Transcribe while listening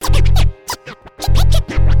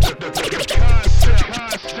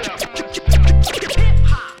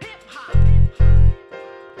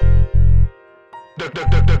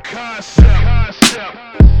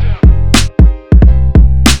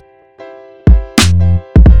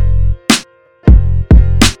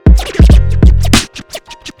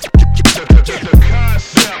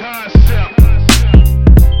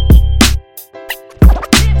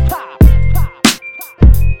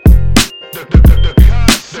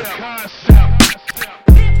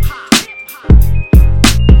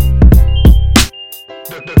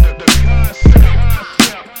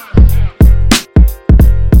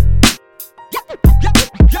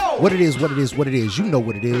is what it is. You know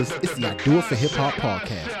what it is. It's the I Do It For Hip Hop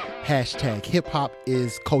podcast. Hashtag Hip Hop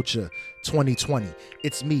is Culture 2020.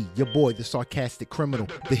 It's me, your boy, the sarcastic criminal,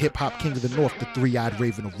 the hip hop king of the north, the three-eyed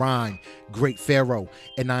raven of rhyme, Great Pharaoh,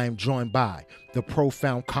 and I am joined by the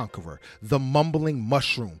profound conqueror, the mumbling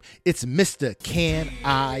mushroom. It's Mr. Can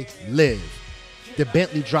I Live? The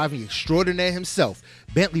Bentley driving extraordinaire himself.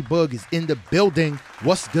 Bentley Bug is in the building.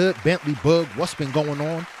 What's good, Bentley Bug? What's been going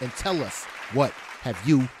on? And tell us, what have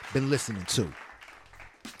you been listening to?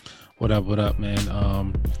 What up,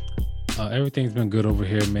 man? Everything's been good over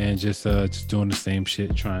here, man. Just doing the same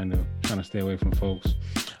shit, trying to stay away from folks.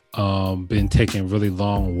 Been taking really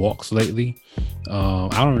long walks lately. I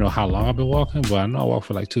don't know how long I've been walking, but I know I walk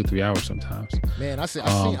for like 2-3 hours sometimes. Man, I seen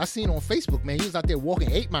on Facebook, man. He was out there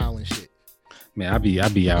walking 8 Mile and shit. Man, I be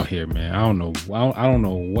out here, man. I don't know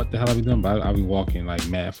what the hell I be doing, but I be walking like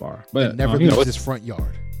mad far. But it never leaves his front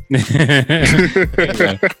yard.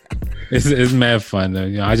 Yeah. It's mad fun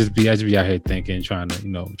though. I just be out here thinking, trying to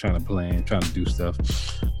plan, trying to do stuff.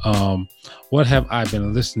 What have I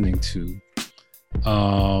been listening to?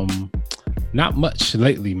 Not much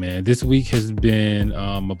lately, man. This week has been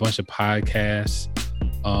a bunch of podcasts.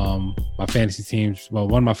 My fantasy teams,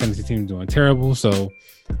 one of my fantasy teams doing terrible, so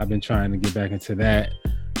I've been trying to get back into that.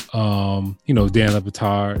 Dan Le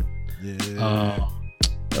Batard. Yeah.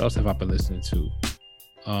 What else have I been listening to?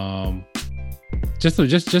 Just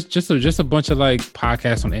a bunch of like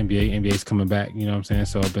podcasts on NBA. NBA's coming back, you know what I'm saying?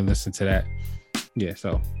 So I've been listening to that. Yeah,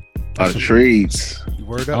 so a lot of trades.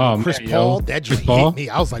 Word up, Chris Paul. That joint hit me.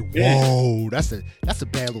 I was like, whoa, that's a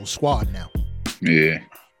bad little squad now. Yeah.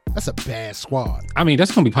 That's a bad squad. I mean,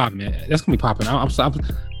 that's gonna be popping, man. That's gonna be popping.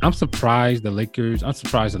 I'm surprised the Lakers. I'm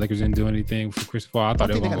surprised the Lakers didn't do anything for Chris Paul. I thought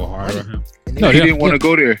they were gonna go hard on him. No, he didn't want to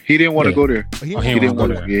go there. He didn't want to go there. He didn't want to go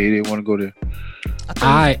there. Yeah, he didn't want to go there.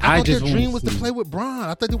 I just their dream was to play with Bron.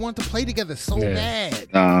 I thought they wanted to play together so bad.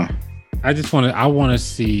 I want to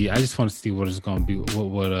see what it's going to be,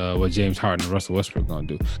 what James Harden and Russell Westbrook going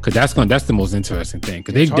to do, because that's the most interesting thing,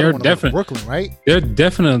 because they're definitely Brooklyn, right? They're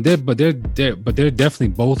definitely they're definitely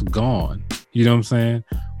both gone. You know what I'm saying?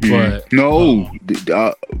 But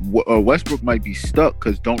Westbrook might be stuck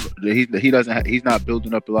because he's not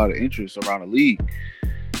building up a lot of interest around the league.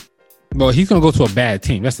 Well, he's gonna go to a bad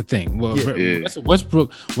team. That's the thing. Well,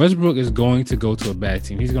 Westbrook is going to go to a bad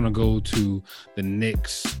team. He's gonna go to the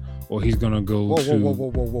Knicks, or he's gonna go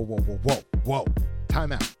Whoa.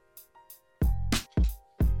 Time out.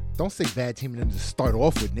 Don't say bad team and then just start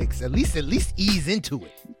off with Knicks. At least ease into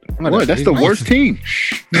it. What? That's the worst team.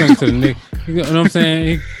 He's going to the Knicks. You know what I'm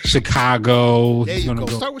saying? Chicago. There you go.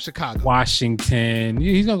 Start with Chicago. Washington.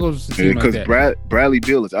 He's gonna go to a team like that. Because Bradley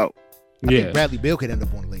Beal is out. I think Bradley Beal could end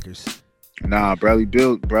up on the Lakers. Nah, Bradley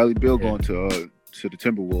Beal going to the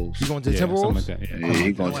Timberwolves. He's going to the Timberwolves? Like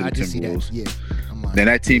he's going to the Timberwolves. Yeah. Then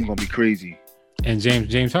that team gonna be crazy. And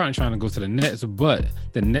James Harden trying to go to the Nets, but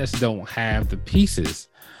the Nets don't have the pieces.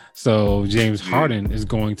 So James Harden is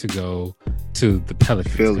going to go to the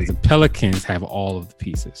Pelicans. Philly. The Pelicans have all of the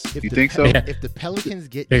pieces. You think so? If the Pelicans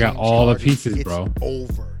get they got James all Harden, the pieces, bro. It's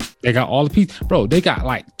over. They got all the pieces, bro. They got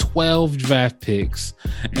like 12 draft picks,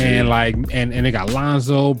 and and they got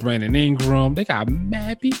Lonzo, Brandon Ingram. They got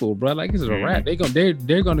mad people, bro. Like, this is a wrap. They're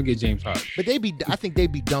gonna get James Harden. But I think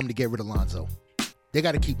they'd be dumb to get rid of Lonzo. They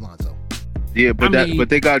got to keep Lonzo. Yeah, but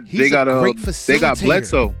they got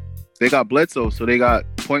Bledsoe. They got Bledsoe, so they got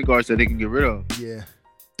point guards that they can get rid of. Yeah.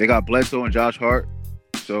 They got Bledsoe and Josh Hart.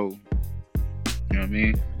 So, you know what I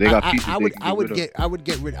mean? They got pieces. I would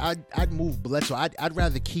get rid. I'd move Bledsoe. I'd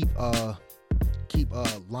rather keep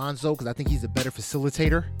Lonzo, because I think he's a better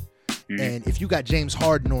facilitator. Mm-hmm. And if you got James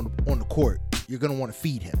Harden on the court, you're gonna want to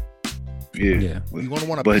feed him. Yeah. You're gonna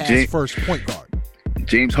want to pass first point guard.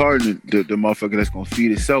 James Harden, the motherfucker that's gonna feed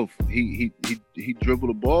himself. He dribble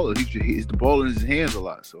the ball. He's the ball in his hands a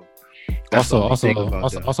lot. So. Also,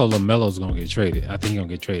 LaMelo's gonna get traded. I think he's gonna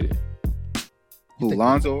get traded. Who,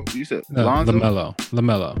 Lonzo? You said Lonzo?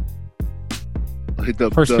 LaMelo. The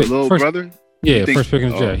little brother? Yeah, first pick in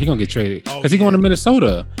the draft. He's gonna get traded because he's going to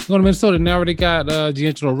Minnesota. He's going to Minnesota. They already got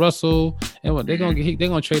D'Angelo Russell, and they're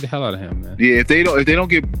gonna trade the hell out of him, man. Yeah, if they don't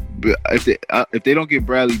get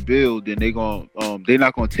Bradley Beal, then they're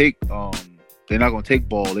not gonna take Ball. They're gonna take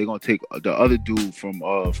the other dude from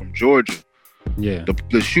Georgia. Yeah,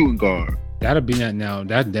 the shooting guard. That'd be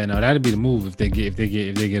that'd be the move if they get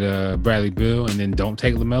Bradley Beal and then don't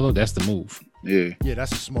take LaMelo. That's the move. Yeah,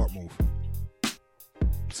 that's a smart move.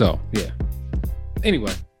 So yeah.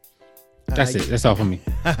 Anyway, that's it. That's all for me.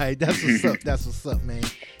 All right, that's what's up, man.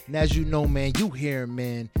 And as you know, man, you hear him,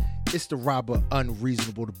 man. It's the Robert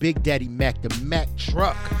Unreasonable, the Big Daddy Mac, the Mac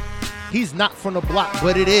truck. He's not from the block,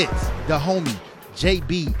 but it is the homie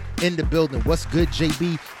JB in the building. What's good,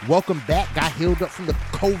 JB? Welcome back. Got healed up from the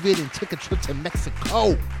COVID and took a trip to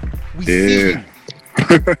Mexico. We see you.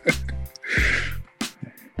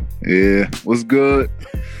 Yeah, what's good?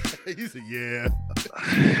 He said, yeah.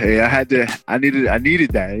 Hey, I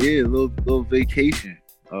needed that. Yeah, a little vacation.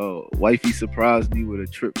 Wifey surprised me with a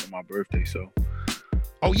trip for my birthday, so.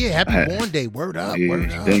 Oh yeah, happy born day. Word up, yeah,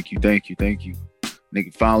 word up. Thank you.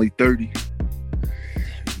 Nigga finally 30. Damn,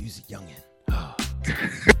 you's a youngin'.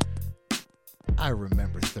 I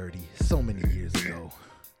remember 30 so many years ago.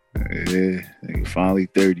 Yeah, nigga finally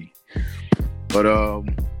 30. But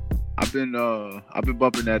I've been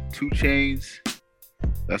bumping that 2 Chainz.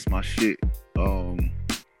 That's my shit.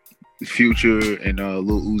 Future and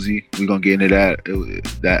Lil Uzi. We're gonna get into that.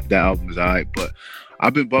 That album is alright. But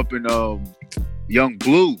I've been bumping Young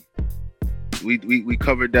Blue. We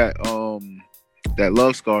covered that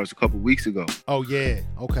Love Scars a couple weeks ago. Oh yeah,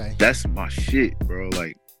 okay. That's my shit, bro.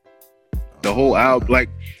 Like the whole album, like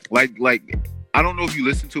I don't know if you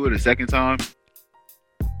listened to it a second time.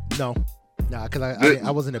 No, because I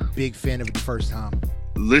wasn't a big fan of it the first time.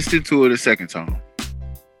 Listen to it a second time.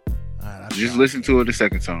 Just listen to it a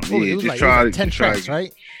second time. Oh, yeah, just like, try it. 10 tracks,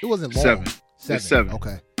 right? It wasn't long. 7.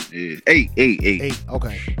 Okay. Yeah. 8.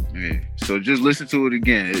 Okay. Yeah. So just listen to it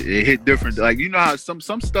again. It hit different. Like, you know how some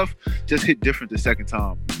stuff just hit different the second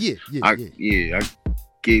time. Yeah. I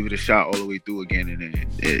gave it a shot all the way through again, and then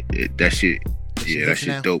that shit. Yeah, that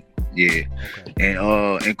shit dope. Yeah. Okay.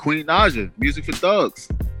 And Queen Naja, Music for Thugs.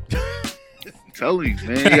 I'm telling you,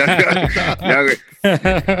 man.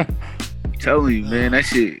 Telling you, man,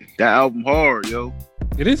 that album hard, yo.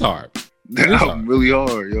 It is hard. That album really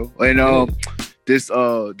hard, yo. And this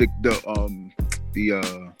the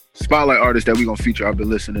spotlight artist that we gonna feature, I've been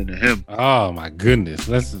listening to him. Oh my goodness,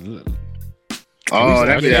 let's. Into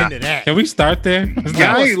that. Can we start there?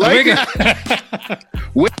 Yeah, I ain't like it.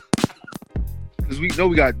 Because we know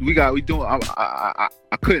we doing.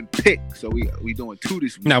 I couldn't pick, so we doing 2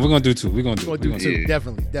 this week. No, we're gonna do 2. We're gonna do 2. Yeah.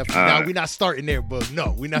 Definitely. Now we're not starting there, but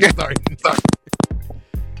no, we're not starting.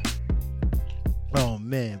 Oh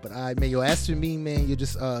man, but man, yo, as for me, man, you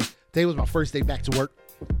just today was my first day back to work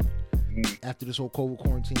after this whole COVID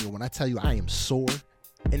quarantine. Yo, when I tell you I am sore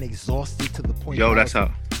and exhausted to the point. Yo, that's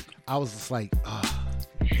how. I was just like,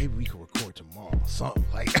 maybe we can record tomorrow or something.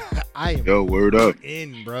 Like I am. Yo, word up.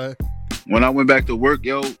 In, bruh. When I went back to work,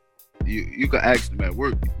 yo, you could ask them at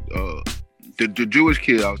work. The Jewish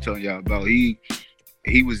kid I was telling y'all about, he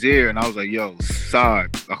was there, and I was like, yo,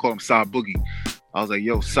 Side. I call him Side Boogie. I was like,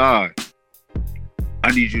 yo, Side,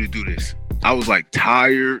 I need you to do this. I was like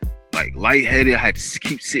tired, like lightheaded. I had to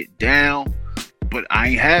keep sitting down, but I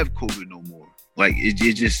ain't have COVID no more. Like it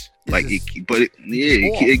just like it, but it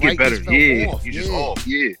get better. Yeah, you just off.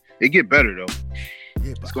 Yeah, it get better though.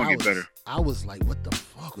 Yeah, but it's gonna get better. I was like, what the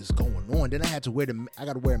fuck is going on? Then I had to I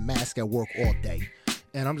got to wear a mask at work all day,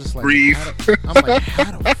 and I'm just like, breathe. I'm like,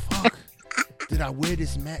 how the fuck did I wear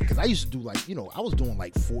this mask? Because I used to do like, I was doing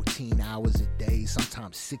like 14 hours a day,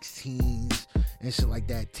 sometimes 16s and shit like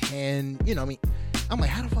that, 10. I'm like,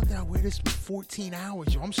 how the fuck did I wear this for 14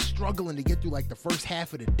 hours? Yo, I'm struggling to get through like the first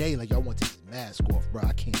half of the day. Like, I want to take this mask off, bro.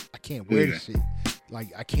 I can't wear this shit.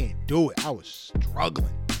 Like, I can't do it. I was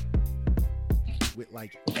struggling with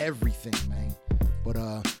like everything, man. But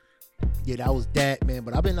yeah, that was that, man.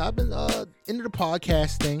 But I've been into the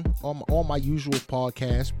podcast thing, all my usual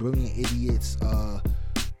podcasts, Brilliant Idiots,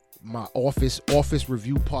 my office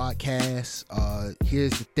review podcast.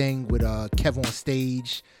 Here's the thing with Kev on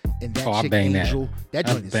Stage and that chick Angel. That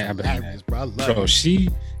joint is hilarious, bro. I love it. Bro, she's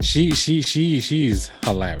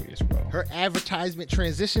hilarious, bro. Her advertisement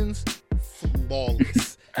transitions,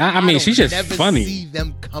 flawless. I mean, she's just funny. See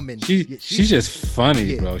them coming. She's just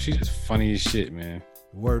funny, bro. She's just funny as shit, man.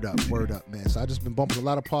 Word up, man. So I just been bumping a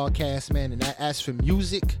lot of podcasts, man. And as for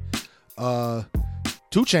music, 2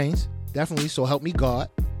 Chainz, definitely. So Help Me God,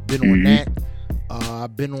 been on that.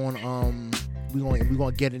 I've been on we're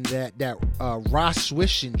gonna get into that Ross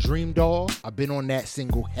Swish and Dream Doll. I've been on that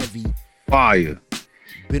single heavy. Fire.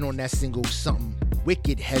 Been on that single something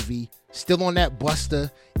wicked heavy. Still on that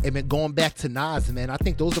Busta, and been going back to Nas, man. I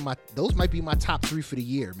think those might be my top 3 for the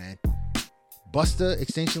year, man. Busta,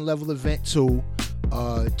 Extinction Level Event 2,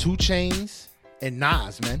 2 Chainz, and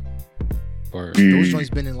Nas, man. Those joints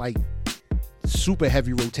been in like super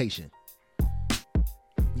heavy rotation. You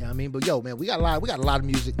know what I mean? But yo, man, we got a lot of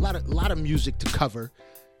music, a lot of music to cover.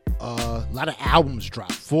 A lot of albums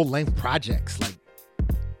dropped, full length projects. Like,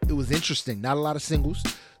 it was interesting. Not a lot of singles.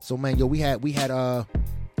 So man, yo, we had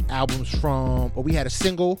albums from, or we had a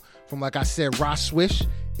single from, like I said, Ross Swish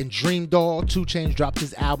and Dream Doll. 2 Chainz dropped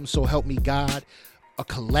his album So Help Me God, a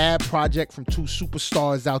collab project from 2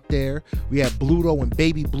 superstars out there. We had Bluto and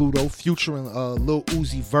Baby Bluto featuring Lil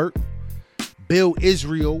Uzi Vert. Bill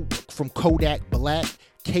Israel from Kodak Black.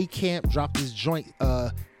 K-Camp dropped his joint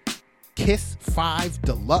Kiss 5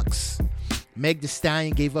 Deluxe. Meg Thee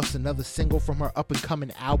Stallion gave us another single from her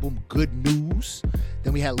up-and-coming album Good News.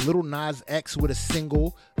 Then we had Lil Nas X with a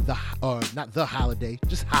single, not The Holiday,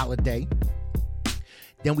 just Holiday.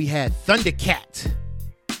 Then we had Thundercat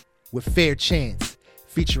with Fair Chance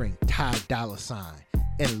featuring Ty Dolla $ign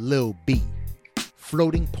and Lil B.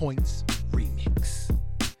 Floating Points remix.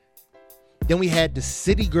 Then we had the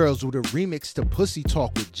City Girls with a remix to Pussy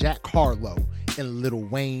Talk with Jack Harlow and Lil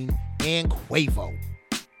Wayne and Quavo.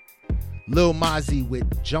 Lil Mozzie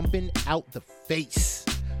with Jumping Out the Face.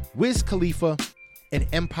 Wiz Khalifa and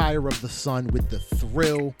Empire of the Sun with The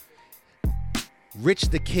Thrill. Rich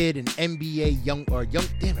the Kid and NBA Young,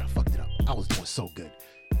 damn it, I fucked it up. I was doing so good.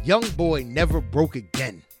 Young Boy Never Broke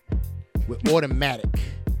Again with Automatic.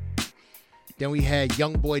 Then we had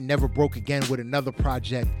Young Boy Never Broke Again with another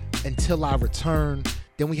project, Until I Return.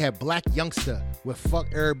 Then we had Black Youngster with Fuck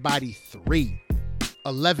Everybody 3.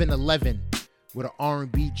 1111 with an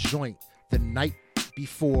R&B joint, The Night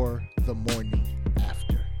Before the Morning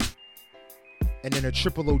After. And then a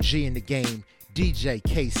triple OG in the game, DJ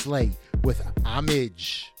K Slay with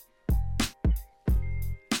Homage.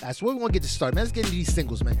 That's where we want to get to start, man. Let's get into these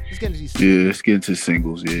singles, man. Let's get into these singles. Yeah, let's get into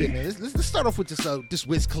singles, yeah. Man, let's start off with this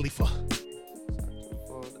Wiz Khalifa.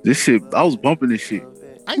 This shit, I was bumping this shit.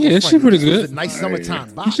 Yeah, this shit pretty good. A nice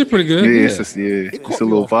summertime vibe. This shit pretty good. Yeah, it's a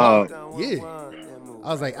little vibe. Yeah.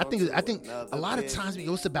 I was like, I think a lot of times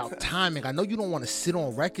it's about timing. I know you don't want to sit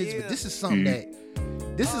on records, but this is something that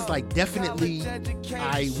this is like definitely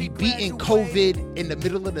we beating COVID in the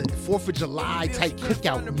middle of the 4th of July type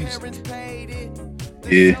cookout music.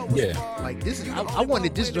 Yeah. Like this is I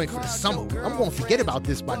wanted this joint for the summer. I'm gonna forget about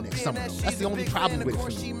this by next summer. That's the only problem with it for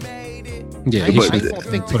me. Yeah, I ain't gonna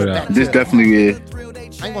think to go back this definitely is.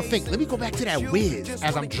 I ain't gonna think. Let me go back to that Wiz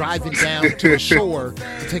as I'm driving down to the shore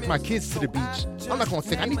to take my kids to the beach. I'm not gonna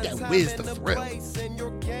think. I need that Wiz to thrill.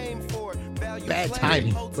 Bad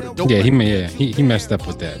timing for the dope. Yeah, he messed up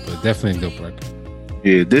with that, but definitely a dope record.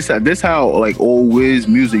 Yeah, this how like old Wiz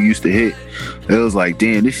music used to hit. It was like,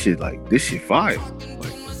 damn, this shit fire.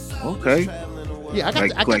 Like, okay. Yeah, I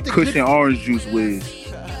got like cushion orange juice Wiz.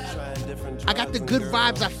 I got the good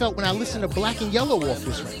vibes I felt when I listened to Black and Yellow off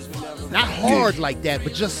this record. Not hard like that,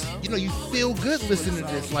 but just, you feel good listening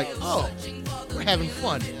to this. Like, oh, we're having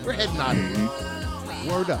fun. We're heading out of here.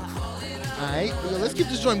 Word up. All right, well, let's keep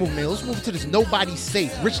this joint moving, man. Let's move to this Nobody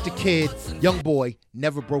Safe. Rich the Kid, Young Boy,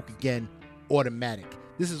 Never Broke Again, Automatic.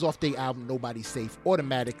 This is off their album, Nobody Safe.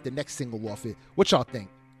 Automatic, the next single off it. What y'all think?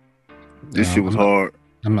 This shit was hard.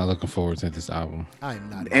 I'm not looking forward to this album. I am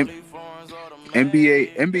not.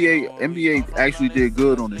 NBA actually did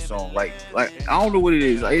good on this song. Like I don't know what it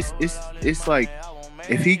is. It's like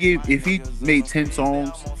if he made 10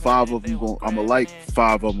 songs, 5 of them I'ma like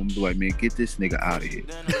 5 of them. Be like, man, get this nigga out of here.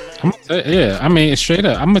 Yeah, I mean, straight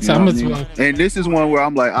up. I'm gonna tell. And this is one where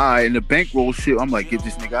I'm like, all right, in the bankroll shit, I'm like, get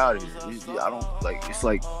this nigga out of here. I don't like. It's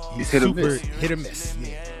like it's hit or miss. Hit or miss.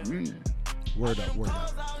 Yeah. Word up. All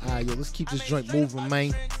right, yo, let's keep this joint moving,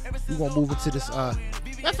 man. We gonna move into this. Matter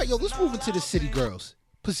of fact, yo, let's move into the City Girls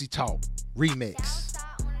Pussy Talk remix.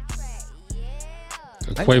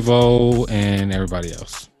 Quavo and everybody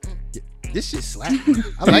else. Yeah, this shit slap.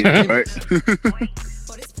 I like it. Right?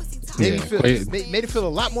 Made it feel a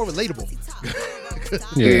lot more relatable.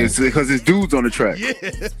 Yeah, because it's dudes on the track.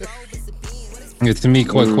 Yeah, to me,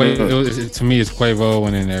 Quavo. It's Quavo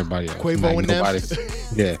and then everybody else. Quavo and nobody.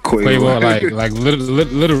 Yeah, Quavo like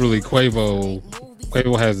literally Quavo.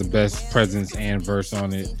 Quavo has the best presence and verse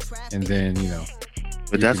on it, and then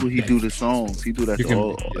But that's what he do to songs. He do that to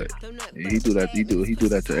all. He do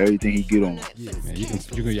that to everything he get on. Yeah, you can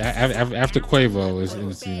after Quavo, it's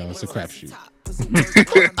a crapshoot. I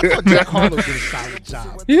thought Jack Harlow did a solid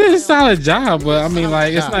job. He did a solid job, but I mean,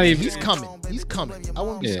 like, it's not even. He's coming. I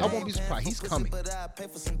won't be surprised. He's coming.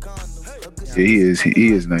 Yeah, he is.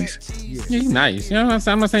 He is nice. Yeah, he's nice.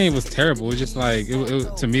 I'm not saying it was terrible. It's just like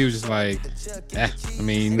to me, it was just like, I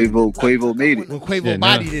mean, Quavo made it. When Quavo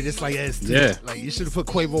bodied it, it's like, like you should have put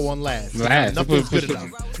Quavo on last. Nothing's good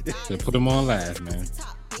enough. Put him on last, man.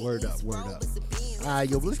 Word up. All right,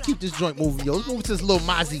 yo, let's keep this joint moving, yo. Let's move to this Lil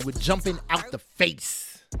Mozzie with Jumping Out the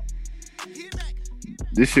Face.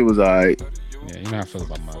 This shit was alright. Yeah, you know how I feel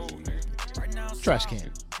about Mozzie, man. Trash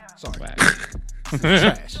can. Sorry.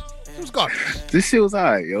 Trash. was garbage. This shit was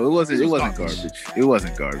alright, yo. It wasn't garbage. It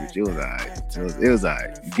wasn't garbage. It was alright. It was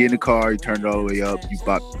alright. You get in the car, you turn it all the way up, you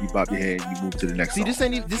bop your head, and you move to the next song. This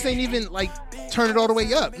ain't even like turn it all the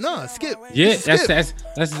way up. Nah, skip. Yeah, that's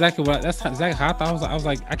exactly how I thought. I was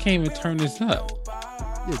like, I can't even turn this up.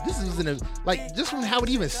 Yeah, this is just from how it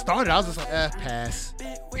even started, I was just like, pass.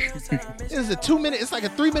 It's a 2 minute, it's like a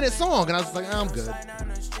 3 minute song, and I was like, I'm good.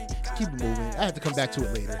 Keep it moving. I have to come back to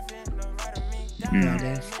it later. You know what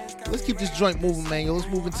I mean? Let's keep this joint moving, man. Yo, let's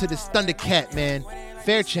move into this Thundercat, man.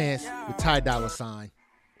 Fair Chance with Ty Dolla $ign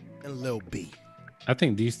and Lil B. I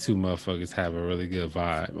think these two motherfuckers have a really good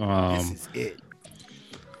vibe. This is it.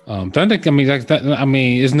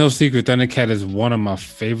 It's no secret. Thundercat is one of my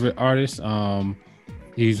favorite artists.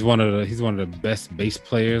 He's one of the best bass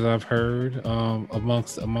players I've heard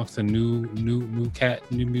amongst the new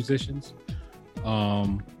musicians.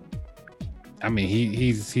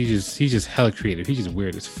 He's just hella creative. He's just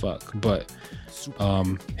weird as fuck, but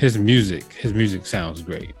his music sounds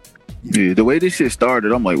great. Yeah, the way this shit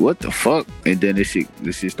started, I'm like, what the fuck? And then this shit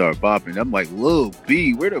started bopping. I'm like, Lil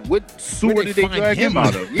B, what sewer did they drag him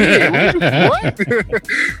out of? Yeah, what?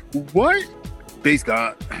 What? Bass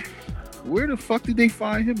God. Where the fuck did they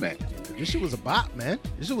find him at? This shit was a bop, man.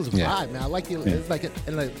 This shit was a vibe, man. I like it. It's like an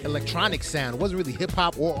electronic sound. It wasn't really hip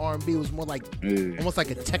hop or R&B. It was more like almost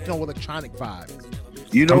like a techno electronic vibe.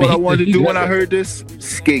 You know what I wanted to do when I heard this?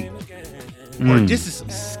 Skate. This is some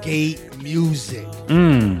skate music.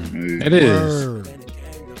 It is.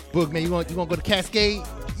 Boog, man, you want to go to Cascade?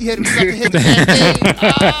 You hit the Cascade.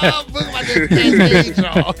 Oh, Boog, like the Cascade,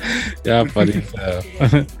 y'all. Yeah, funny stuff.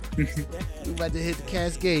 We about to hit the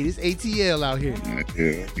Cascade. It's ATL out here.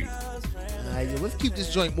 Yeah. All right, let's keep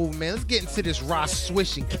this joint moving, man. Let's get into this Ross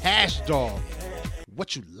Swish and Cash Doll.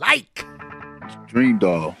 What you like? Dream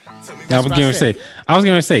Doll. I was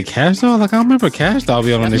gonna say Cash Doll. Like I remember Cash Doll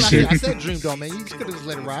be on this shit. I said Dream Doll, man. You just could have just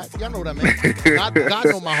let it ride. Y'all know what I mean. God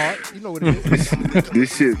know my heart. You know what it is.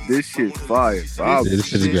 This shit fire. This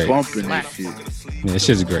shit is great. Bumping this shit. Yeah, this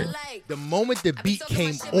shit is great. The moment the beat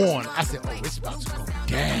came on, I said, "Oh, it's about to go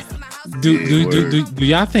down." Do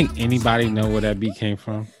y'all think anybody know where that beat came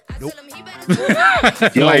from? Nope.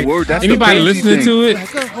 Yo, like, word, that's anybody listening thing. to it?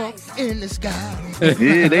 Like a hawk in the sky.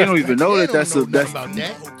 Yeah, they don't even know that's about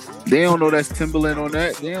that. They don't know that's Timberland on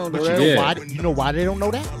that. They don't know that. You know why they don't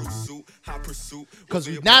know that? Because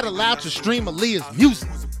we're not allowed to stream Aaliyah's music.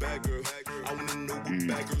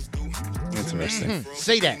 Interesting.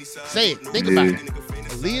 Say that. Say it. Think about it.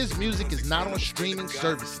 Aaliyah's music is not on streaming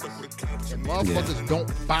services. And motherfuckers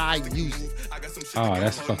don't buy music. Oh,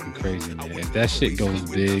 that's fucking crazy, man. If that shit goes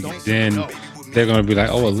big, then they're gonna be like,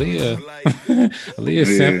 "Oh, Aaliyah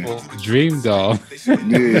sampled Dream Doll."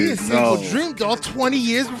 Aaliyah sampled Dream Doll 20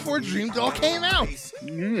 years before Dream Doll came out.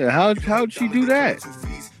 Yeah, how'd she do that?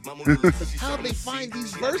 How'd they find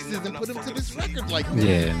these verses and put them to this record like that?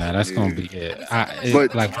 Yeah, that's gonna be it.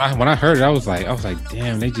 When I heard it, I was like,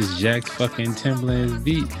 damn, they just jacked fucking Timbaland's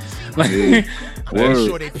beat. Like, I'm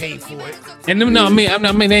sure they paid for it. And no, I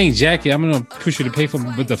mean, they ain't jack it. I'm gonna push you to pay for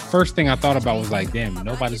it. But the first thing I thought about was like, damn,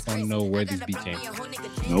 nobody's gonna know where this beat came from.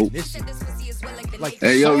 Nope. Like,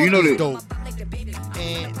 hey, yo, you know that. Dope.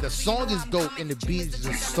 And the song is dope, and the beat is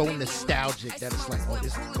just so nostalgic that it's like, oh,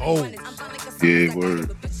 this gold. Yeah,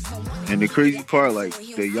 word. And the crazy part, like,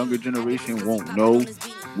 the younger generation won't know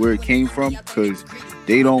where it came from because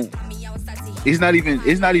they don't. It's not even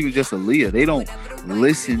just Aaliyah. They don't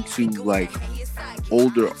listen to like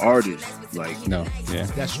older artists. Like, no, yeah,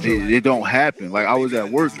 that's true. It don't happen. Like, I was at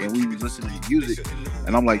work and we was listening to music,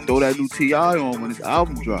 and I'm like, throw that new T.I. on when this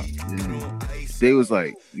album dropped. And they was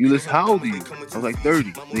like, you listen, how old are you? I was like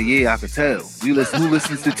 30. Like, yeah, I could tell. Who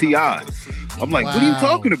listens to T.I.? I'm like, what are you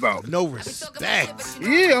talking about? No respect.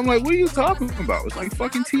 Yeah, I'm like, what are you talking about? It's like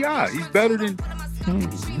fucking T.I. He's better than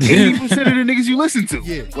 80% of the niggas you listen to.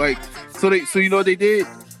 Yeah. Like, so you know what they did?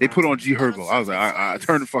 They put on G Herbo. I was like, I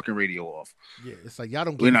turned the fucking radio off. Yeah, it's like, y'all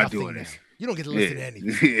don't get We're not doing this. You don't get to listen to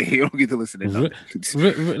anything. Yeah, you don't get to listen to nothing.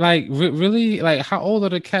 Really? Like, how old are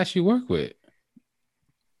the cats you work with?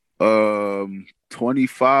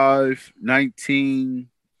 25, 19,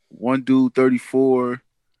 one dude 34,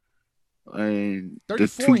 and 34, the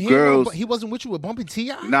two girls. He wasn't with you with Bumpin'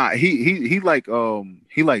 T.I.? Nah, he like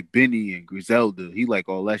Benny and Griselda. He like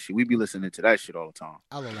all that shit. We be listening to that shit all the time.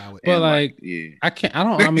 I'll allow it. But like, yeah,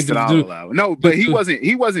 I'll allow it. No, but he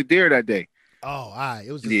wasn't there that day. Oh, all right.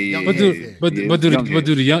 It was just young heads. But do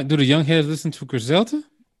the young heads listen to Griselda?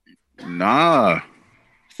 Nah.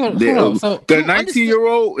 So the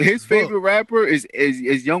 19-year-old, his favorite rapper is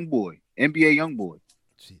Young Boy, NBA Young Boy.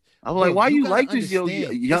 I'm like, why you like this young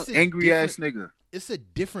angry ass nigga? it's a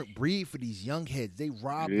different breed for these young heads. They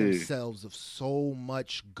rob themselves of so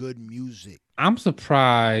much good music. I'm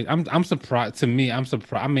surprised. I'm surprised. To me, I'm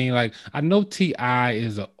surprised. I mean, like, I know T.I.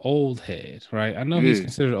 is an old head, right? I know he's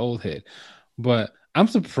considered an old head, but I'm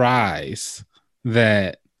surprised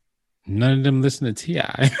that none of them listen to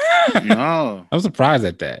T.I. No, I'm surprised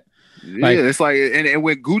at that. Yeah, like, it's like, and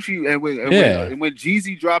when Gucci and when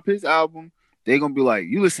Jeezy drop his album, they're gonna be like,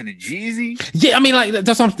 "You listen to Jeezy?" Yeah, I mean, like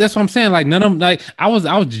that's what I'm saying. Like none of them. Like I was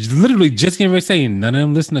literally just getting ready to say none of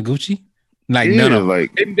them listen to Gucci. Like none of them.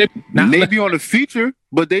 Like they be on the feature,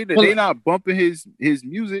 but they not bumping his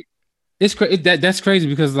music. It's crazy. That's crazy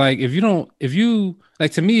because like if you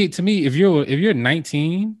like to me if you're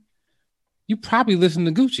 19, you probably listen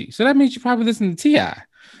to Gucci. So that means you probably listen to T.I.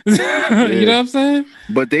 You know what I'm saying?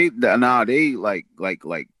 But they like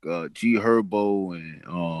G Herbo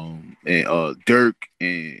and Dirk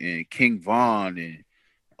and King Von and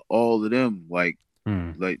all of them like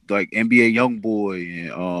NBA Youngboy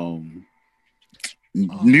and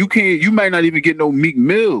you might not even get no Meek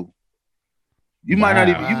Mill. You might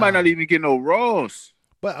not even get no Ross.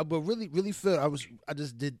 But really feel I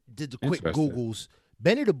just did the quick Googles.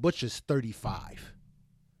 Benny the Butcher's 35.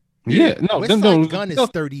 Yeah, no, Westside Gunn is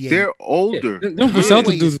 38. They're older. Them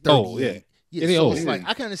consultant dudes old. Yeah, so old. It's like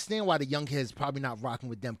I can understand why the young heads probably not rocking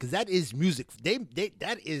with them because that is music.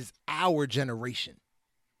 That is our generation.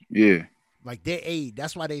 Yeah, like their age.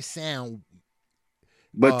 That's why they sound.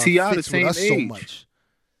 But T.I. the same age. So much.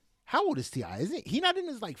 How old is T.I.? Isn't he not in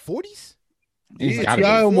his like 40s? Yeah,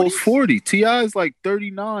 T.I. almost 40. T.I. is like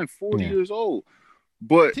 39, 40 years old.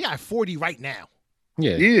 But T.I. 40 right now.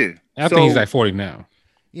 Yeah. I think he's like 40 now.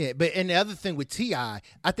 Yeah, but and the other thing with T.I.,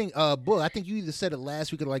 I think, Bull, I think you either said it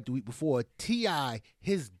last week or like the week before. T.I.,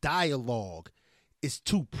 his dialogue is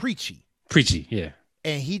too preachy. Preachy, yeah.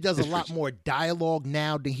 And he does a lot more dialogue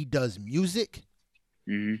now than he does music.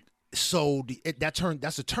 Mm-hmm. So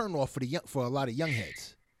that's a turn off for a lot of young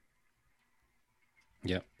heads.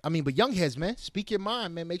 Yeah. I mean, but young heads, man, speak your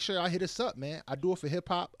mind, man. Make sure y'all hit us up, man. I do it for hip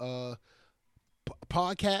hop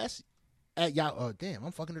podcast. At Yahoo, damn,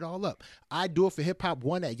 I'm fucking it all up. I do it for hip hop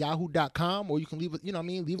 1 at yahoo.com, or you can leave a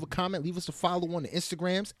comment, leave us a follow on the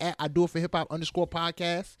Instagrams at I do it for hip hop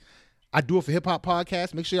 _podcast. I do it for hip hop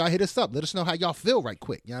podcast. Make sure y'all hit us up. Let us know how y'all feel right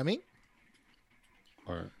quick. You know what I mean?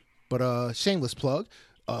 All right. But shameless plug.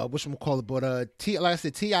 Which one we'll call it? But like I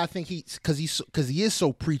said, T.I., I think because he is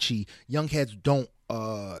so preachy, young heads don't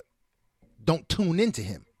tune into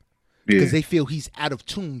him because they feel he's out of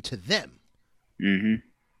tune to them. Mm-hmm.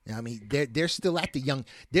 I mean, they're still at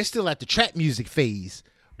the trap music phase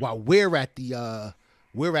while we're at the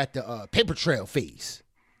paper trail phase.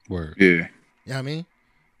 Word. Yeah. You know what I mean?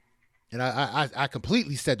 And I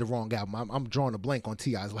completely said the wrong album. I'm drawing a blank on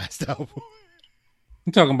T.I.'s last album.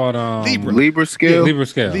 You talking about Libra scale? Yeah, Libra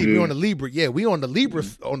scale. We on the Libra. Yeah, we on the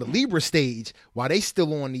Libra stage while they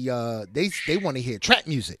still on the they want to hear trap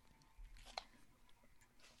music.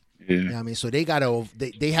 Yeah. You know what I mean? So they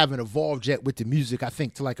haven't evolved yet with the music, I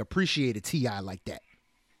think, to like appreciate a T.I. like that.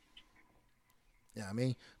 You know what I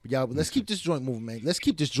mean? But y'all, let's keep this joint moving, man. Let's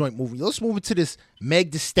keep this joint moving. Let's move into this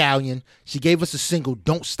Meg Thee Stallion. She gave us a single,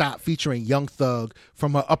 Don't Stop, featuring Young Thug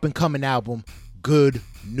from her up-and-coming album, Good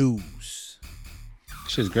News.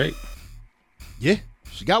 Shit's great. Yeah,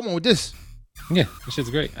 she got one with this. Yeah, this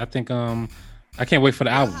shit's great. I think I can't wait for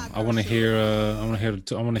the album. I want to hear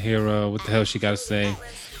what the hell she got to say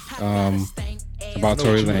about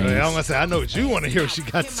Tory Lanez. I'm gonna say I know what you want to hear. What she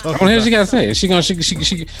got to talk. I want to hear what she got to say. She gonna say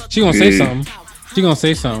something. She gonna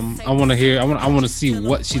say something. I want to hear. I want to see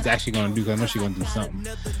what she's actually gonna do because I know she's gonna do something.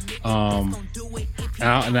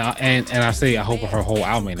 And I say I hope her whole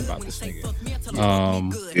album ain't about this nigga.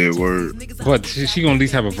 Yeah, word. But she gonna at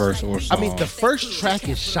least have a verse or something. I mean, the first track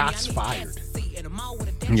is Shots Fired.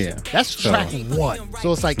 Yeah, that's track 1.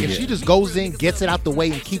 So it's like if she just goes in, gets it out the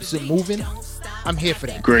way, and keeps it moving, I'm here for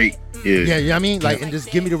that. Great. Yeah, you know what I mean? Like, and just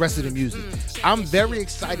give me the rest of the music. I'm very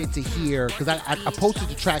excited to hear because I posted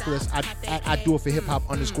the track list. I do it for hip hop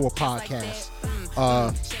 _podcast.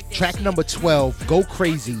 Track number 12, Go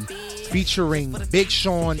Crazy, featuring Big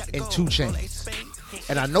Sean and 2 Chainz.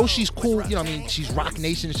 And I know she's cool, you know what I mean? She's Rock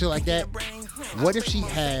Nation and shit like that. What if she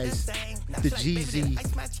has the Jeezy,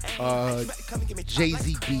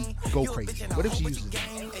 Jay-Z beat, Go Crazy? What if she uses that?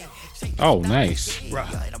 Oh, nice.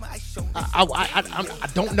 I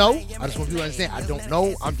don't know. I just want people to understand. I don't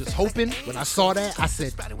know. I'm just hoping. When I saw that, I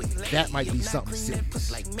said, that might be something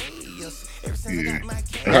serious. Yeah.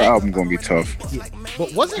 Her album gonna be tough. Yeah.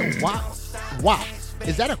 But wasn't WAP?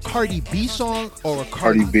 Is that a Cardi B song or a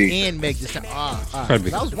Cardi B and Meg Thee Stallion?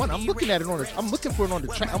 That was one. I'm looking for it on the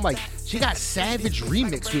track. I'm like, she got Savage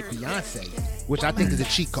remix with Beyonce. which I think is a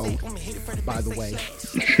cheat code, by the way.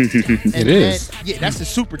 It is. Yeah, that's a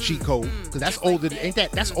super cheat code because that's older.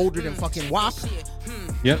 That's older than fucking WAP?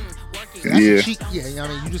 Yep. Yeah. Yeah, you know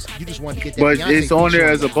what I mean, you just wanted to get that. But Beyonce it's on there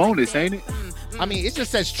as a now. bonus, ain't it? I mean, it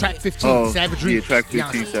just says track 15, Savage Remix. Yeah, track 15,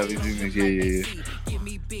 Beyonce. Savage Remix. Yeah.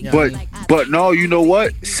 You know what I mean? But no, you know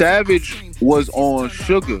what? Savage was on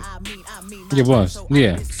Sugar. It was.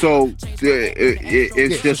 Yeah. So it's Yeah,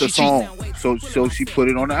 just so a she song. So she put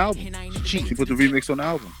it on the album. She put the remix on the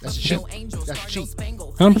album. That's a cheat. That's a cheat.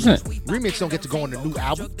 100%. Remix don't get to go on the new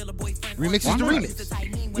album. Remix Why is the not?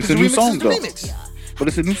 remix. It's a new song though. Remix. But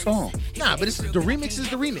it's a new song. Nah, but the remix is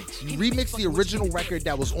the remix. You remix the original record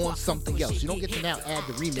that was on something else. You don't get to now add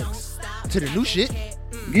the remix to the new shit.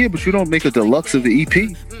 Yeah, but you don't make a deluxe of the EP.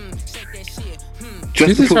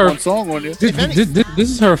 Just to put one song on there. This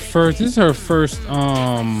is her first. This is her first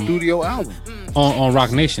Studio album on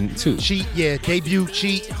Rock Nation too. Cheat, yeah, debut,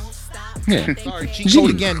 cheat. Yeah. Sorry, cheat code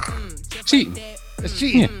again. Cheating. That's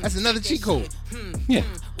cheating. Yeah. That's another cheat code. Yeah.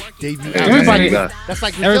 Debut Everybody- album. That's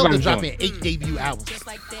like Griselda everybody's dropping 8 debut albums.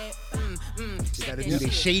 They gotta do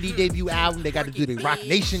their Shady debut album. They gotta do their Rock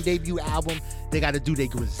Nation debut album. They gotta do their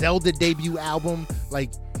Griselda debut album.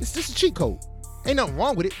 Like, it's just a cheat code. Ain't nothing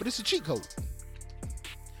wrong with it, but it's a cheat code.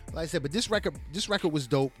 Like I said, but this record was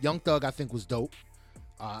dope. Young Thug, I think, was dope.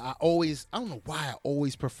 I don't know why I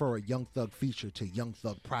always prefer a Young Thug feature to Young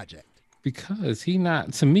Thug project. Because he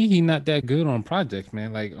not that good on projects,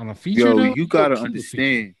 man. Like on a feature. Yo, though, you gotta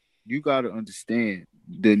understand. You gotta understand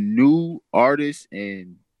the new artists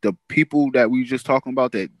and the people that we just talking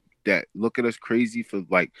about that look at us crazy for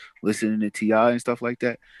like listening to T.I. and stuff like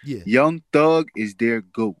that. Yeah. Young Thug is their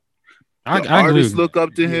GOAT. I Artists agree. look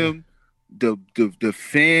up to him. The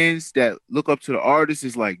fans that look up to the artist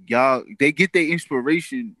is like, y'all, they get their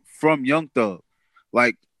inspiration from Young Thug.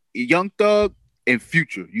 Like Young Thug and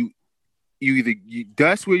Future.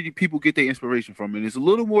 That's where people get their inspiration from. And it's a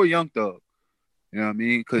little more Young Thug. You know what I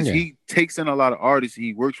mean? Because he takes in a lot of artists and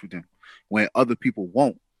he works with them when other people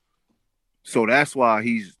won't. So that's why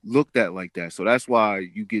he's looked at like that. So that's why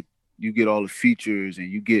you get all the features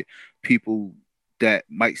and you get people that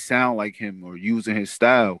might sound like him or using his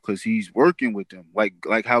style because he's working with them, like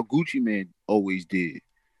how Gucci Mane always did.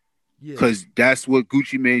 Because that's what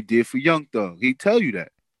Gucci Mane did for Young Thug. He'd tell you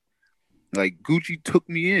that. Like Gucci took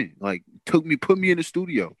me in, like put me in the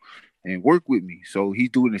studio and worked with me. So he's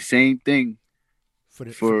doing the same thing for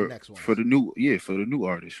the new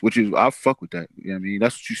artist, which is I fuck with that. You know what I mean?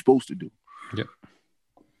 That's what you're supposed to do. Yep.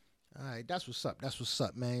 All right, that's what's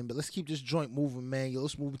up, man. But let's keep this joint moving, man. Yo,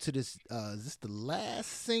 let's move to this. Is this the last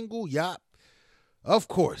single? Yup. Of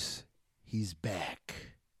course, he's back.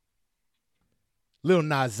 Lil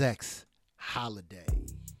Nas X, Holiday.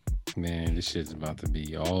 Man, this shit's about to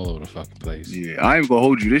be all over the fucking place. Yeah, I ain't gonna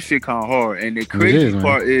hold you. This shit kind of hard. And the crazy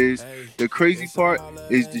part is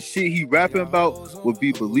the shit he rapping about would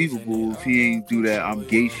be believable if he ain't do that I'm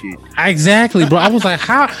gay shit. Exactly, bro. I was like,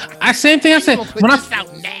 how? Same thing I said when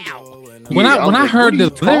I heard the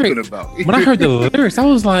lyrics, I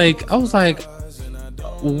was like,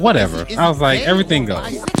 whatever. I was like, everything goes.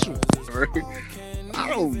 I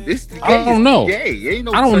don't know. Gay. Ain't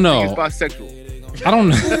no I don't know. It's bisexual. I don't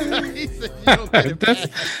know. He said no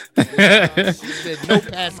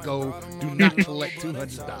passcode. Do not collect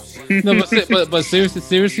 $200. No, but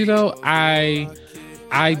seriously though, I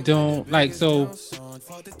don't like. So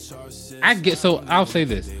I'll say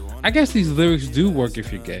this. I guess these lyrics do work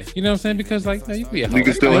if you're gay. You know what I'm saying? Because like, you can be a hoe. You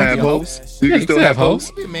can still have hoes. You can still have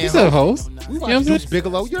hoes. You still have hoes. We watch Deuce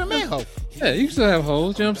Bigelow. You're a man hoe. Yeah, you still have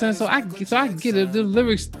hoes. You know what I'm saying? So I get it. The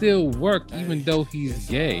lyrics still work even though he's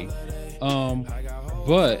gay.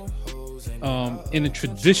 But in a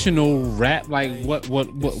traditional rap, like what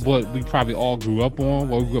we probably all grew up on,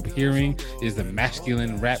 what we grew up hearing is the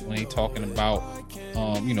masculine rap when they talking about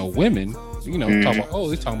women, talking about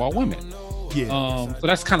they're talking about women. Yeah. So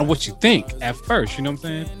that's kind of what you think at first, you know what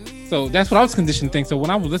I'm saying? So that's what I was conditioned to think. So when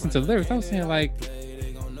I was listening to the lyrics, I was saying like,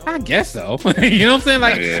 I guess so. You know what I'm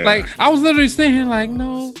saying? Like I was literally saying here like,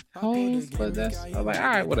 no hoes, but I was like, all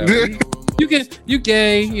right, whatever. You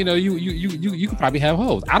gay, you could probably have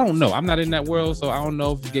hoes. I don't know. I'm not in that world, so I don't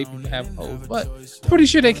know if gay people have hoes, but pretty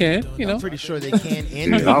sure they can. I'm pretty sure they can.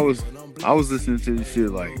 And I was listening to this shit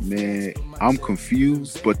like, man, I'm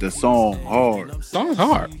confused, but the song hard. Song's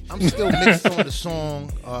hard. I'm still mixed on the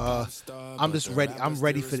song. I'm just ready. I'm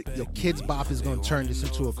ready for Kids Bop is gonna turn this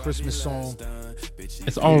into a Christmas song.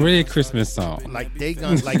 It's already a Christmas song. Like they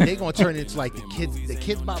gonna turn it into like the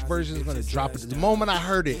kids bop version is gonna drop it. The moment I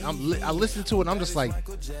heard it, I listened to it. And I'm just like,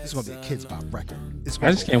 it's gonna be a kids bop record. It's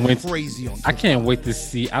gonna can't wait. Crazy on. I can't wait to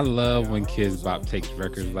see. I love when kids bop takes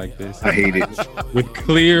records like this. I hate it with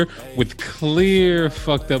clear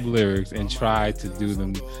fucked up lyrics and try to do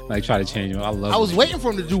them like try to change them. I was waiting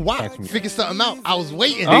for him to do WAP, figure something out. I was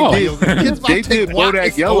waiting. They did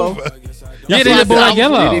Bodak Yellow. Yeah, they did Bodak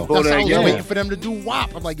Yellow. That's why I was waiting for them to do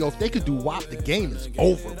WAP. I'm like, yo, if they could do WAP, the game is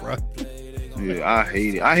over, bro. Yeah, I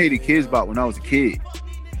hate it. I hated Kids Bop when I was a kid.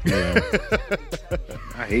 Yeah,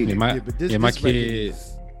 I hate it. My kid,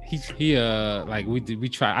 he like we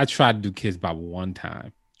tried. I tried to do Kids Bop one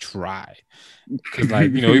time. Try. Cause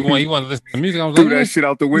like he want to listen to music. I was threw that shit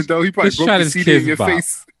out the window. He probably broke the CD in your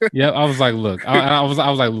face. Yeah, I was like, look, I was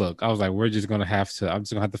like, we're just gonna have to. I'm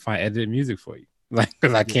just gonna have to find edited music for you, like,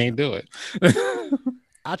 cause I can't do it.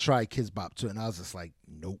 I tried Kids Bop too, and I was just like,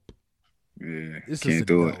 nope. Yeah, this can't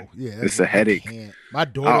do it. Yeah, it's a headache. My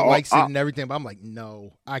daughter likes it and everything, but I'm like,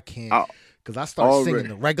 no, I can't. Because I start singing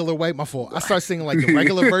the regular way. My fault. I start singing like the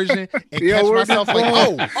regular version and catch myself like,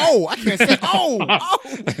 I can't sing.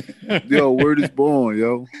 Yo, word is born,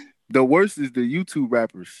 yo. The worst is the YouTube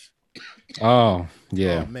rappers. Oh,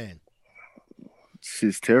 yeah. Oh, man.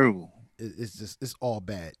 Shit's terrible. It's all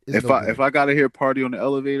bad. If I gotta hear Party on the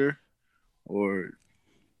Elevator or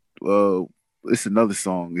it's another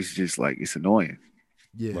song, it's just like, it's annoying.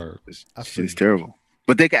 Yeah. It's terrible.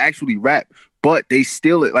 But they can actually rap, but they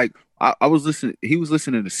steal it. Like, I was listening, he was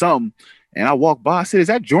listening to something, and I walked by. I said, "Is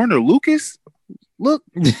that Jordan or Lucas? Look,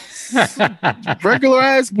 regular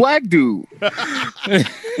ass black dude,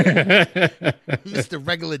 Mr.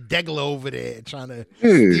 Regular Degler over there trying to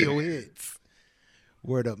steal hits."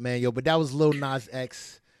 Word up, man, yo! But that was Lil Nas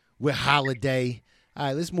X with Holiday. All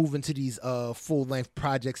right, let's move into these full length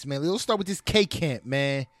projects, man. Let's start with this K Camp,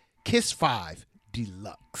 man. Kiss 5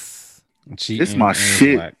 Deluxe. This my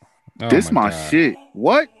shit. This my shit.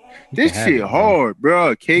 What? This shit hard,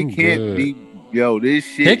 bro. K Camp be this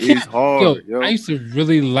shit is hard. Yo, I used to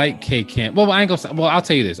really like K Camp. Well, I ain't gonna. Well, I'll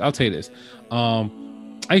tell you this. I used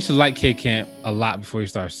to like K Camp a lot before he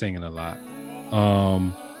started singing a lot.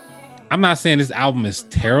 I'm not saying this album is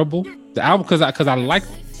terrible. The album because I liked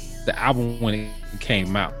the album when it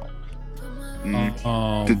came out.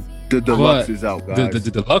 The deluxe is out, guys.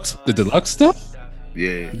 The deluxe stuff.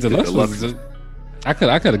 Yeah, the deluxe. I could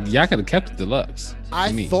have kept the deluxe.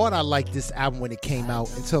 I thought I liked this album when it came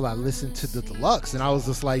out until I listened to the deluxe, and I was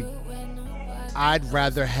just like, I'd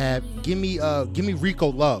rather have give me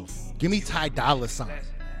Rico Love, give me Ty Dolla $ign,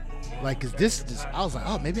 like, cause this I was like,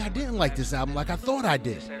 oh, maybe I didn't like this album like I thought I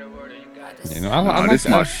did. I this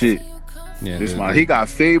my shit. Yeah, he got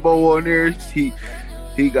Fabo on there.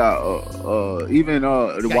 He got even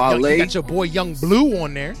Wale. He got your boy Young Blue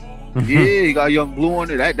on there. Yeah, he got Young Blue on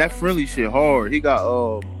there. That friendly shit hard. He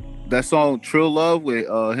got that song Trill Love with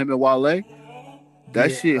him and Wale.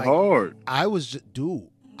 That shit hard. I was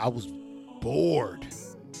bored.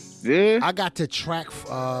 Yeah. I got to track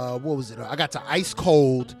what was it? I got to Ice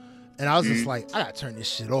Cold, and I was just like, I gotta turn this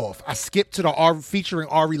shit off. I skipped to the featuring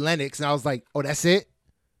Ari Lennox, and I was like, oh, that's it?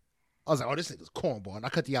 I was like, oh, this nigga's cornball, and I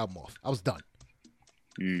cut the album off. I was done.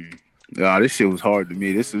 Yeah, this shit was hard to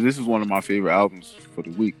me. This is one of my favorite albums for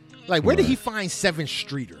the week. Like, where did he find 7th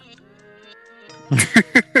Streeter?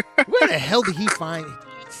 Where the hell did he find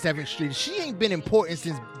 7th Streeter? She ain't been important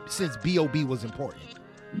since B.O.B. was important.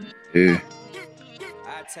 Yeah.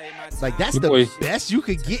 Like, that's the best you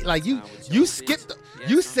could get. Like, you skipped.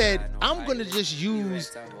 You said, I'm gonna just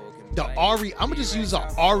use the Ari. I'm gonna just use an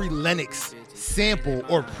Ari Lennox sample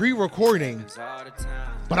or pre-recording,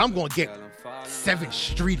 but I'm gonna get 7th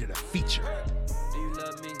Streeter to feature.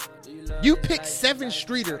 You picked 7th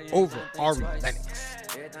Streeter over Ari Lennox.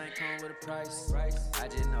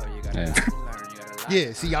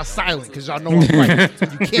 Yeah, see, y'all silent because y'all know I'm right.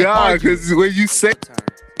 You can't argue. Because when you say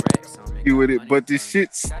you with it, but this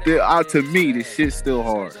shit still, to me, this shit's still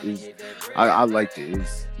hard. I liked it. You know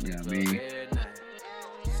what I mean?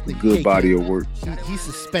 A good body of work. He's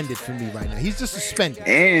suspended for me right now. He's just suspended.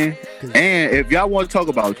 And if y'all want to talk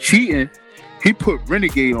about cheating, he put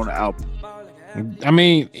Renegade on the album. I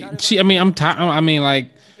mean, I'm tired. I mean,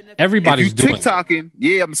 like, everybody's doing TikToking.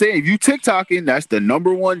 Yeah, I'm saying if you TikToking, that's the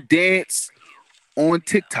number one dance on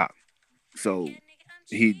TikTok. So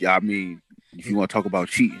if you want to talk about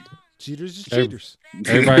cheating, cheaters is cheaters.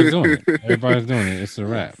 Everybody's doing it. Everybody's doing it. It's a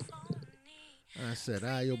wrap. I said,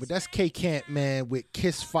 but that's K Camp, man, with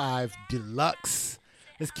Kiss 5 Deluxe.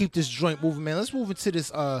 Let's keep this joint moving, man. Let's move into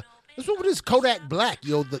this. Let's move into this Kodak Black,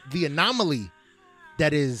 yo, the anomaly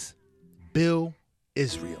that is Bill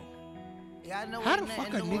Israel. How the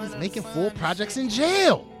fuck are niggas making full projects in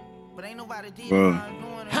jail?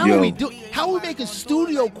 How are we making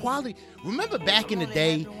studio quality? Remember back in the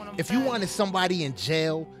day, if you wanted somebody in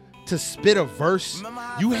jail to spit a verse,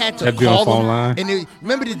 you had to call them. Line. And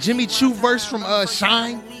remember the Jimmy Choo verse from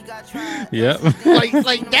Shine? Yep.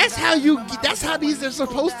 like that's how these are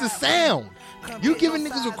supposed to sound. You giving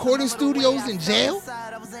niggas recording studios in jail?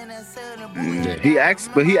 Yeah. He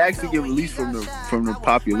actually get released from the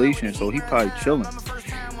population, so he probably chilling.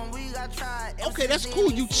 Okay, that's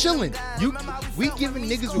cool. You chilling. We giving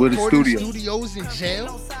niggas recording studios in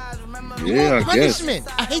jail? Yeah, I punishment.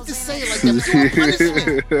 Guess. I hate to say it like that, but you want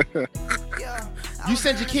punishment. You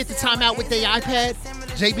send your kid to timeout with their iPad?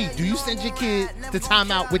 JB, do you send your kid to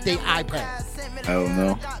timeout with their iPad? I don't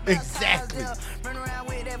know. Exactly.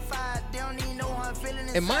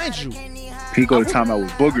 And mind you, he go to timeout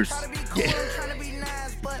with boogers. Yeah.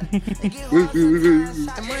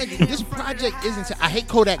 And mind you, this project isn't. I hate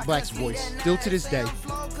Kodak Black's voice still to this day.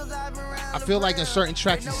 I feel like in certain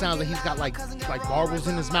tracks it sounds like he's got like marbles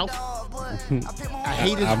in his mouth. I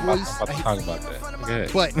hate his voice. I'm about to talk about that. Okay.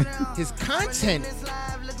 But his content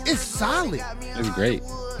is solid. It's great.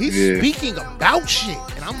 He's speaking about shit,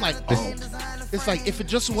 and I'm like, oh. It's like if it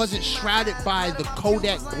just wasn't shrouded by the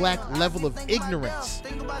Kodak Black level of ignorance.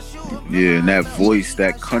 Yeah, and that voice,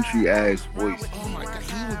 that country ass voice. Oh my God,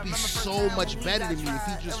 he would be so much better than me if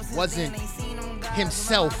he just wasn't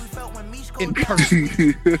himself in person.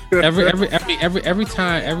 every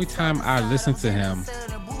time I listen to him,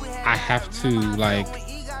 I have to like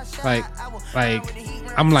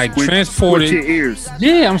I'm like transported. Switch your ears.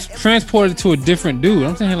 Yeah, I'm transported to a different dude.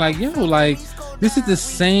 I'm saying like, yo, like. This is the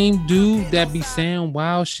same dude that be saying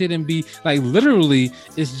wild shit and be like, literally,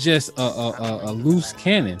 it's just a loose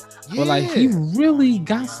cannon. Yeah. But like, he really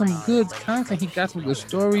got some good content. He got some good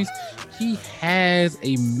stories. He has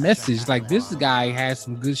a message. Like, this guy has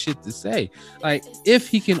some good shit to say. Like, if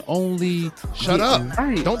he can only shut up,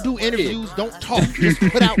 right. Don't do interviews, don't talk, just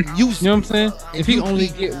put out music. You know what I'm saying? If he only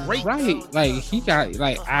get right, like he got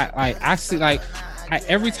I see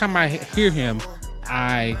every time I hear him,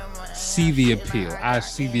 I see the appeal.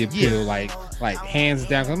 Like hands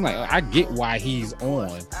down. I'm like, I get why he's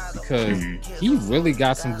on, because he really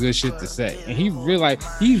got some good shit to say, and he can really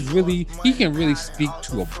speak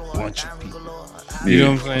to a bunch of people. You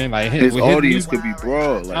know what I'm saying? Like his audience could be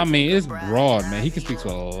broad. Like, I mean, it's broad, man. He can speak to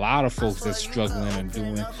a lot of folks that's struggling and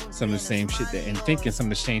doing some of the same shit and thinking some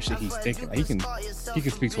of the same shit he's thinking. Like, he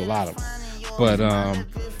can speak to a lot of them. But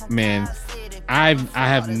man, I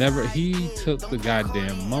have never. He took the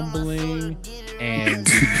goddamn mumbling and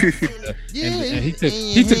he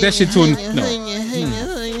took that shit to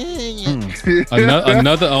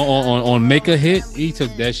another on Make a Hit. He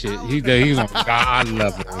took that shit. He was on God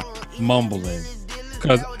level mumbling,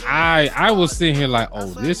 because I was sitting here like, oh,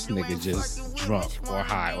 this nigga just drunk or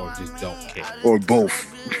high or just don't care or both.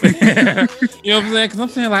 You know what I'm saying? Because I'm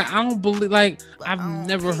saying like, I don't believe, like, I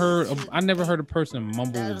never heard a person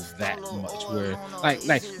mumble that much, where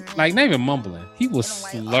like not even mumbling, he was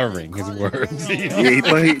slurring his words. You know? Yeah,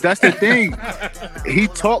 but that's the thing. He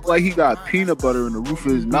talked like he got peanut butter in the roof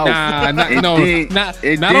of his mouth. Not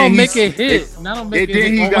on Make a Hit. And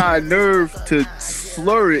then he got nerve to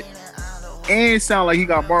slur it and sound like he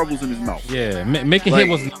got marbles in his mouth. Yeah, Make a Hit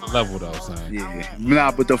was another level though, son. Yeah,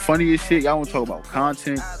 nah, but the funniest shit, y'all want to talk about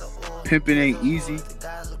content? Pimping ain't easy.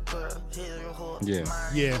 Yeah.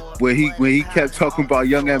 When he kept talking about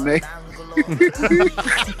Young M.A.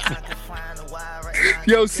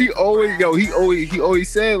 He always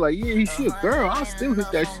said like, yeah, she a girl, I'll still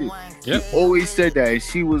hit that shit. Yep. He always said that, and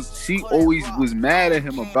she always was mad at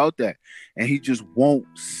him about that, and he just won't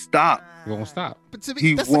stop. He won't stop. But to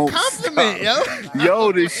me, that's a compliment, stop.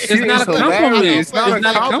 Yo, this shit is not a compliment. It's not a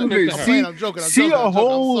compliment. I'm joking. She a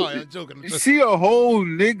whole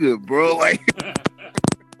nigga, bro. Like,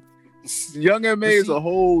 Young M.A. is a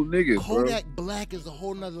whole nigga, Kodak Black is a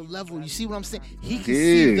whole nother level. You see what I'm saying? He can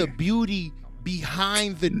see the beauty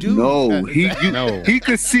behind the dude. No, he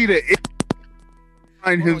could see the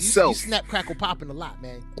behind himself. You snap, crackle, popping a lot,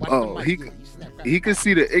 man. He could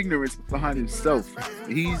see the ignorance behind himself.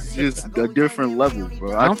 He's just a different level,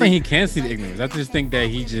 bro. I don't think he can see the ignorance. I just think that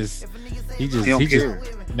he don't care.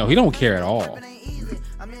 No, he don't care at all.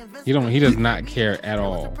 He does not care at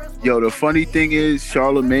all. Yo, the funny thing is,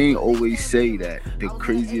 Charlamagne always say that the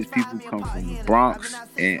craziest people come from the Bronx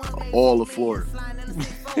and all of Florida.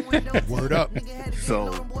 Word up.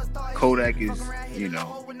 So Kodak is,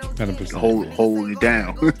 100%, holding it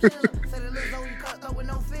down.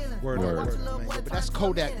 Word. Man. Yeah, but that's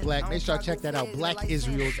Kodak Black. Make sure I check that out. Black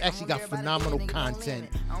Israel's actually got phenomenal content.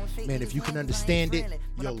 Man, if you can understand it,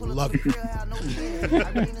 you'll love it.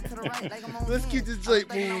 Let's keep this joint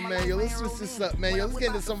moving, man. Yo, let's switch this up, man. Yo, let's get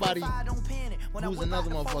into somebody who's another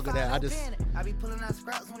motherfucker that I just...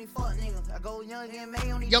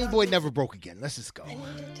 Young boy never broke again. Let's just go.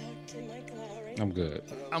 I'm good.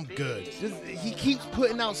 He keeps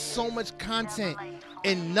putting out so much content,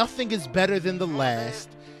 and nothing is better than the last.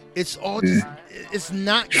 It's all just, it's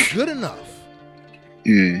not good enough.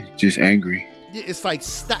 Yeah, just angry. It's like,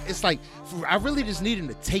 stop. It's like, I really just need him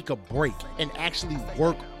to take a break and actually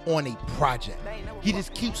work on a project. He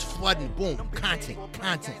just keeps flooding, boom, content.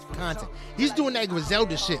 He's doing that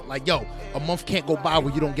Griselda shit. Like, yo, a month can't go by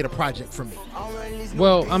where you don't get a project from me.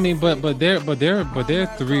 Well, I mean, but there are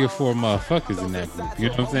 3 or 4 motherfuckers in that group. You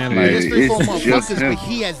know what I'm saying? Like, there's 3 or 4 motherfuckers, but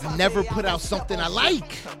he has never put out something I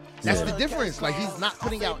like. That's the difference. Like, he's not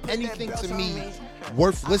putting out anything to me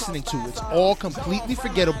worth listening to. It's all completely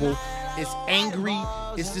forgettable. It's angry.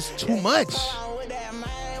 It's just too much.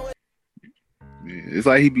 It's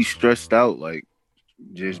like he be stressed out, like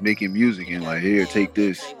just making music and like, here, take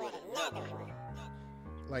this.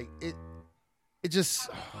 Like it just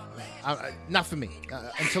not for me.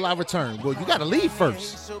 Until I return. Well, you gotta leave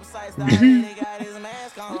first. You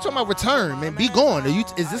talking about return, man? Be gone.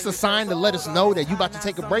 Is this a sign to let us know that you about to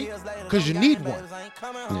take a break? Because you need one.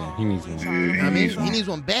 Yeah, he needs one. He needs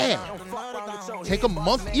one bad. Take a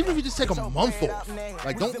month, even if you just take a month off.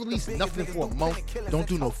 Like, don't release nothing for a month. Don't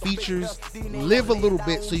do no features. Live a little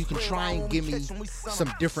bit so you can try and give me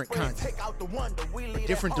some different content, a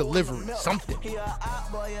different delivery, something.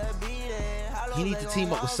 He needs to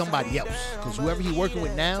team up with somebody else, because whoever he's working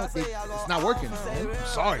with now, it's not working, man. I'm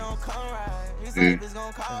sorry. Man.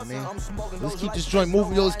 Let's keep this joint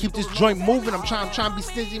moving, yo. Let's keep this joint moving. I'm trying to be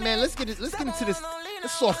stingy, man. Let's get into this.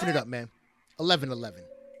 Let's soften it up, man. 11-11.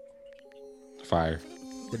 Fire.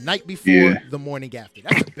 The night before, the morning after.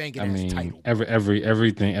 That's a banging ass title.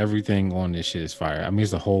 Everything on this shit is fire. I mean,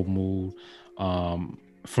 it's the whole mood,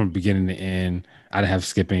 from beginning to end. I didn't have to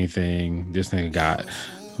skip anything. This nigga got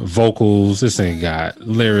vocals. This nigga got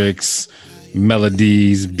lyrics,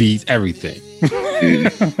 melodies, beats, everything.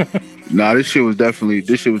 Nah, this shit was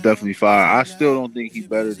definitely fire. I still don't think he's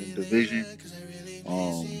better than Division,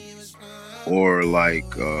 or like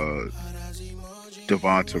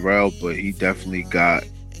Devon Terrell, but he definitely got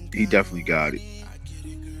it.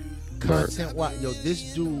 Content wise, yo,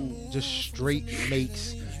 this dude just straight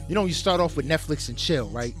makes. You know, you start off with Netflix and chill,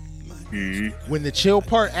 right? Mm-hmm. When the chill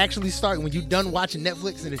part actually starts, when you're done watching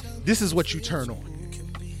Netflix, and this is what you turn on.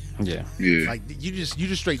 Yeah. Like you just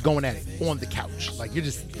straight going at it on the couch. Like, you're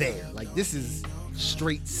just there. Like, this is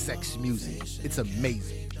straight sex music. It's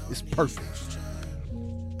amazing. It's perfect.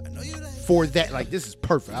 For that, like, this is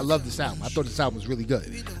perfect. I love this album. I thought this album was really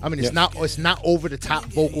good. I mean, it's not over the top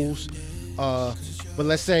vocals, but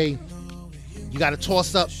let's say you got to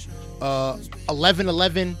toss up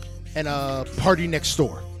 11-11 and Party Next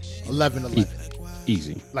Door. 11-11.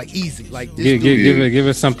 Easy. Like, easy. Like, this give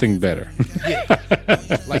us something better. Yeah.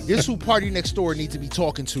 Like, this who Party Next Door needs to be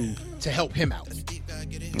talking to help him out.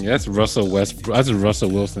 Yeah, that's Russell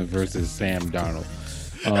Wilson versus Sam Darnold.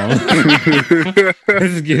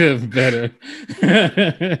 Let's get it better.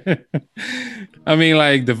 I mean,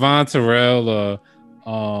 like Devon Terrell,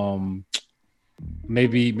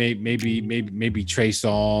 maybe Trey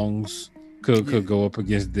Songz could go up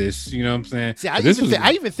against this. You know what I'm saying? See,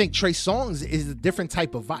 I even think Trey Songz is a different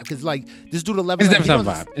type of vibe, because like this dude 11. It's a different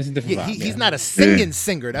vibe. It's a different vibe. He's not a singing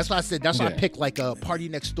singer. That's why I said. That's why I picked like a Party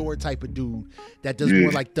Next Door type of dude that does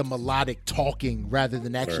more like the melodic talking rather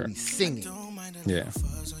than actually singing. Yeah.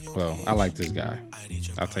 Well, I like this guy.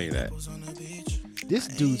 I'll tell you that. This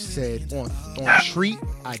dude said on Treat,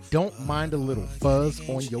 I don't mind a little fuzz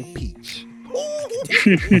on your peach.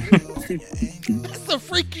 That's a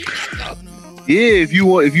freaky. Yeah,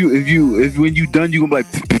 if when you done, you gonna be like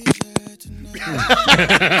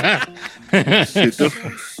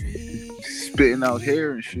spitting out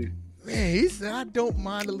hair and shit. Man, he said, I don't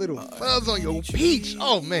mind a little fuzz on your peach.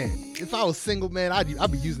 Oh man, if I was single, man,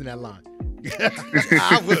 I'd be using that line.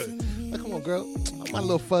 I would. Like, come on, girl. I want a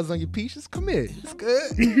little fuzz on your peaches. Come here. It's good.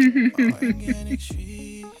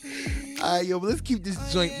 All right, yo, but let's keep this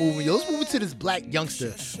joint moving. Yo, let's move into this Black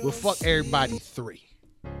Youngster with Fuck Everybody 3.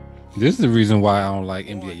 This is the reason why I don't like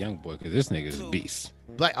NBA Youngboy, because this nigga is a beast.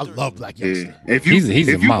 I love Black Youngster. Yeah. He's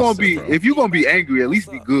a monster, if you're gonna be angry, at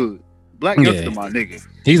least be good. Black Youngster, my nigga.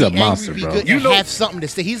 He's a monster, bro. You have something to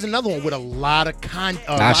say. He's another one with a lot of content.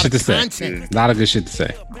 A lot of good shit to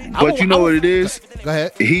say. But you know what it is? Go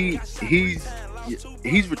ahead. He's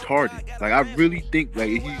he's retarded. Like I really think like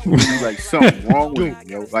he's really like something wrong with him,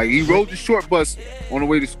 yo. Like he rode the short bus on the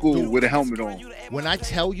way to school with a helmet on. When I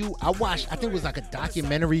tell you, I think it was like a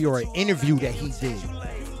documentary or an interview that he did.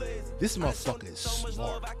 This motherfucker is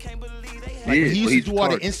smart. Like he used to do all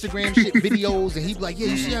the Instagram shit videos, and he'd be like, "Yeah,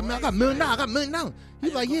 you see, I got $1 million. I got $1 million." He'd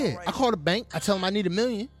be like, "Yeah." I call the bank. I tell him I need $1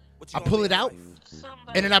 million. I pull it out,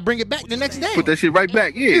 and then I bring it back the next day. Put that shit right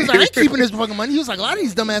back. Yeah. He was like, "I ain't keeping this fucking money." He was like, "A lot of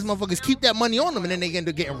these dumbass motherfuckers keep that money on them, and then they end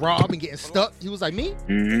up getting robbed and getting stuck." He was like, "Me,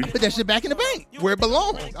 I put that shit back in the bank where it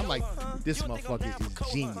belongs." I'm like, "This motherfucker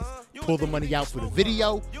is genius." Pull the money out for the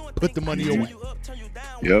video, put the money away.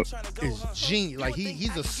 Yep. It's genius. Like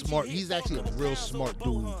he's actually a real smart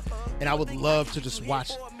dude. And I would love to just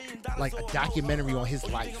watch like a documentary on his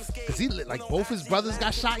life. Cause he like both his brothers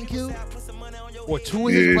got shot and killed. Or two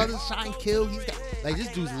of his brothers shot and killed. He's got like this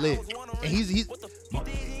dude's lived. And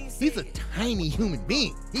he's a tiny human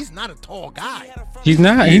being. He's not a tall guy. He's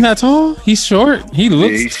not tall. He's short. He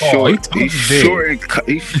looks tall. He's short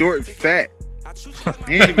and fat.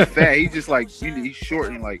 He ain't even fat. He's just like he's short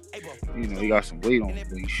and like he got some weight on him,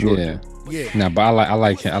 but he's short. Yeah. Nah, but I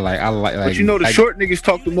like him. I like. But the short niggas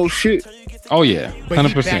talk the most shit. Oh yeah, 100%. But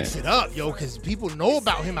he backs it up, yo, because people know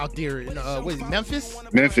about him out there in what is it, Memphis?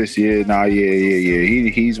 Memphis, yeah. Nah, yeah.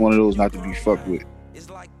 He's one of those not to be fucked with.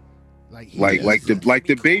 Like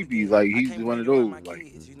the baby, like he's one of those.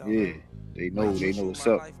 Like they know what's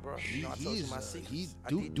up.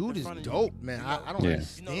 Dude is dope, man. I don't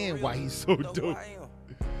understand why he's so dope.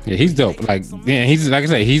 Yeah, he's dope. Like, yeah, he's like I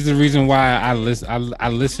said, he's the reason why I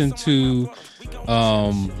listened to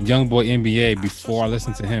Young Boy NBA before I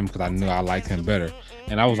listened to him because I knew I liked him better.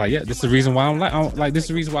 And I was like, yeah, this is the reason why I'm like this is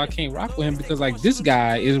the reason why I can't rock with him because like this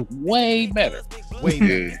guy is way better. Way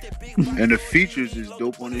better. And the features is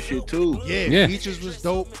dope on this shit too. Yeah. Features was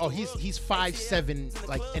dope. Oh, he's 5'7"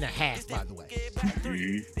 like and a half, by the way.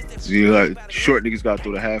 Mm-hmm. See, like short niggas got to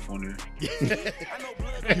throw the half on there.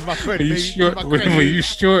 My credit, you short, when you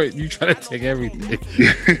short, you try to take everything.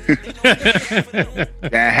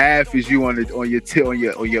 That half is you on your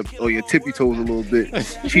tippy toes a little bit,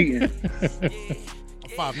 cheating.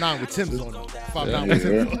 5'9" with Tim's on them. 5'9" with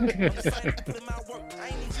Tim's on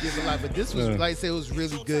them. But this was, like I said, it was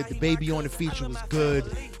really good. The Baby on the feature was good.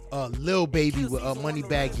 Lil Baby with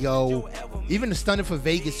Moneybagg Yo. Even the Stunning for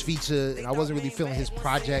Vegas feature, and I wasn't really feeling his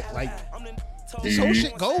project. Like, this whole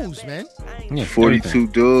shit goes, man. Yeah, 42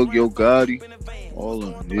 Doug, Yo Gotti, all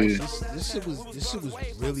of them. Yeah. Like, this shit was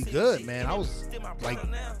really good, man. I was like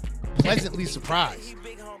pleasantly surprised.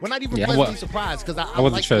 Well, not even pleasantly surprised because I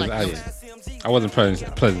wasn't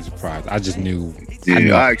pleasantly surprised. I just knew.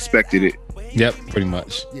 Yeah, I expected it. Yep, pretty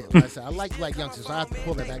much. Yeah, like I said, I like Black youngsters, so I have to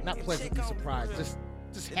pull that back. Not pleasantly surprised, just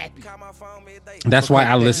happy. That's why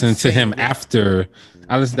I listened to him after.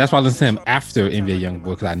 That's why I listened to him after NBA YoungBoy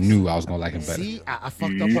because I knew I was gonna like him better. See, I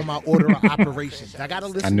fucked up on my order of operations. I gotta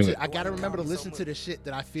listen. I gotta remember to listen to the shit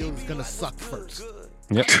that I feel is gonna suck first.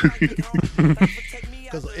 Yep.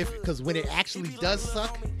 Because when it actually does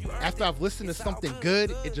suck, after I've listened to something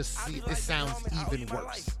good, it sounds even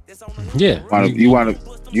worse. Yeah. You want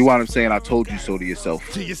him saying "I told you so" to yourself.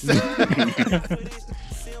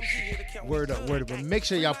 Word up. But make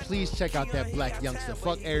sure y'all please check out that Black Youngster.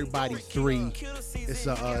 Fuck Everybody 3. It's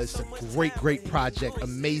a great project.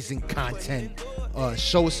 Amazing content.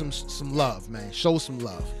 Show some love, man. Show some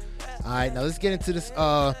love. All right, now let's get into this.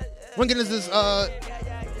 We're getting into this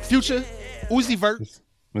Future Uzi Vert.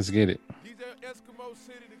 Let's get it.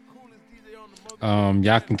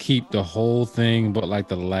 Y'all can keep the whole thing, but like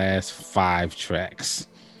the last 5 tracks.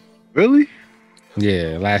 Really?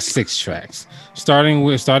 Yeah, last 6 tracks. Starting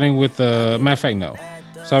with matter of fact, no.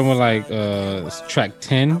 Starting with like track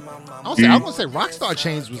 10. I was gonna say Rockstar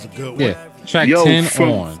Chains was a good one. Yeah, track 10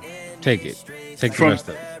 on. Take it. Take the rest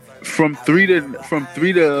of it. From 3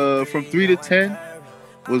 to 10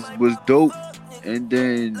 was dope, and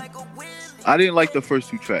then I didn't like the first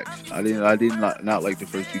 2 tracks. I did not like the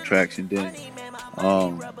first 2 tracks, and then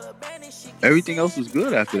everything else was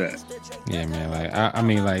good after that. Yeah, man. Like I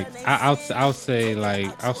mean, like I'll say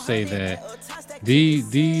that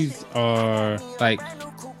these are like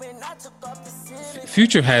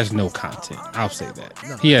Future has no content. I'll say that.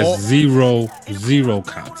 No. He has zero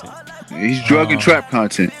content. He's drug and trap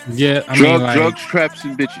content. Yeah, I mean, like, drugs, traps,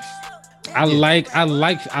 and bitches. I like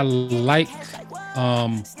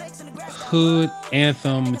hood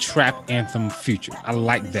anthem, trap anthem Future. I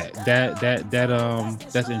like that.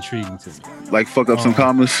 That's intriguing to me. Like fuck up some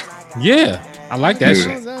commas. Yeah, I like that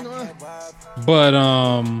shit. But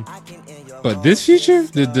But this Future,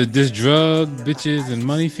 this drug, bitches, and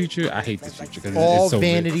money Future, I hate this Future because it's so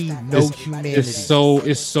vanity, no humanity.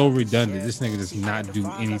 It's so redundant. This nigga does not do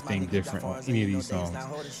anything different on any of these songs.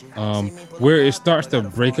 Where it starts to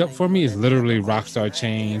break up for me is literally Rockstar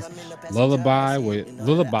Chains, Lullaby.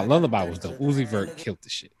 Lullaby was the Uzi Vert killed the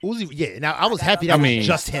shit. Uzi, yeah. Now I was happy that was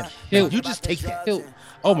just him. You just take that.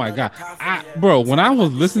 Oh my god, bro! When I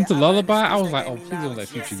was listening to Lullaby, I was like, "Oh, please don't let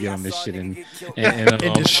Future get on this shit and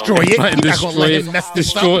destroy it, and destroy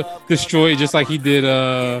it, just like he did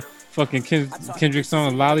fucking Kendrick's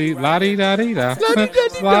song "Lottie Lottie Da Dee Da."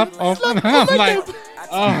 Slop off. I'm like,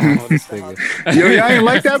 oh, this nigga. Yo, y'all ain't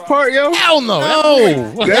like that part, yo? Hell no.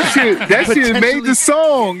 That shit made the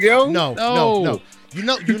song, yo. No. You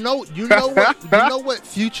know what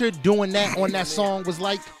Future doing that on that song was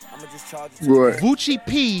like? What? Gucci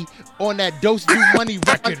P on that Dose Do Money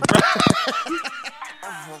record, bro.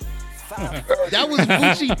 That was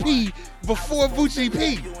Gucci P before Gucci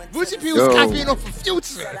P. Gucci P was copying off of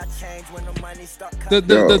Future.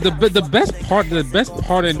 The best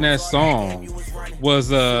part in that song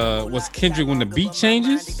was Kendrick when the beat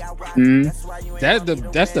changes.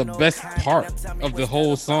 That's the best part of the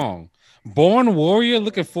whole song. Born Warrior,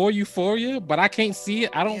 looking for Euphoria, but I can't see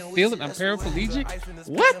it. I don't feel it. I'm paraplegic.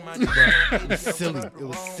 What? It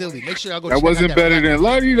was silly. Make sure I go. That wasn't better than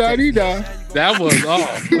La Di Da Di Da. That was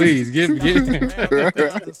please get.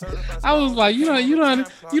 I was like, you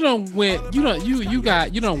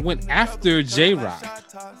went after J-Rock,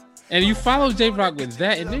 and you follow J-Rock with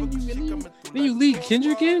that, and then you lead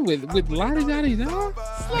Kendrick in with La Di Da Di Da.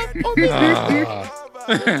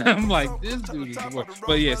 I'm like, this dude is the worst.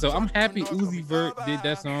 But yeah, so I'm happy Uzi Vert did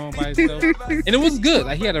that song by himself, and it was good.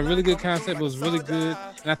 Like, he had a really good concept. It was really good,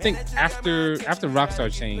 and I think after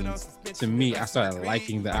Rockstar Chains, to me, I started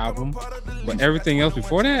liking the album. But everything else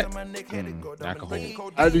before that, I could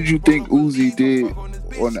hold. How did you think Uzi did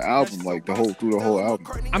on the album, like through the whole album?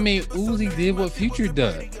 I mean, Uzi did what Future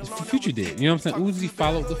did. You know what I'm saying? Uzi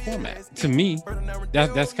followed the format. To me,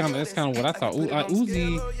 that's kind of what I thought.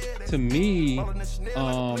 Uzi, to me,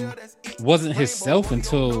 wasn't himself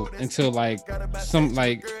until like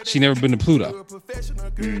She Never Been to Pluto.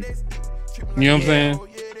 You know what I'm saying?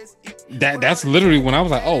 That's literally when I was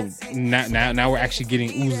like, oh, now we're actually getting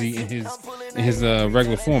Uzi in his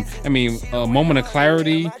regular form. I mean, Moment of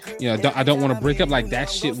Clarity, I don't want to break up. Like, that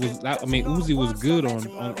shit was. I mean, Uzi was good on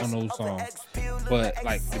those songs, but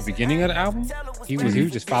like the beginning of the album, he was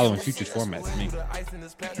just following Future's format to me.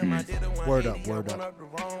 Word up. I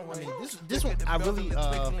mean, this one I really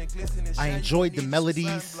I enjoyed the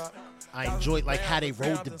melodies. I enjoyed like how they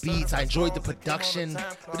wrote the beats. I enjoyed the production,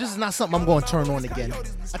 but this is not something I'm going to turn on again. I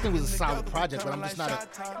think it was a solid project, but I'm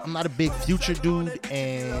not a big Future dude,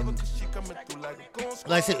 and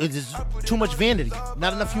like I said, it's just too much vanity,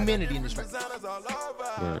 not enough humanity in this record.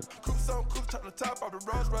 Right.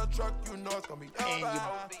 And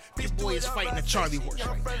your boy is fighting a Charlie horse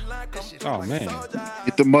right now. Oh man,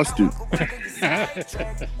 get the mustard.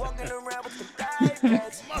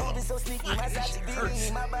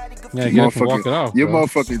 Yeah, walk it off, your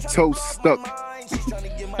motherfucking toe stuck.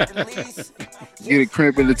 Get a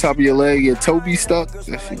cramp in the top of your leg, your toe be stuck. That's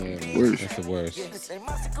the worst. That's the worst.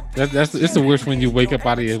 It's the worst when you wake up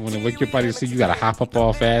out of when you wake up out of your sleep, you gotta hop up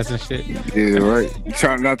all fast and shit. Yeah, right. You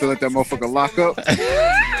trying not to let that motherfucker lock up.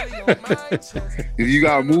 If you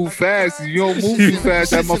gotta move fast, if you don't move too fast,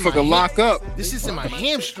 that motherfucker lock up. This is in my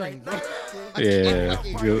hamstring, bro. Yeah. I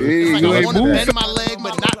want to bend my leg,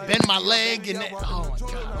 but not bend my leg, and oh my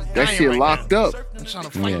god, that shit locked up. I'm trying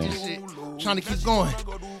to fight this shit. I'm trying to keep going.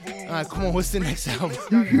 All right, come on. What's the next album?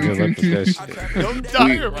 Good luck with that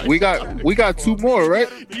shit. We got two more, right?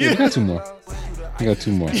 Yeah, we got two more.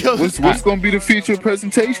 Yo, what's gonna be the feature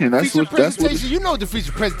presentation? That's what. You know what the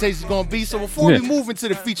feature presentation is gonna be. So before we move into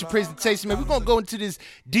the feature presentation, man, we're gonna go into this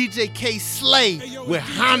DJ K Slay with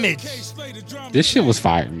Homage. This shit was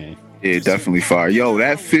fire, man. Yeah, definitely fire. Yo,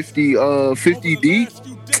 that 50D.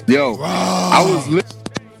 Yo, I was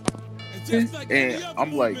listening and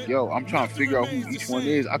I'm like, yo, I'm trying to figure out who each one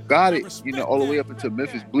is. I got it, all the way up into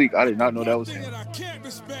Memphis Bleak. I did not know that was him.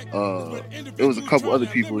 It was a couple other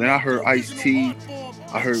people. Then I heard Ice-T.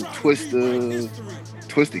 I heard Twista.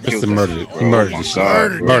 Twista killed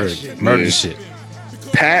murdered shit.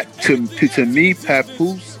 Pat, to me,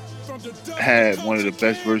 Papoose had one of the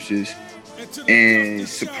best verses And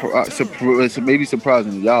maybe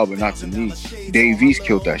surprising to y'all, but not to me, Dave East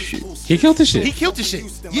killed that shit. He killed the shit.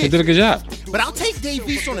 Yeah. He did a good job. But I'll take Dave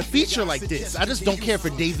East on a feature like this. I just don't care for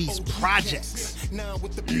Dave East projects.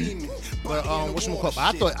 But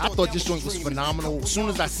whatchamacallit? I thought this joint was phenomenal. As soon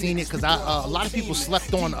as I seen it, because a lot of people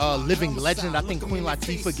slept on Living Legend. I think Queen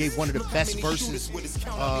Latifah gave one of the best verses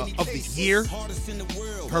of the year.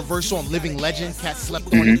 Her verse on Living Legend, cats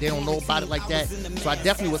slept on it. They don't know about it like that. So I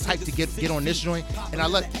definitely was hyped to get on this joint. And I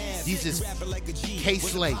look, these is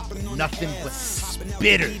K-Slay, nothing but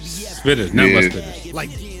spitters, nothing but spitters. Like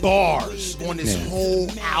bars on this whole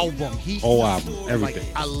album. Whole album, everything.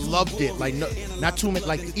 Like, I loved it. Like not too many.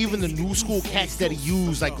 Like even the new school cats that he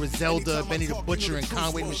used, like Griselda, Benny the Butcher, and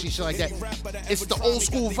Conway the Machine, shit like that. It's the old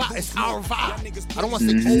school vibe. It's our vibe. I don't want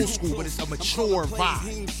to say old school, but it's a mature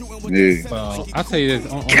vibe. Yeah. Well, I'll tell you this.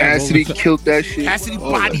 Cassidy killed that shit. Cassidy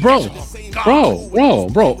body, bro.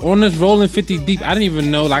 On this Rolling 50 Deep, I didn't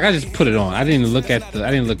even know. Like I just put it on. I didn't look at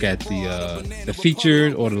the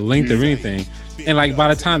features or the length or anything. And like by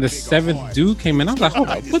the time the 7th dude came in, I was like, hold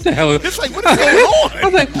on, what the hell? It's like, what is going on? I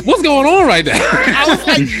was like, what's going on right there? I was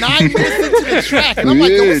like 9 minutes into the track, and I'm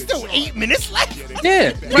like, yo, it's still 8 minutes left. Yeah,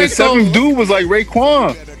 right. The 7th dude was like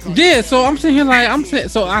Raekwon. Yeah, so I'm sitting here like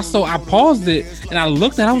so I paused it and I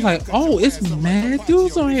looked at it, I was like, oh, it's mad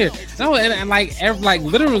dudes on here. And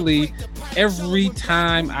literally every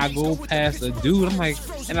time I go past a dude, I'm like,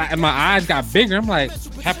 and my eyes got bigger. I'm like,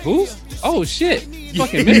 Papoose? Oh shit,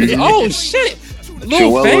 fucking minutes. Oh shit.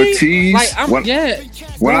 Joel Ortiz. Like,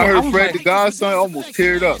 when I heard Fred the Godson, I almost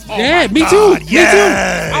teared up. Yeah, me too.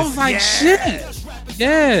 Yes, I was like, shit.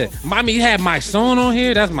 Yeah, Mommy had My Son on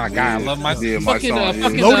here. That's my guy. I love my fucking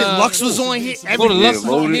Loaded Lux was on here. Loaded Lux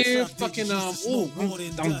was on here. Fucking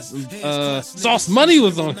Sauce Money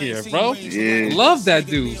was on here, bro. Yeah, love that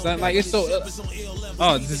dude. Like it's so.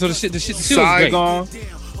 So the shit was Saigon. great.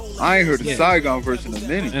 I ain't heard the Saigon verse in a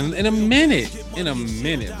minute. In a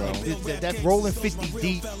minute, bro. That Rolling 50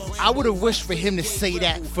 Deep. I would have wished for him to say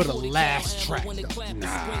that for the last track.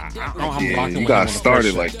 I'm rocking. You got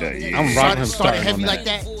started like that. Yeah. I'm rocking him started heavy like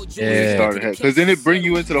that. Yeah, started heavy because then it bring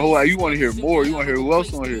you into the whole. You want to hear more. You want to hear who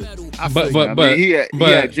else on here. But he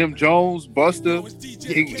had Jim Jones, Buster.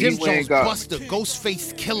 Jim Jones, Buster,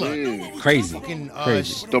 Ghostface Killer. Yeah. Crazy.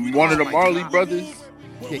 Crazy. One of the Marley brothers.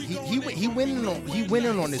 Yeah, he went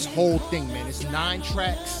in on this whole thing, man. It's 9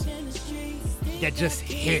 tracks that just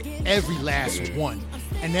hit every last one.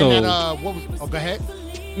 And then go ahead.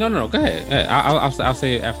 No, go ahead. I'll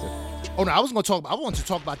say it after. Oh no, I wanted to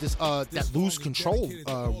talk about this that Lose Control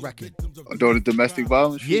record. The domestic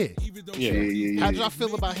violence. Yeah. How did y'all I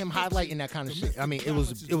feel about him highlighting that kind of shit? I mean, it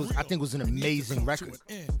was. I think it was an amazing record.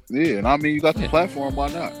 Yeah, and I mean, you got the platform. Why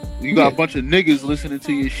not? You got a bunch of niggas listening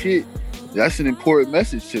to your shit. That's an important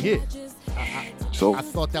message to me. Yeah. So I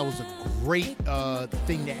thought that was a great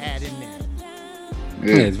thing to add in there.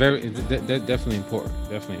 Yeah, it's definitely important.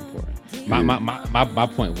 Definitely important. Yeah. My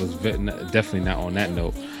point was definitely not on that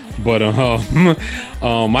note, but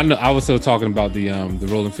I was still talking about the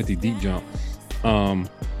Rolling 50 Deep jump.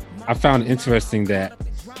 I found it interesting that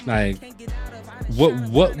like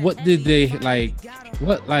what did they like?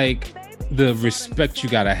 What like the respect you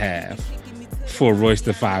gotta have for Royce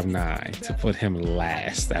the 5'9" to put him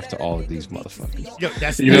last after all of these motherfuckers. Yo,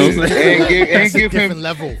 that's you know what I'm saying? And give him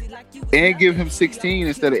level. And give him 16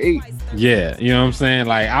 instead of 8. Yeah, you know what I'm saying?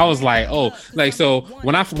 Like I was like, oh, like so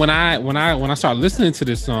when I started listening to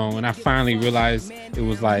this song and I finally realized it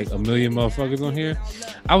was like a million motherfuckers on here,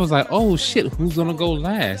 I was like, oh shit, who's gonna go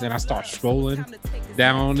last? And I start scrolling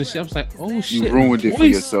down the shit. I was like, oh shit, you ruined it for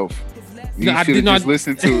yourself. You should have just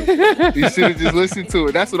listened to it. You should have just listened to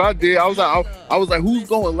it. That's what I did. I was like, who's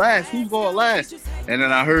going last? Who's going last? And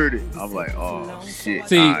then I heard it. I'm like, oh shit.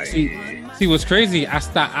 See what's crazy?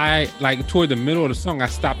 I like toward the middle of the song, I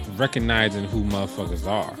stopped recognizing who motherfuckers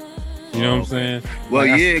are. You know what I'm saying? Well,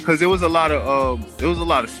 like, yeah, because there was a lot of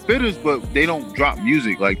spitters, but they don't drop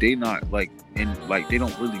music. Like they not like like they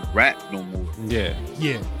don't really rap no more. Yeah.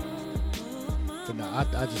 But no, I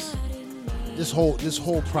just. This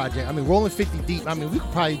whole project. I mean, Rolling 50 Deep. I mean,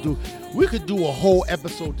 we could do a whole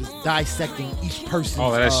episode just dissecting each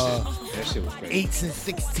person's that shit was crazy. 8s and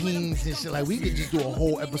 16s and shit. Like we could just do a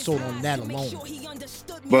whole episode on that alone.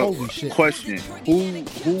 But holy shit. Question: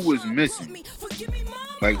 Who was missing?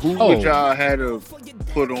 Like who would y'all had to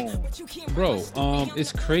put on? Bro,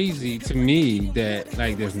 it's crazy to me that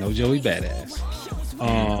like there's no Joey Badass.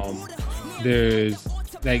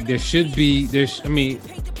 There should be. I mean.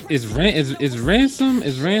 Is Ransom a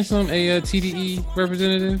TDE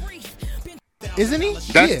representative? Isn't he?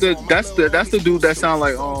 That's the dude that sound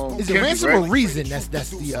like Is it Kendrick, Ransom right? or Reason? That's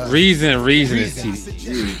the Reason is T.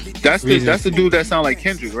 Yeah. That's the dude that sound like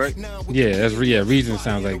Kendrick, right? Yeah, Reason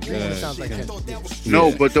sounds like. sounds like Kendrick.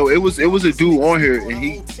 No, but though it was a dude on here and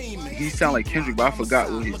he sound like Kendrick, but I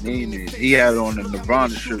forgot what his name is. He had it on the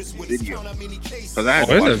Nirvana shirt video. Cause I had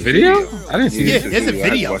to there's watch a the video? I didn't see Yeah, there's a I had to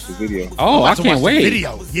video. watch the video. Oh, I can't wait.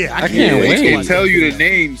 Video. Yeah, I can't can't wait. wait. It tell you the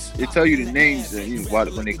names. It tell you the names and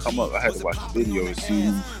when they come up. I had to watch the video and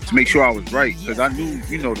see to make sure I was right because I knew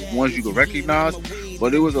the ones you could recognize,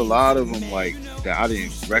 but there was a lot of them like that I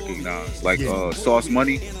didn't recognize, like Sauce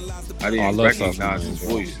Money. I didn't recognize his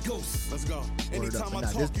voice. Word up. Nah,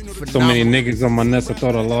 so many niggas on my nuts. I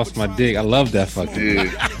thought I lost my dick. I love that fucking.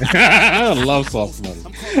 Yeah. I love Sauce Money.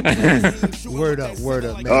 Word up,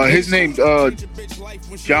 man. His name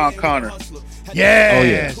John Connor. Yeah. Oh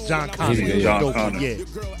yeah. John Connor. John Connor. Yeah.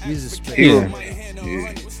 He's a straight.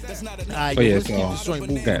 Yeah. Alright, let's keep the joint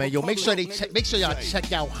moving, man. Yo, make sure y'all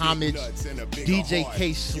check out Homage, DJ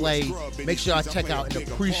K Slay. Make sure y'all check out and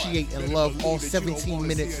appreciate and love all 17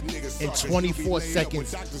 minutes and 24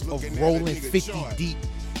 seconds of rolling 50 deep.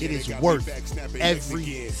 It is worth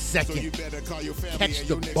every second. Catch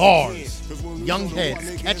the bars. Young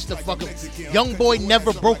heads, catch the fucking Young Boy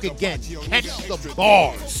Never Broke Again. Catch the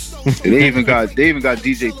bars. They even got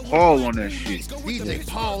DJ Paul on that shit. DJ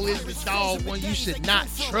Paul is the dog one you should not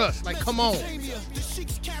trust. Like, come on.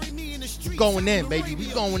 We going in, baby. We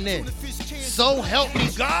going in. So help me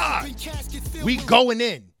God. We going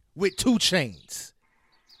in with 2 Chainz.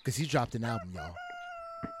 Because he dropped an album, y'all.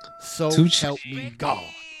 So help me God.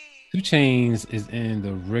 2 Chainz is in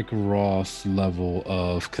the Rick Ross level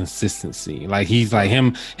of consistency. Like he's like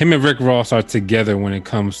him and Rick Ross are together when it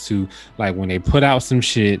comes to like when they put out some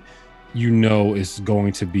shit, it's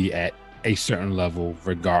going to be at a certain level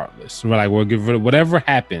regardless. We're like, we'll give it whatever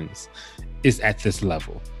happens is at this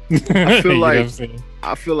level. I feel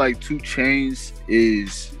like 2 Chainz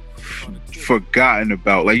is forgotten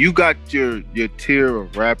about. Like you got your tier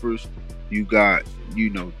of rappers, you got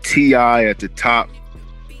T.I. at the top.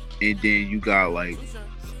 And then you got like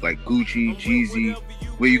Gucci, Jeezy.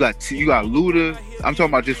 Where you got Luda. I'm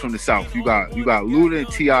talking about just from the South. You got Luda and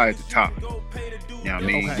T.I. at the top. You know what I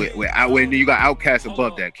mean? Okay. When you got Outkast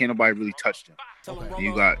above that, can't nobody really touch them. Okay. Then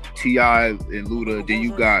you got T.I. and Luda. Then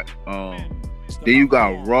you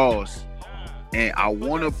got Ross. And I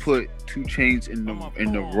want to put 2 Chainz in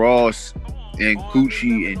the Ross and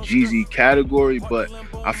Gucci and Jeezy category, but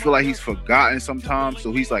I feel like he's forgotten sometimes,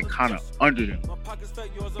 so he's like kind of under them.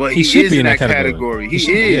 But he is in that category.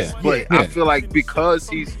 He is, but I feel like because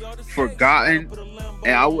he's forgotten,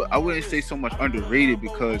 and I wouldn't say so much underrated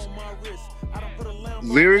because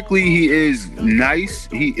lyrically he is nice.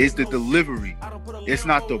 He is the delivery. It's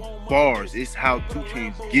not the bars. It's how 2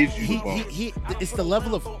 Chainz gives you the bars. It's the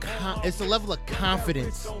level of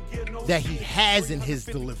confidence that he has in his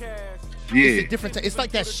delivery. Yeah. It's a different it's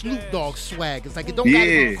like that Snoop Dogg swag. It's like it don't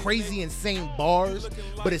gotta be crazy insane bars,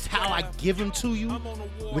 but it's how I give them to you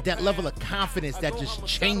with that level of confidence that just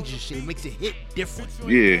changes shit. It makes it hit different.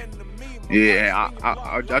 Yeah. Yeah,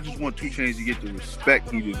 I just want 2 Chainz to get the respect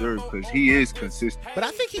he deserves because he is consistent. But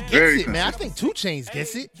I think he gets it, man. I think 2 Chainz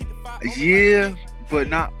gets it. Yeah, but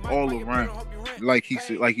not all around. Like he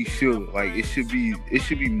should. Like it should be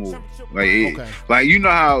more. Like you know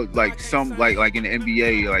how like some like in the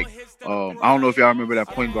NBA like I don't know if y'all remember that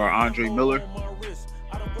point guard Andre Miller.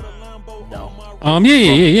 No. From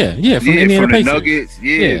the Nuggets.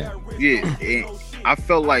 Yeah. And I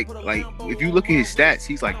felt like if you look at his stats,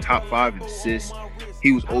 he's like top 5 in assists.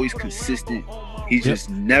 He was always consistent. He just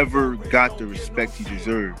never got the respect he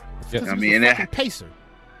deserved. Yep. I mean, and pacer.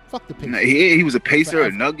 Fuck the pacer. He was a pacer,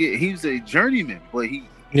 a nugget. He was a journeyman, but he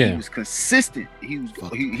was consistent. He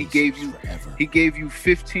gave you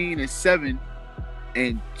 15 and 7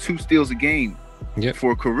 and 2 steals a game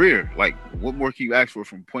for a career. Like, what more can you ask for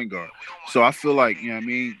from point guard? So I feel like,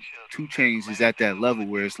 2 Chainz is at that level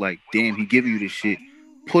where it's like, damn, he giving you this shit.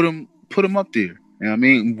 Put him up there. You know what I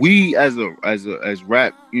mean? We as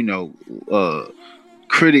rap,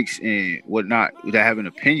 critics and whatnot that have an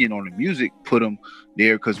opinion on the music, put him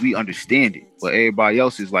there because we understand it. But everybody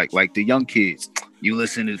else is like the young kids. You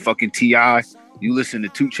listen to fucking T.I., you listen to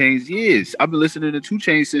 2 Chainz. Yes, I've been listening to 2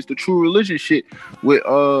 Chainz since the True Religion shit with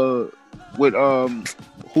who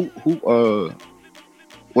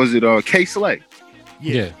was it K Slay?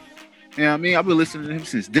 Yeah. You know what I mean? I've been listening to him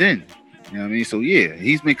since then. You know what I mean? So yeah,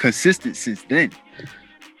 he's been consistent since then.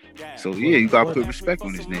 So yeah, you gotta put respect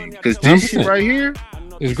on his name. Because this shit right here,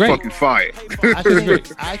 It's great. Fucking fire.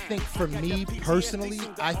 I think for me personally,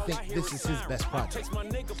 I think this is his best project.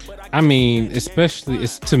 I mean, especially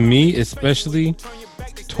especially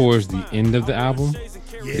towards the end of the album.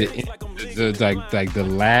 Yeah. Like the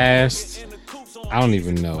last, I don't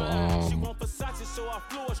even know.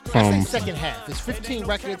 From second half, it's 15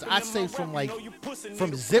 records. I'd say from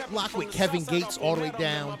Ziploc with Kevin Gates all the way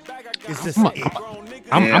down. It's just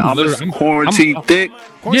I'm quarantine thick.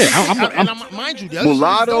 Mind you,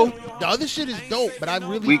 Mulatto. The other shit is dope, but I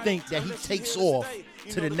really think that he takes off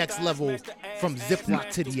to the next level from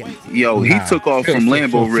Ziploc to the end. Yo, he took off from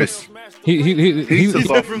Lambo Wrist. He took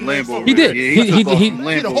off from Lambo. He did. He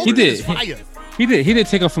did. He did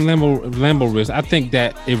take off from Lambo Wrist. I think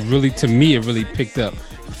that it really picked up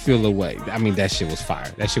Feel Away. I mean, that shit was fire.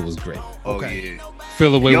 That shit was great. Okay. Yeah.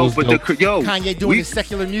 Feel Away was dope. Kanye doing his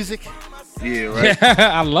secular music. Yeah, right.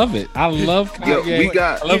 I love it. I love Kanye.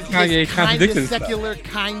 I love Kanye contradicting stuff. Secular,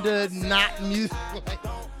 kinda not music.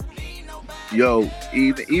 Yo,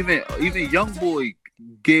 even YoungBoy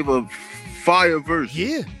gave a fire verse.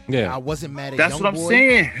 Yeah. I wasn't mad at That's Young what I'm Boy.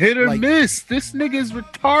 saying. Hit or miss. This nigga is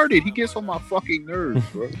retarded. He gets on my fucking nerves,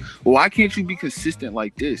 bro. Why can't you be consistent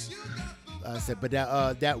like this? I said, but that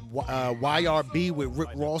YRB with Rick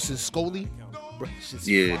Ross and Scully. Bro,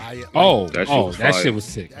 yeah. Fire. That shit was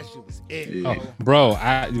sick. That shit was it. Yeah.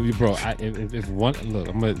 If one look,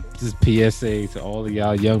 I'm gonna just PSA to all of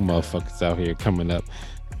y'all young motherfuckers out here coming up.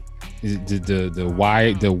 The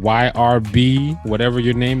YRB, whatever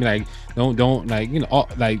your name, like don't don't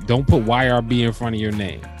put YRB in front of your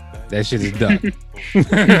name. That shit is done.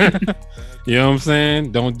 You know what I'm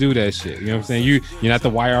saying? Don't do that shit. You know what I'm saying? You're not the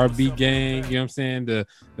YRB gang. You know what I'm saying? The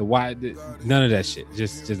none of that shit.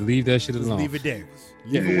 Just leave that shit alone. Leave it there.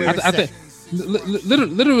 I think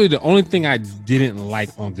literally the only thing I didn't like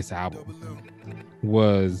on this album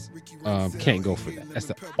was Can't Go For That. That's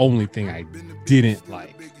the only thing I didn't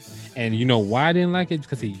like. And you know why I didn't like it?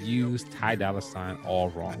 Because he used Ty Dolla $ign all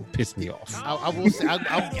wrong. Pissed me off. I will say,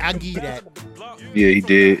 I'll give you that. Yeah, he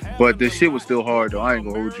did. But the shit was still hard, though. I ain't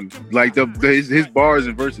gonna hold you. Like his bars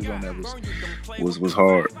and verses on that was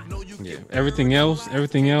hard. Yeah. Everything else, I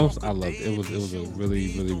loved it. It was a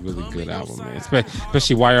really, really, really good album, man.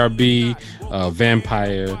 Especially YRB,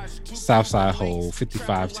 Vampire, Southside Hole,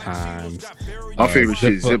 55 Times. My favorite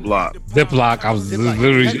shit is Ziploc. Ziploc. I was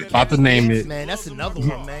literally about to name it. Man, that's another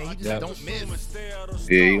one, man. He just don't miss.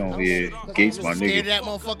 Yeah, Gates, my nigga. I'm scared of that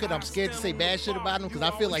motherfucker. I'm scared to say bad shit about him because I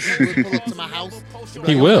feel like he would pull up to my house.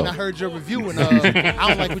 He will. I heard your review and I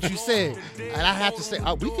don't like what you said, and I have to say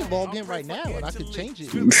we can log in right now and I could change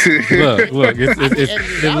it. Look, it's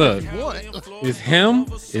him,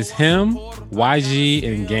 YG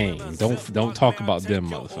and Game. Don't talk about them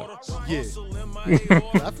motherfuckers. Yeah.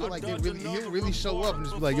 I feel like he'll really show up and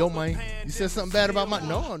just be like, yo, man, you said something bad about my...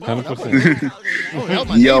 No. 100%. That was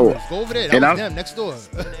my neighbors. Go over there. That was them next door.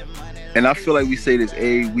 And I feel like we say this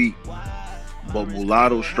every week, but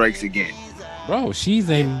Mulatto strikes again. Bro, she's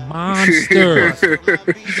a monster.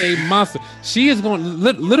 She's a monster. She is going...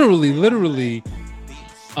 Literally,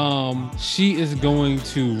 she is going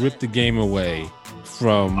to rip the game away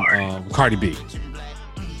from Cardi B.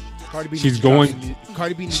 Cardi B she's going.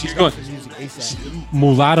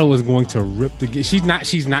 Mulatto is going to rip the game. She's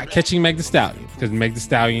not catching Meg Thee Stallion because Meg Thee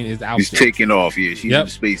Stallion is out. She's taking off. Yeah, she's in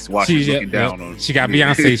space watching, looking down on. She got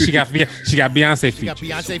Beyonce. She got Beyonce features. She got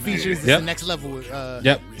Beyonce features. It's the next level.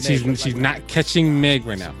 She's not catching Meg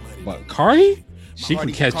right now, but Cardi. She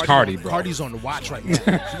can catch Cardi, bro. Cardi's on the watch right now.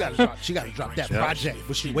 She got to drop that project.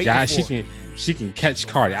 But she waiting for. She can catch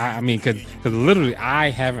Cardi. I mean, because literally,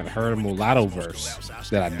 I haven't heard a Mulatto verse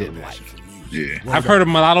that I didn't like. Yeah, I've heard a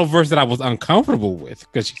Mulatto verse that I was uncomfortable with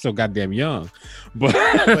because she's so goddamn young. But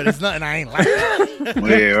it's nothing I ain't like.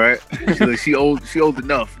 Yeah, right. She old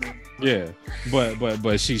enough. Yeah,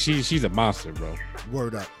 but she's a monster, bro.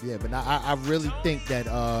 Word up. Yeah, but I really think that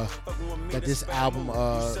that this album,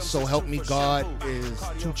 So Help Me God, is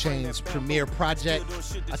 2 Chainz's premiere project.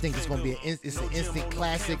 I think it's gonna be it's an instant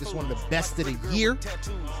classic. It's one of the best of the year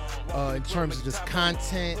in terms of just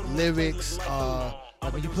content, lyrics.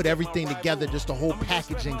 When you put everything together, just the whole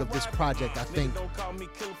packaging of this project, I think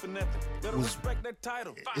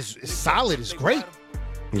is solid. It's great.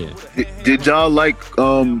 Yeah. Did y'all like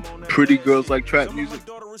Pretty Girls Like Trap Music?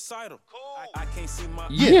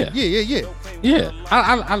 Yeah.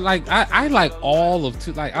 I like all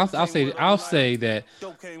of I'll say that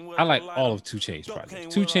I like all of 2 Chainz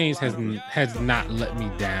projects. 2 Chainz has not let me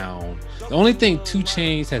down. The only thing 2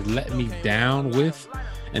 Chainz has let me down with,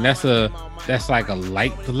 and that's like a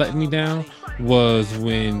light to let me down, was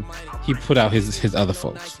when he put out his other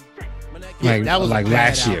folks. like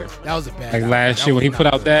last year. That was a bad. Like last year when he put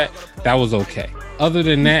out that was okay. Other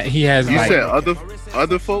than that, he has you said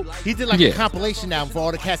other folks. He did like a compilation album for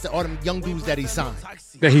all the cats, all them young dudes that he signed.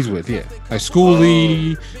 That he's with, yeah. Like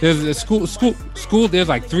Schoolie. There's a school. There's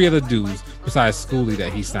like 3 other dudes besides Schoolie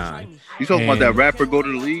that he signed. You talking about that rapper go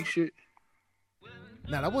to the league shit?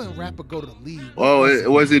 Nah, that wasn't rapper go to the league.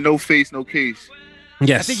 Oh, was it No Face No Case?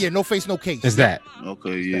 Yes, I think No Face No Case. It's that.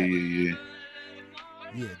 Okay, yeah.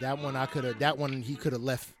 Yeah, that one That one he could have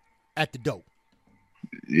left at the dope.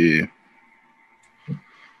 Yeah.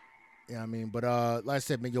 Yeah, I mean, but like I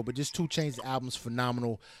said, man, but just 2 Chainz album's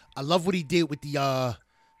phenomenal. I love what he did with the artwork.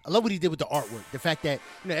 The fact that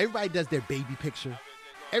everybody does their baby picture,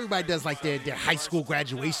 everybody does like their high school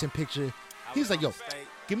graduation picture. He's like, yo,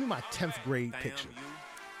 give me my 10th grade picture.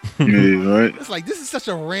 Yeah, right. It's like this is such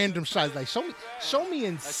a random shot. It's like show me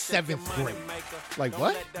in 7th grade. Like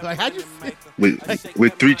what? Like how'd you fit?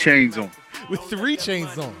 With 3 chains on. With 3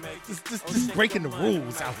 chains on. Just breaking the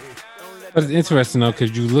rules out here. But it's interesting though,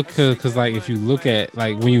 because like if you look at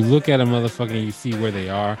when you look at a motherfucker and you see where they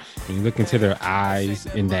are, and you look into their eyes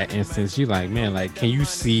in that instance, you're like, man, like can you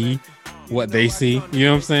see what they see? You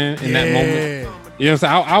know what I'm saying? In that moment, you know what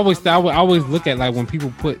I'm saying? I always look at like when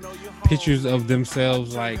people put pictures of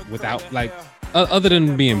themselves like without like other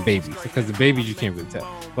than being babies, because the babies you can't really tell,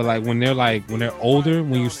 but like when they're older,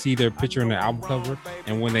 when you see their picture in their album cover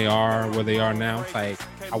and when they are where they are now, like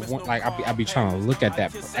I'll be trying to look at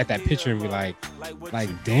that picture and be like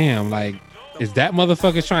damn, like is that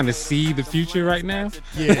motherfucker trying to see the future right now?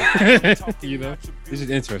 Yeah. This is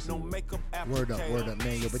interesting. Word up,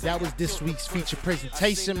 man. Yo, but that was this week's feature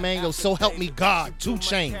presentation, man. Yo, so help me God, 2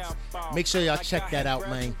 Chainz. Make sure y'all check that out,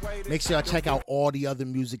 man. Make sure y'all check out all the other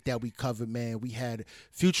music that we covered, man. We had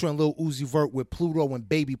Future and Lil Uzi Vert with Pluto and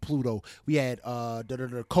Baby Pluto. We had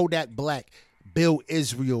Kodak Black, Bill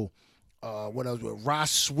Israel, what else? With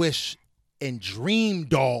Ross Swish and Dream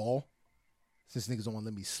Doll. Since niggas don't want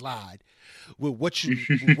to let me slide. With what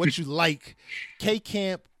you like, K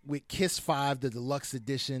Camp with Kiss 5, the deluxe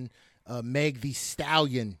edition. Meg Thee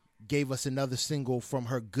Stallion gave us another single from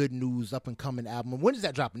her Good News up and coming album. When is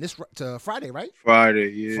that dropping? This Friday, right? Friday,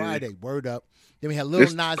 yeah. Friday, word up. Then we had Lil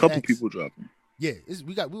Nas X. A couple people dropping. Yeah,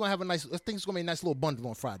 we gonna have a nice. I think it's gonna be a nice little bundle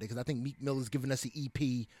on Friday because I think Meek Mill is giving us an EP.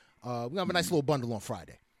 We gonna have a nice little bundle on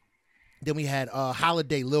Friday. Then we had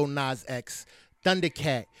Holiday, Lil Nas X,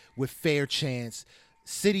 Thundercat with Fair Chance,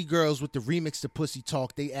 City Girls with the remix to Pussy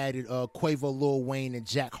Talk. They added Quavo, Lil Wayne, and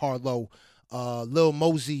Jack Harlow. Lil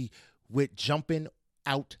Mosey with Jumping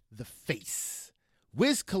Out the Face.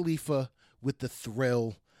 Wiz Khalifa with The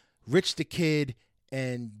Thrill. Rich the Kid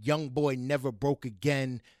and Young Boy Never Broke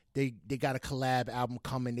Again. They got a collab album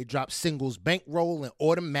coming. They dropped singles Bankroll and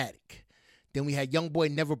Automatic. Then we had Young Boy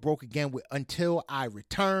Never Broke Again with Until I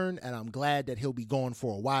Return, and I'm glad that he'll be gone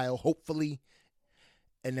for a while, hopefully.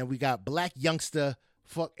 And then we got Black Youngster,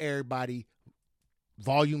 Fuck Everybody,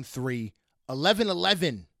 Volume 3,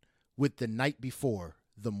 11:11 with The Night Before,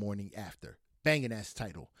 The Morning After. Banging ass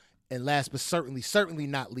title. And last but certainly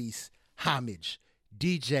not least, Homage,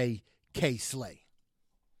 DJ K Slay.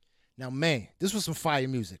 Now, man, this was some fire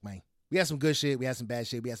music, man. We had some good shit, we had some bad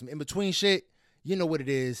shit, we had some in-between shit. You know what it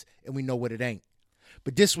is, and we know what it ain't.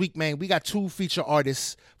 But this week, man, we got 2 feature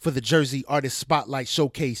artists for the Jersey Artist Spotlight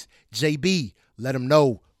Showcase. JB, let them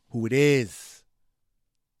know who it is.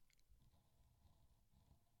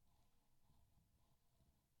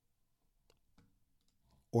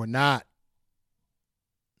 Or not.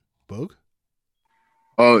 Boog?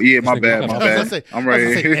 Oh, yeah, my bad. I'm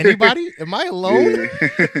right here. Anybody? Am I alone?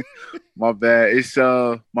 Yeah. My bad. It's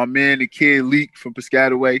my man, the Kid Leak from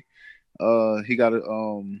Piscataway. He got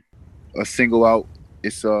a single out.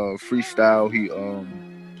 It's freestyle.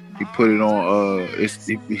 He put it on.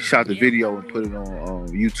 He shot the video and put it on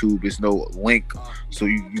YouTube. It's no link, so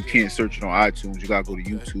you can't search it on iTunes. You gotta go to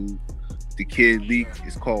YouTube. The Kid Leak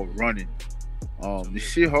is called Running. This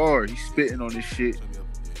shit hard. He's spitting on this shit.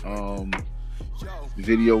 The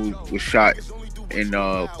video was shot in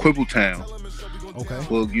Quibbletown. Okay.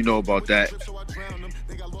 Well, you know about that.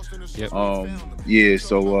 Yep. Yeah.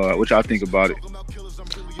 So, what y'all think about it?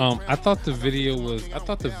 I thought the video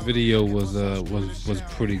was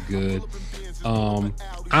pretty good.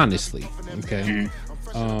 Honestly, okay.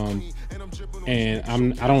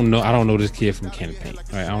 And I don't know this kid from Can of Paint,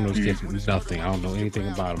 right? I don't know this kid from nothing. I don't know anything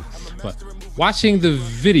about him. But watching the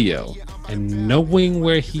video and knowing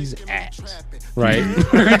where he's at, right?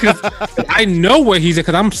 Because I know where he's at.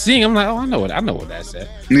 Because I'm like, oh, I know what that's at.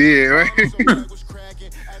 Yeah, right.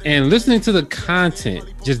 And listening to the content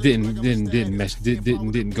just didn't mesh,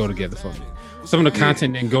 didn't go together for me. some of the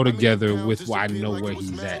content didn't go together with why I know where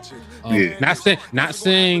he's at. Not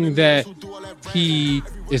saying that he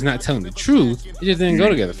is not telling the truth. It just didn't go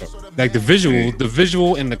together for me. Like the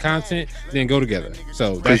visual and the content didn't go together.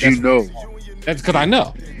 So that's because I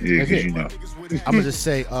know. Yeah, because you know. I'm gonna just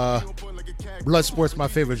say, Bloodsport's my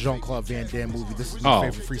favorite Jean-Claude Van Damme movie. This is my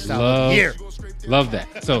favorite freestyle of the year. Love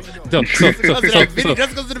that. So just because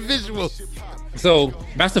of the visuals. So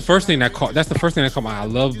that's the first thing that caught. That's the first thing that caught my eye. I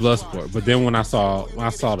love Bloodsport, but then when I saw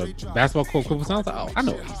the basketball court equivalent, I was like, oh, I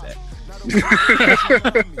know where he's at.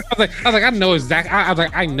 I was like, I know exactly. I was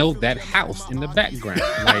like, I know that house in the background.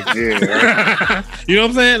 Like, you know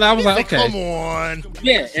what I'm saying? And I was like, okay, come on.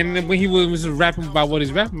 Yeah, and then when he was rapping about what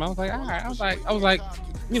he's rapping, I was like, all right. I was like,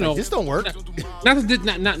 you know, this don't work. Not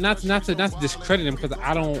to discredit him, because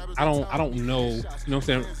I don't know. You know what I'm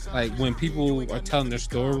saying? Like when people are telling their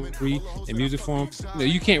story in music form, you know,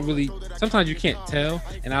 you can't really. Sometimes you can't tell,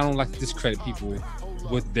 and I don't like to discredit people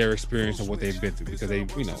with their experience and what they've been through, because they,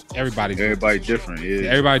 you know, everybody different. Yeah,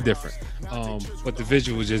 everybody different. But the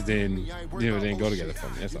visuals just didn't go together for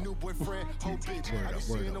me. That's all.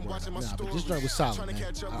 Word up. Nah, but this joint was solid,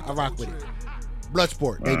 man. I rock with it.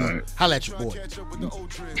 Bloodsport, baby. Holla at your boy.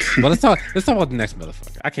 Well, let's talk about the next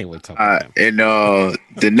motherfucker. I can't wait to talk about him. And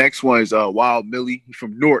the next one is Wild Millie. He's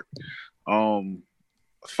from North.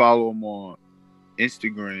 Follow him on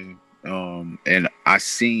Instagram. And I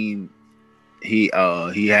seen he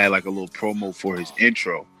had like a little promo for his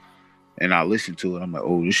intro, and I listened to it. I'm like,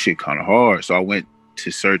 oh, this shit kind of hard. So I went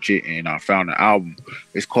to search it, and I found an album.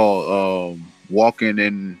 It's called Walking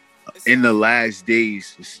in the Last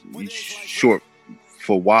Days. It's short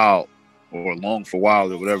for Wild, or long for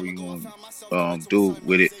Wild, or whatever you want to do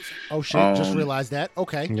with it. Oh shit! Just realized that.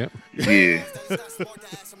 Okay. Yep. Yeah.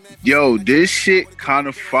 Yo, this shit kind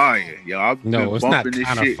of fire. Yo, I've been it's not bumping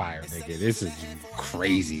kind this of fire, nigga. This is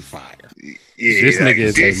crazy fire. Yeah, this nigga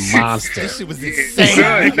is a monster. This shit was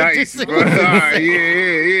insane. Nice, bro.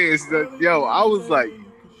 Yeah. Yo, I was like,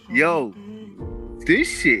 yo, this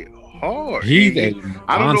shit hard.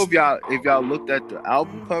 I don't know if y'all looked at the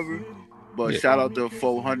album cover, but shout out to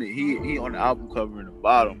 400. He on the album cover in the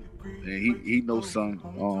bottom, and he knows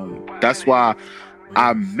something. That's why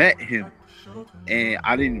I met him, and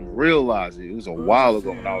I didn't realize it. It was a while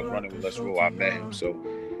ago when I was running with Let's Roll. I met him, so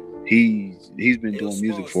he's been doing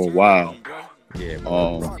music for a while. Yeah,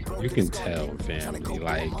 you can tell, family.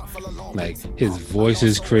 Like his voice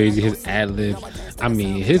is crazy. His ad lib, I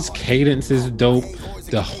mean, his cadence is dope.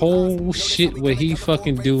 The whole shit what he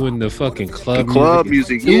fucking do in the fucking club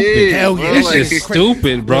music. Yeah, hell yeah, this shit's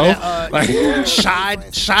stupid, bro. Like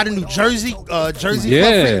shot in New Jersey, Jersey.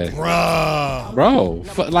 Yeah, bro.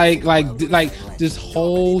 Like this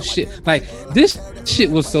whole shit. Like this shit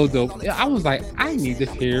was so dope. I was like, I need to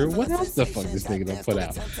hear what else the fuck this nigga done put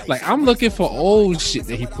out. Like I'm looking for old shit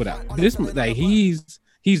that he put out. This like he's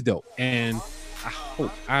dope, and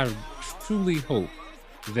I truly hope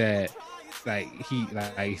that like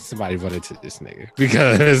somebody run into this nigga,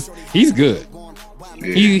 because he's good.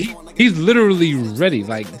 Yeah. He's literally ready.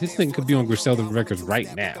 Like this thing could be on Griselda Records right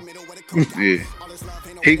now. Yeah.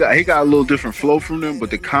 He got a little different flow from them, but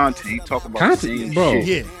the content he talk about content, bro.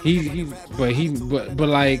 Shit. Yeah. But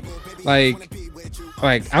like I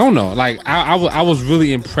don't know. Like I was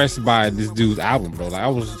really impressed by this dude's album, bro. Like I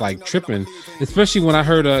was like tripping, especially when I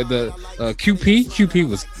heard the QP. QP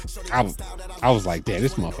was I was like, damn,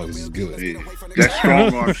 this motherfucker is good. Yeah. That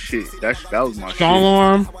strong arm shit. That was my strong shit.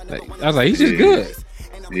 Arm. Like, I was like, he's just good.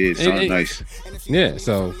 Yeah, it sounds nice. Yeah,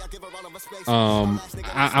 so I'm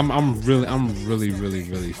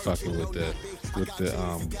really fucking with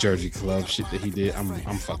the Jersey Club shit that he did. I'm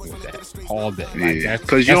fucking with that all day. Yeah,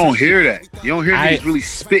 because you don't hear that. You don't hear niggas really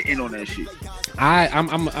spitting on that shit.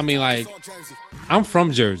 I mean, like, I'm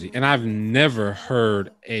from Jersey, and I've never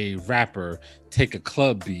heard a rapper take a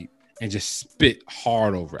club beat and just spit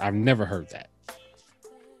hard over it. I've never heard that.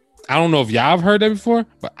 I don't know if y'all have heard that before,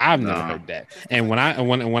 but I've never heard that. And when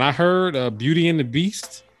I heard Beauty and the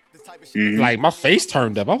Beast, like my face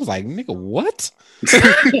turned up. I was like, nigga, what?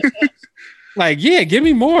 Like, yeah, give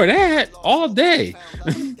me more of that all day.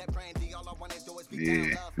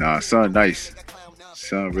 Yeah, nah, son, nice.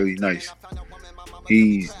 Son, really nice.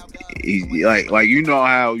 He's like you know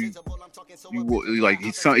how you like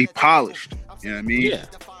he polished. You know what I mean? Yeah,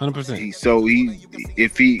 100%.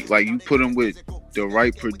 If he like you put him with the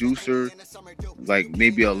right producer, like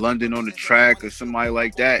maybe a London on the track or somebody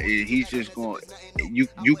like that, he's just going. You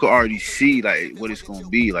could already see like what it's going to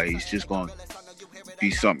be. Like it's just going to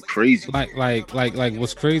be something crazy. Like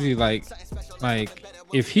what's crazy? Like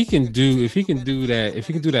if he can do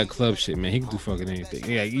that club shit, man, he can do fucking anything.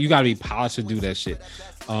 Yeah, you gotta be polished to do that shit.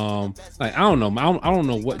 Like I don't know, I don't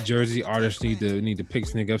know what Jersey artists need to pick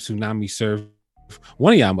this nigga up. Tsunami Surf,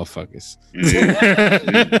 one of y'all motherfuckers.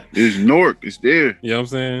 Yeah. It's Nork, it's there. You know what I'm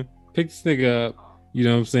saying? Pick this nigga up. You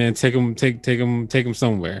know what I'm saying? Take him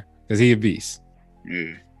somewhere because he a beast.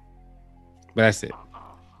 Yeah. But that's it.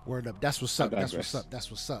 Word up. That's what's up. That's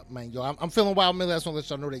what's up, man. Yo, I'm feeling Wild Millie. I just want to let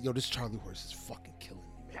y'all know that, yo, this Charlie horse is fucking killing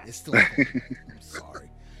me, man. It's still I'm sorry.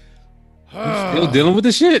 Still dealing with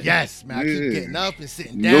the shit. Yes, man. I keep getting up and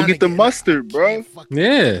sitting down. Go get the mustard, bro.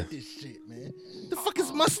 Yeah. This shit, man. The fuck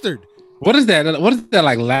is mustard? What is that? What is that,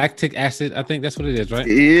 like lactic acid? I think that's what it is, right?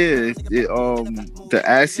 Yeah, the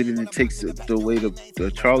acid and it takes the weight of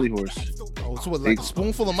the Charlie horse. Oh, so what, like a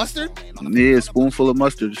spoonful of mustard? Yeah, a spoonful of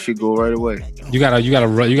mustard should go right away. You gotta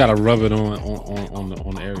rub it on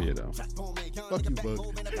the area though. Fuck you, bug.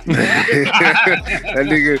 That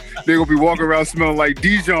nigga gonna be walking around smelling like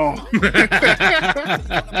Dijon. I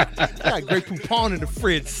got Grey Poupon in the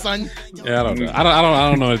fridge, son. Yeah, I don't know. I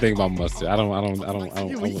don't know anything about mustard. I don't.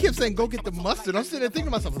 When you keep saying go get the mustard, I'm sitting there thinking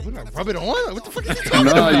to myself, we're gonna rub it on? What the fuck is he talking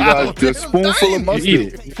about? No, you got the spoonful of mustard.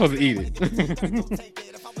 You're supposed to eat it.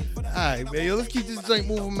 All right, man. Yo, let's keep this joint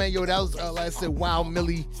moving, man. Yo, that was like I said, Wild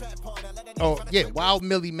Millie. Oh yeah, Wild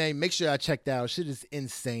Millie, man. Make sure I check that out. Shit is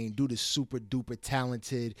insane. Dude is super duper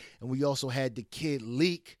talented. And we also had the Kid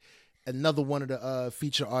Leak, another one of the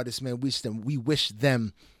feature artists, man. We wish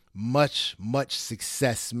them much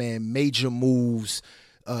success, man. Major moves.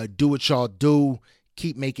 Do what y'all do.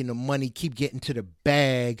 Keep making the money. Keep getting to the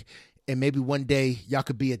bag. And maybe one day y'all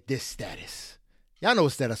could be at this status. Y'all know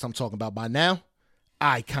what status I'm talking about by now.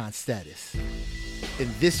 Icon status. In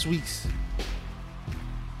this week's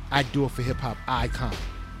I Do It for Hip Hop Icon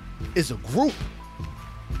is a group.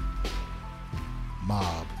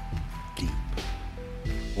 Mobb Deep.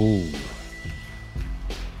 Ooh.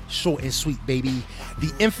 Short and sweet, baby.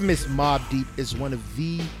 The infamous Mobb Deep is one of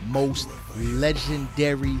the most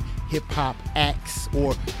legendary hip hop acts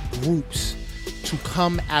or groups to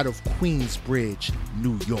come out of Queensbridge,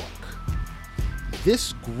 New York.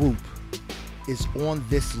 This group is on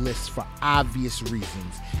this list for obvious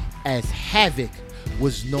reasons, as Havoc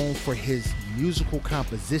was known for his musical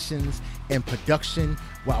compositions and production,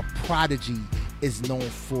 while Prodigy is known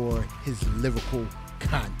for his lyrical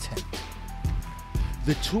content.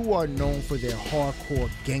 The two are known for their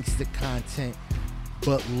hardcore gangster content,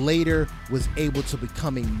 but later was able to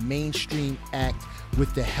become a mainstream act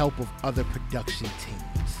with the help of other production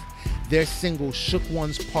teams. Their singles Shook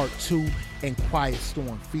Ones Part 2 and Quiet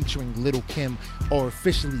Storm featuring Lil' Kim are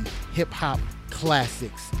officially hip-hop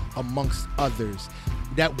classics, amongst others,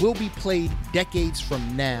 that will be played decades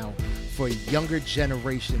from now for younger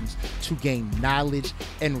generations to gain knowledge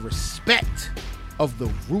and respect of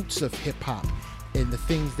the roots of hip-hop and the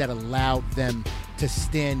things that allowed them to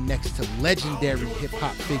stand next to legendary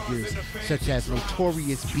hip-hop figures such as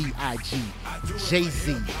Notorious B.I.G.,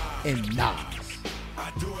 Jay-Z, and Nas.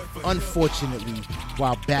 Unfortunately,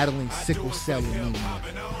 while battling sickle cell anemia,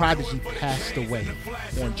 Prodigy passed away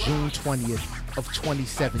on June 20th of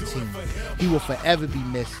 2017. He will forever be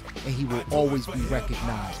missed, and he will always be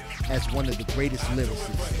recognized as one of the greatest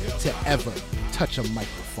lyricists to ever touch a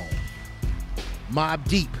microphone. Mobb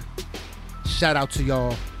Deep, shout out to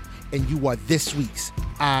y'all, and you are this week's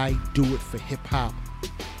I Do It for Hip Hop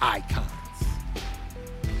Icons.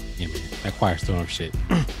 Yeah, man, that Quiet Storm shit.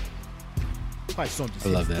 Quiet Storm just I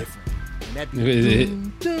love that. Different.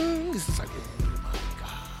 And that it's just like, oh my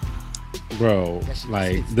god, bro!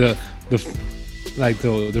 Like the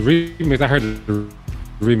remix. I heard the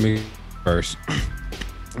remix first,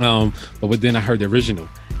 but then I heard the original,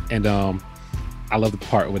 and I love the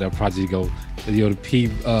part where the Prodigy go, yo, the P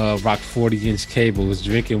rock 40-inch cables,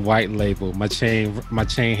 drinking white label, my chain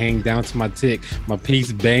hang down to my dick, my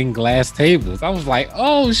piece bang glass tables. I was like,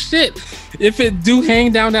 oh shit, if it do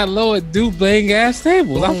hang down that low, it do bang ass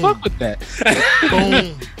tables. Boom. I fuck with that.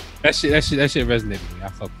 Boom. that shit resonated with me. I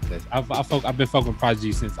fuck with that. I've been fucking with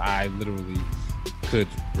Prodigy since I literally could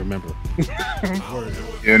remember.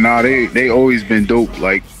 Yeah, nah, they always been dope.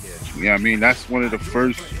 Like, yeah, I mean, that's one of the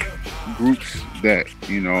first groups that,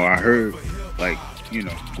 you know, I heard. Like, you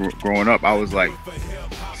know, growing up, I was like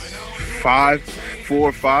 4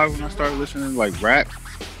 or 5 when I started listening to like rap,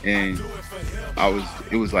 and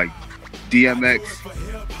it was like DMX,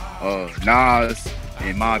 Nas,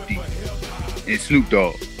 and Mobb Deep, and Snoop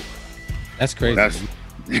Dogg. That's crazy.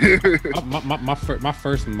 my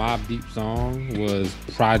first Mobb Deep song was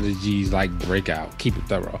Prodigy's like Breakout, Keep It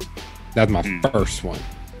Thorough. That was my first one.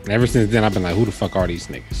 And ever since then, I've been like, who the fuck are these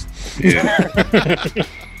niggas?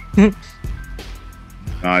 Yeah.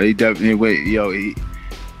 Nah, they definitely wait, yo,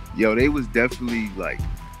 they was definitely like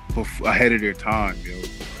ahead of their time, yo.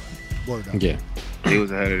 Word up. Yeah, they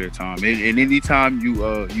was ahead of their time. And anytime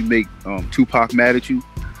you make Tupac mad at you,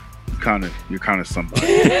 you're kind of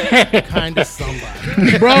somebody. Kind of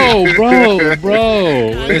somebody. bro.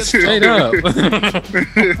 Straight up.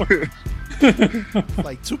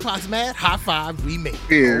 Like Tupac's mad, high five, we made it.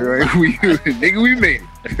 Yeah, right. We made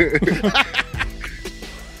it.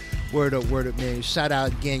 Word up, man. Shout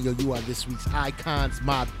out again, yo. You are this week's icons,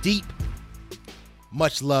 Mobb Deep.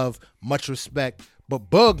 Much love, much respect. But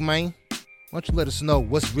Bug, man, why don't you let us know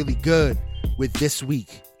what's really good with this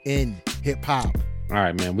week in hip hop? All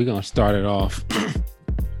right, man. We're gonna start it off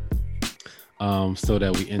so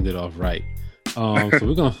that we end it off right. So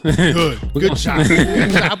we're gonna good job.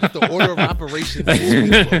 Good job with the order of operations.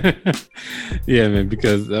 Yeah, man,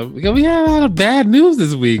 because we had a lot of bad news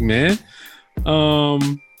this week, man.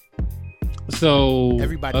 So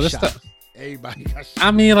everybody shot. Everybody got shot.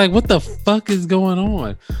 I mean, like, what the fuck is going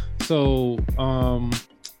on? So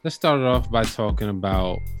let's start it off by talking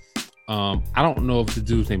about I don't know if the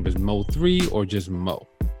dude's name is Mo3 or just Mo.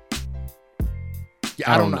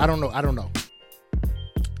 Yeah, I don't know.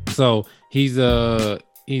 So he's signed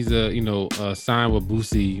with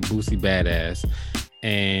Boosie Badass,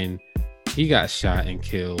 and he got shot and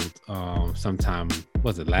killed sometime,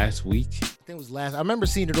 was it last week? I think it was last. I remember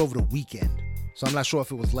seeing it over the weekend, so I'm not sure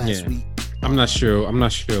if it was last week. I'm not sure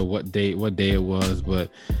what day it was,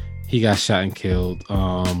 but he got shot and killed.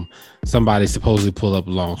 Somebody supposedly pulled up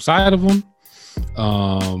alongside of him,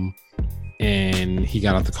 and he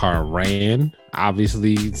got out the car and ran.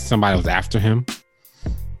 Obviously, somebody was after him,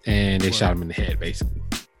 and they shot him in the head, basically.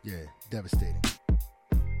 Yeah, devastating.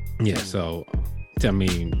 Yeah, so I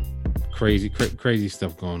mean, crazy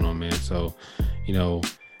stuff going on, man. So,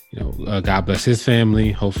 God bless his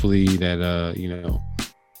family. Hopefully that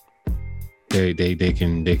they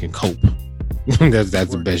can cope. that's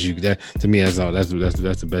the best you can. To me, that's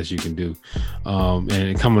the best you can do.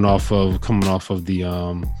 And coming off of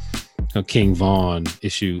the King Von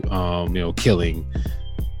issue, killing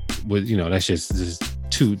with that's just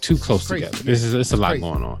too close together. It's a lot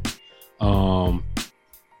going on.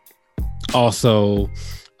 Also,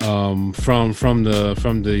 from the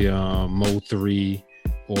Mo3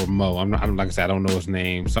 or Mo, I'm like I said, I don't know his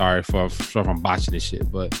name. Sorry if I'm botching this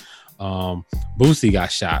shit, but Boosie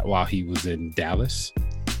got shot while he was in Dallas.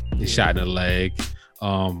 He shot in the leg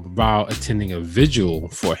while attending a vigil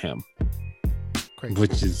for him. Crazy.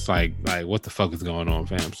 Which is like what the fuck is going on,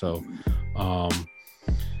 fam? So,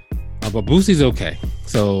 but Boosie's okay.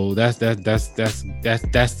 So that's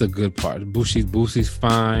the good part. Boosie's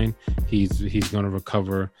fine. He's gonna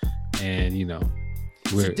recover, and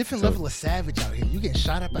it's a different level of savage out here. You getting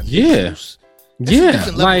shot up by visuals. A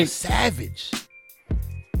different level of savage.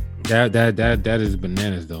 That is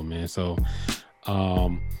bananas though, man. So I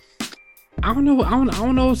don't know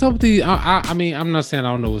what's up with these. I mean, I'm not saying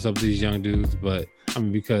I don't know what's up with these young dudes, but I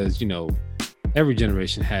mean, because every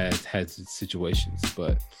generation has its situations,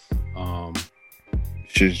 but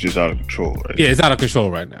shit's just out of control, right? Yeah, it's out of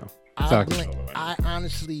control right now. I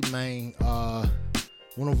honestly, man,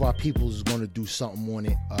 one of our people is going to do something on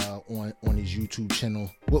it on his YouTube channel.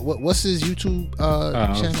 What's his YouTube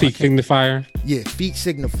channel? Feet Signifier. Yeah, Feet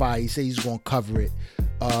Signifier. He said he's going to cover it.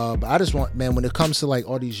 But I just want, man, when it comes to like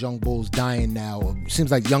all these young bulls dying now, it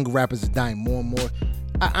seems like younger rappers are dying more and more.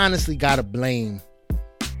 I honestly gotta blame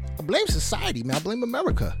society, man. I blame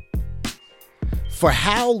America. For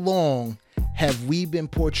how long have we been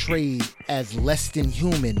portrayed as less than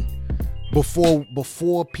human before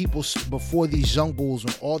these young bulls,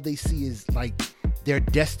 when all they see is like their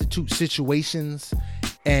destitute situations,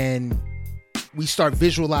 and we start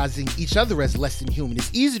visualizing each other as less than human?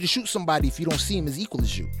 It's easy to shoot somebody if you don't see him as equal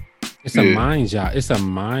as you. It's a mind job. It's a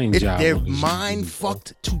mind job. They're mind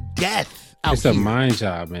fucked to death. It's a mind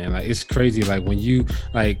job, man. Like, it's crazy. Like, when you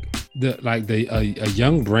a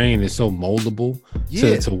young brain is so moldable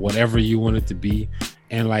to whatever you want it to be,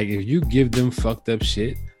 and like if you give them fucked up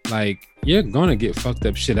shit, like you're gonna get fucked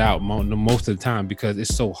up shit out most of the time, because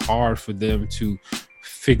it's so hard for them to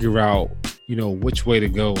figure out which way to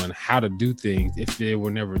go and how to do things if they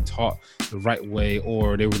were never taught the right way,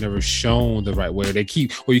 or they were never shown the right way,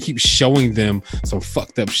 or you keep showing them some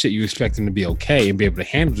fucked up shit. You expect them to be okay and be able to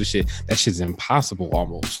handle the shit. That shit's impossible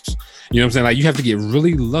almost. You know what I'm saying? Like, you have to get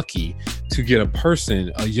really lucky to get a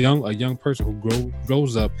young person who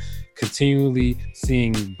grows up continually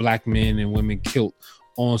seeing black men and women killed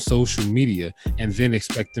on social media, and then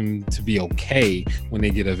expect them to be okay when they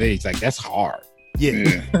get of age. Like, that's hard.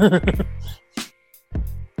 Yeah.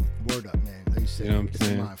 Word up, man. Like you said, it's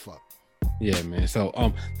a mind fuck. Yeah, man.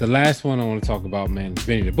 So the last one I want to talk about, man, is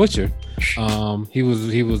Benny the Butcher. He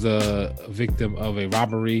was a victim of a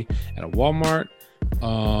robbery at a Walmart.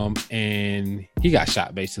 And he got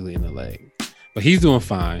shot basically in the leg. But he's doing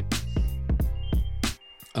fine.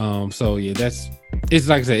 So yeah, it's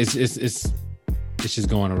like I said, it's just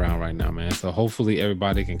going around right now, man. So hopefully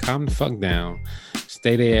everybody can calm the fuck down,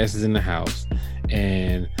 stay their asses in the house,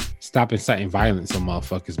 and stop inciting violence on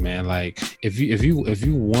motherfuckers, man. Like if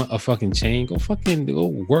you want a fucking chain, go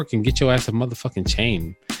work and get your ass a motherfucking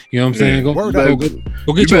chain. You know what I'm saying? Go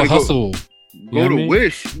get you a hustle. Go to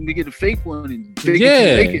Wish and get a fake one and fake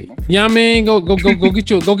it. Yeah, I mean, go get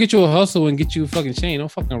you a hustle and get you a fucking chain.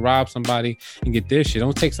 Don't fucking rob somebody and get their shit.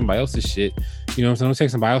 Don't take somebody else's shit. You know what I'm saying? Don't take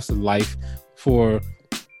somebody else's life for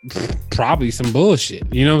probably some bullshit.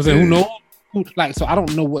 You know what I'm saying? Who knows? So I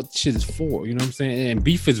don't know what shit is for. You know what I'm saying? And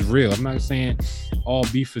beef is real. I'm not saying all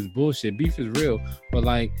beef is bullshit. Beef is real, but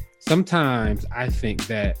like sometimes I think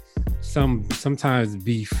that sometimes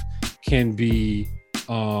beef can be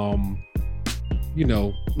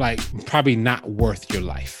like probably not worth your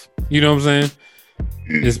life. You know what I'm saying?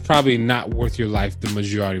 It's probably not worth your life the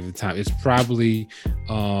majority of the time. It's probably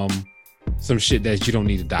some shit that you don't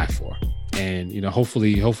need to die for. And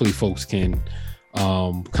hopefully folks can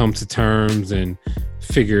come to terms and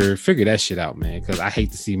figure that shit out, man. Because I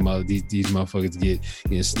hate to see these motherfuckers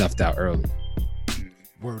getting snuffed out early.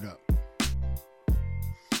 Word up.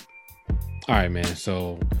 All right, man.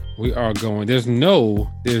 So we are going. There's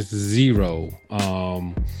zero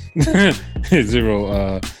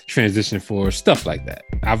transition for stuff like that.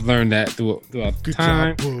 I've learned that throughout the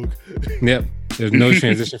time. Job, yep. There's no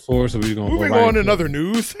transition for it, so we're gonna moving on in other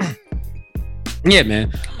news. Yeah,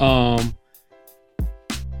 man.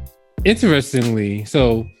 Interestingly,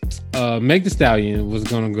 so Meg Thee Stallion was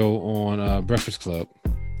gonna go on Breakfast Club,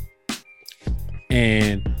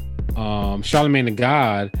 and Charlamagne the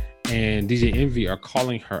God and DJ Envy are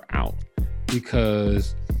calling her out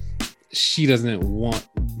because she doesn't want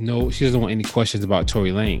any questions about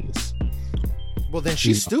Tory Lanez. Well, then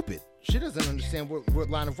she's stupid. She doesn't understand what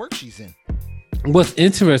line of work she's in. What's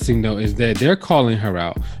interesting though is that they're calling her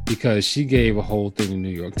out because she gave a whole thing in the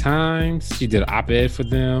New York Times. She did an op-ed for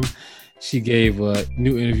them. She gave a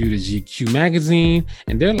new interview to GQ magazine,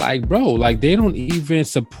 and they're like, bro, like they don't even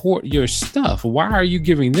support your stuff. Why are you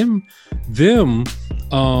giving them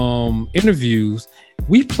interviews?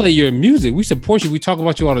 We play your music. We support you. We talk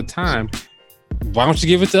about you all the time. Why don't you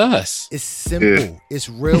give it to us? It's simple. Yeah. It's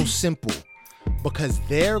real simple. Because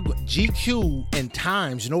they're GQ and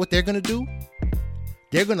Times, you know what they're gonna do?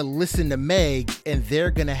 They're gonna listen to Meg, and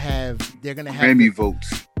they're gonna have Grammy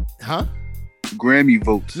votes. Huh? Grammy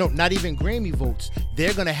votes. No, not even Grammy votes.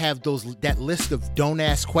 They're gonna have that list of don't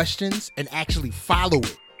ask questions and actually follow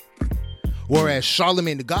it. Whereas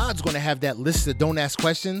Charlamagne the God's gonna have that list of don't ask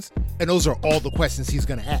questions, and those are all the questions he's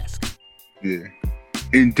gonna ask. Yeah.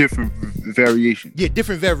 In different variations. Yeah,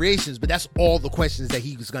 different variations, but that's all the questions that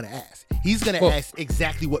he was gonna ask. He's gonna ask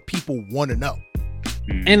exactly what people want to know.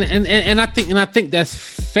 And I think that's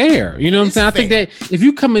fair. You know what I'm saying? Fair. I think that if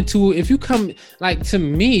you come like to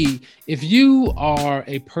me, if you are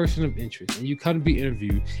a person of interest and you come to be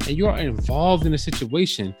interviewed and you are involved in a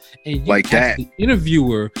situation and you like ask the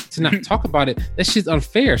interviewer to not talk about it, that shit's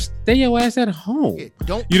unfair. Stay your ass at home.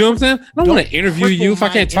 Yeah, you know what I'm saying? I don't want to interview you if I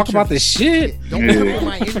can't talk about this shit. Don't cripple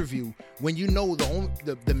my interview when you know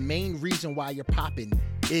the main reason why you're popping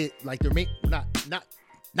it, like the main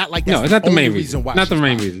not like that's it's not the main reason why. Not the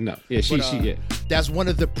main popping. reason. No, yeah, she yeah. That's one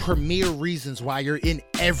of the premier reasons why you're in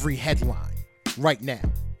every headline right now.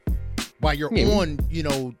 Why you're on,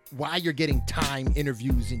 why you're getting Time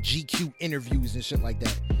interviews and GQ interviews and shit like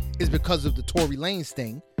that is because of the Tory Lanez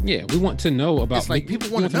thing. Yeah, we want to know about. It's like people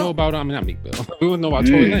want to know about. I mean, not Meek Mill. We want to know about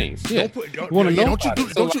Tory Lanez. Yeah,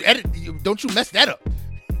 don't you mess that up.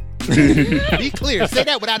 Be clear. Say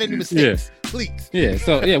that without any mistakes, please. Yeah.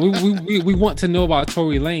 So we want to know about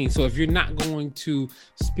Tory Lanez. So if you're not going to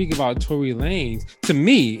speak about Tory Lanez, to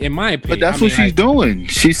me, in my opinion, but that's what she's doing.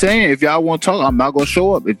 She's saying if y'all want to talk, I'm not gonna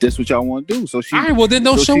show up. If that's what y'all want to do, so she. All right. Well, then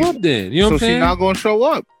don't show up. Then you know what I'm saying. So she's not gonna show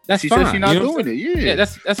up. That's she fine. Said she's not doing it. Yeah,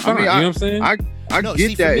 that's fine. You know what I'm saying. I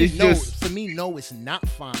get that. It's just for me. No, it's not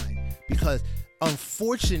fine because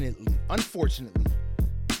unfortunately,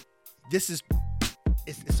 this is.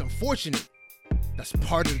 It's unfortunate. That's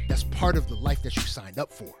part of the life that you signed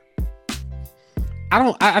up for.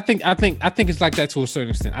 I think it's like that to a certain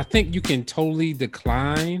extent. I think you can totally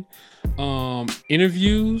decline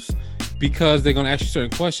interviews because they're gonna ask you certain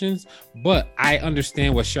questions. But I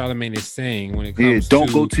understand what Charlamagne is saying when it comes to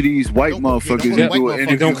don't go to these white motherfuckers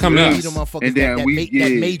and don't come to us. And then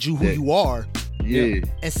that made you who you are. Yeah.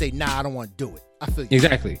 And say, nah, I don't want to do it. I feel you.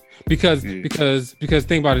 Exactly. Because the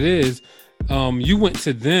thing about it is, you went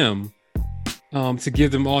to them to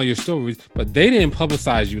give them all your stories, but they didn't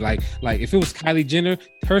publicize you. Like if it was Kylie Jenner,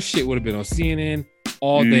 her shit would have been on CNN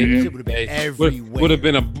all day. It would have been everywhere.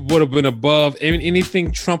 Would have been above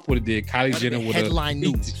anything Trump would have did. Kylie Jenner would have headline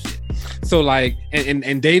news. So like,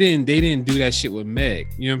 and they didn't do that shit with Meg.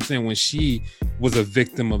 You know what I'm saying? When she was a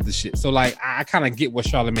victim of the shit. So like, I kind of get what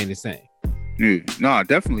Charlamagne is saying. Yeah, no,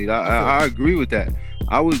 definitely. I agree with that.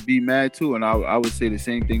 I would be mad too, and I would say the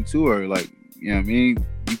same thing to her. Like, you know what I mean?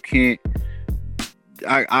 You can't.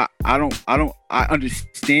 I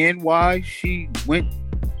understand why she went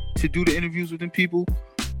to do the interviews with them people,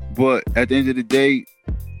 but at the end of the day,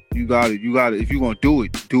 you gotta if you're gonna do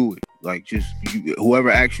it. Like, just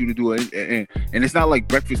whoever asks you to do it, and it's not like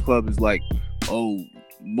Breakfast Club is like, oh,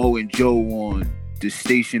 Mo and Joe on the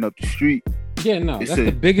station up the street. Yeah, no, that's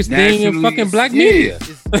the biggest thing in fucking black media.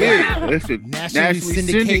 It's nationally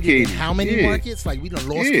syndicated in how many markets? Like, we done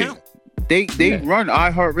lost count. They run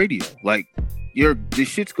iHeartRadio. Like, this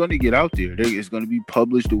shit's gonna get out there. It's gonna be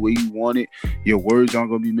published the way you want it. Your words aren't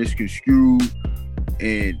gonna be misconstrued,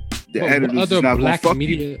 and the editors is not gonna fuck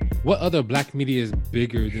you. What other black media is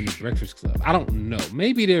bigger than the Breakfast Club? I don't know.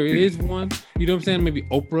 Maybe there is one. You know what I'm saying? Maybe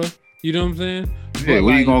Oprah. You know what I'm saying? Yeah,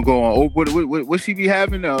 what you gonna go on? What she be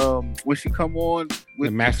having? When she come on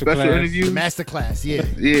with the special interviews? The masterclass, yeah.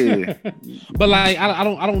 Yeah. But like, I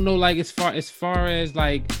don't know. Like, as far as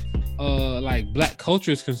like black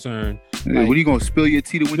culture is concerned. Yeah, like, what are you gonna spill your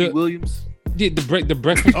tea to Wendy Williams? Yeah, the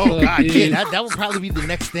Breakfast Club. Oh God, yeah, that would probably be the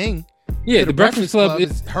next thing. Yeah, the Breakfast Club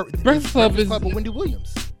is Breakfast Club is with Wendy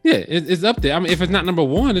Williams. Yeah, it's up there. I mean, if it's not number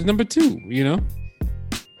one, it's number two. You know.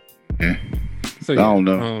 Yeah. So I don't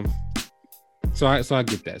know. So I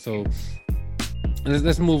get that. So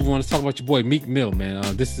let's move on. Let's talk about your boy Meek Mill,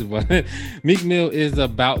 man. This is what Meek Mill is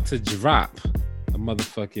about to drop a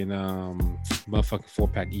motherfucking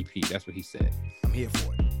 4-pack EP. That's what he said. I'm here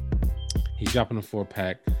for it. He's dropping a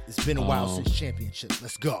 4-pack. It's been a while since championships.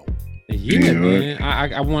 Let's go. Yeah, man.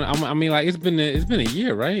 I mean, like, it's been a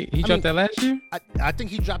year, right? He dropped that last year. I think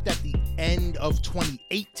he dropped at the end of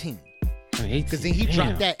 2018. Because then he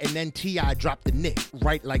dropped that, and then T.I. dropped the Nick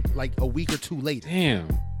right like a week or two later. Damn.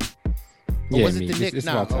 Or was it the Nick?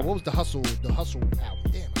 Nah, what was the Hustle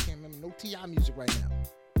album? Damn, I can't remember. No T.I. music right now.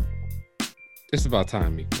 It's about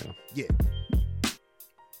time, Meek Mill. Yeah.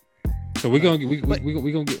 So we're gonna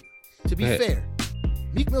get. To be fair,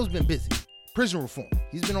 Meek Mill's been busy. Prison reform.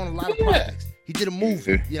 He's been on a lot of projects. He did a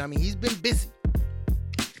movie. You know what I mean? He's been busy.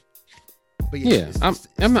 But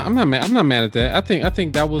I'm not mad at that. I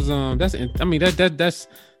think that was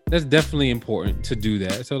that's definitely important to do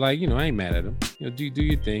that. So, like, you know, I ain't mad at him. You know, do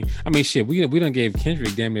your thing. I mean, shit, we done gave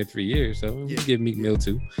Kendrick damn near 3 years, so we give Meek Mill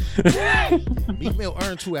 2. Meek Mill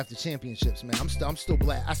earned 2 after championships, man. I still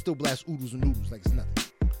blast oodles and noodles like it's nothing.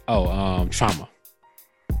 Oh, Trauma.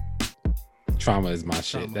 Trauma is my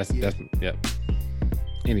shit. That's yep.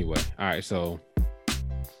 Anyway, all right, so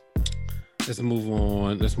let's move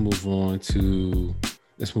on to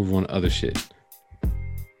other shit.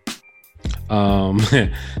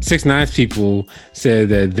 6ix9ine's people said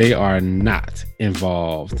that they are not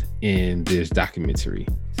involved in this documentary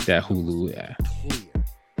that Hulu.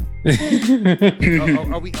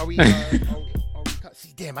 Are we?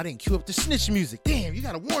 See, damn, I didn't cue up the snitch music. Damn, you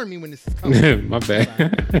gotta warn me when this is coming. My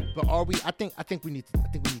bad. But are we? I think we need to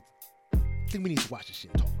watch this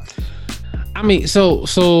shit and talk about it. I mean,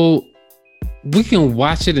 so we can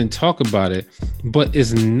watch it and talk about it, but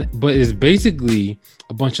it's basically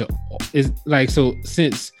a bunch of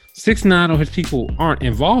since 6ix9ine or his people aren't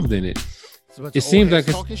involved in it, it seems like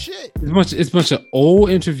it's a bunch of old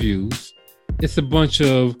interviews. It's a bunch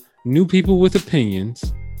of new people with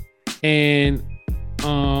opinions, and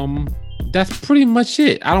that's pretty much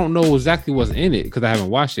it. I don't know exactly what's in it because I haven't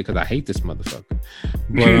watched it because I hate this motherfucker.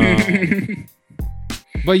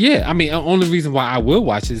 But yeah, I mean, the only reason why I will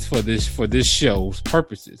watch it is for this show's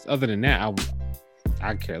purposes. Other than that,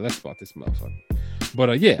 I care less about this motherfucker.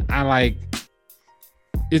 But yeah, I like.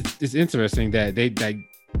 It's interesting that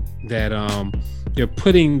they're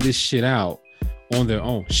putting this shit out on their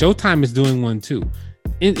own. Showtime is doing one too.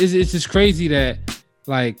 It's just crazy that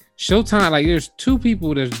like Showtime, like there's 2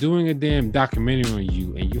 people that's doing a damn documentary on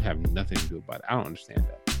you, and you have nothing to do about it. I don't understand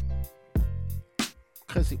that.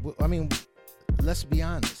 Because I mean, let's be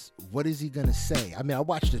honest. What is he gonna say? I mean, I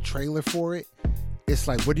watched the trailer for it. It's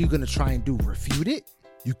like, what are you gonna try and do? Refute it?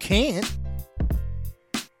 You can't.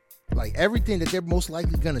 Like, everything that they're most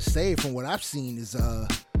likely gonna say, from what I've seen, is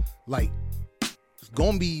like it's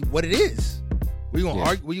gonna be what it is. Were you gonna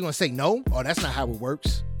argue? Were you gonna say no? Oh, that's not how it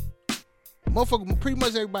works. motherfucker, pretty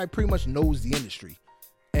much everybody pretty much knows the industry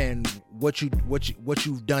and what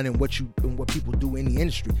you've done and what people do in the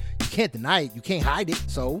industry. You can't deny it. You can't hide it.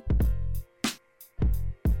 So,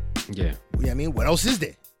 yeah. I mean, what else is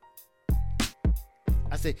there?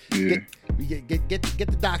 I say, get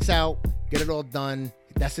the docs out, get it all done.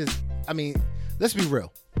 That's it. I mean, let's be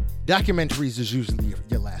real. Documentaries is usually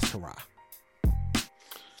your last hurrah.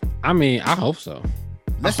 I mean, I hope so.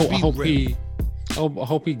 I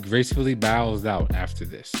hope he gracefully bows out after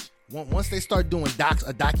this. Once they start doing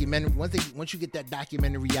a documentary, once you get that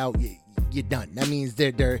documentary out, you're done. That means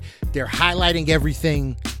they're highlighting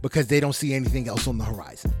everything because they don't see anything else on the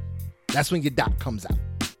horizon. That's when your doc comes out.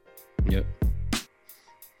 Yep.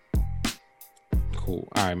 Cool.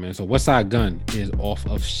 All right, man. So Westside Gunn is off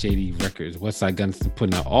of Shady Records. Westside Gunn's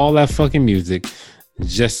putting out all that fucking music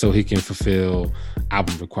just so he can fulfill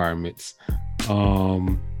album requirements.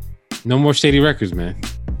 No more Shady Records, man.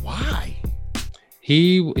 Why?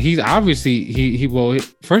 He's obviously well,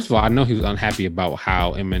 first of all, I know he was unhappy about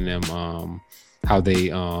how Eminem how they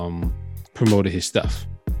promoted his stuff.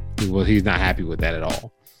 He's not happy with that at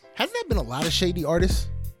all. Hasn't there been a lot of shady artists?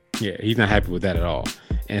 Yeah, he's not happy with that at all.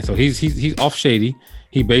 And so he's off Shady.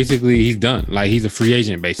 He's done. Like, he's a free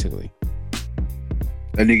agent basically.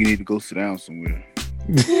 That nigga need to go sit down somewhere.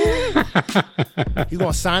 He's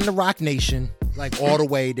gonna sign to Roc Nation, like, all the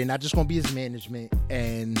way. They're not just gonna be his management,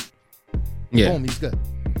 and boom, he's good.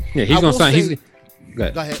 Yeah, he's gonna sign.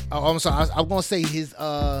 Go ahead. I'm sorry. I was gonna say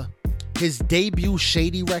his debut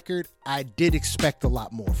Shady record, I did expect a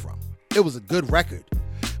lot more from. It was a good record,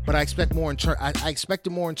 but I expect more I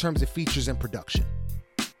expected more in terms of features and production.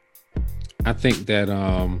 I think that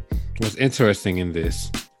what's interesting in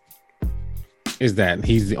this is that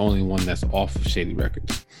he's the only one that's off of Shady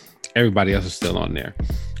Records. Everybody else is still on there.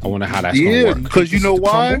 I wonder how that's gonna work. Because you know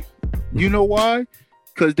why? You know why?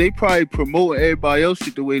 Because they probably promote everybody else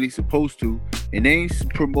shit the way they supposed to, and they ain't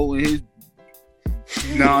promoting his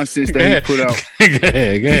nonsense that he put out. Go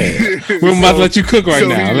ahead. We're about to let you cook right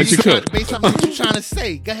now. Let you cook. Based on what you're trying to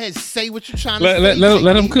say, go ahead, say what you're trying to say.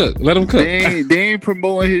 Let him cook. Let him cook. They ain't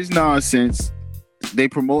promoting his nonsense. They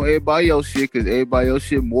promote everybody else shit because everybody else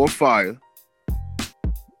shit more fire.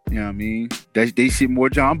 You know what I mean? They shit more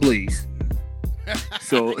John Blaze.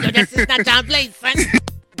 So I guess it's not John Blaze, son.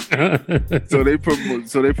 so they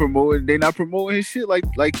promote. They not promoting his shit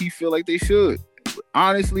like he feel like they should.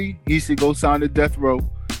 Honestly, he should go sign to Death Row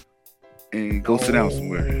and go sit down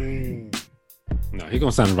somewhere. No, he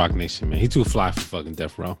gonna sign to Roc Nation, man. He too fly for fucking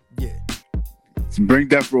Death Row. Yeah. Bring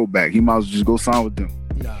Death Row back. He might as well just go sign with them.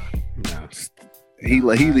 Nah. He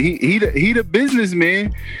the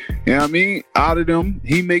businessman. You know what I mean? Out of them,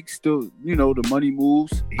 he makes the money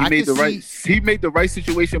moves. He made the right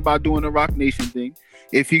situation by doing the Roc Nation thing.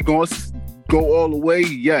 If he gonna go all the way,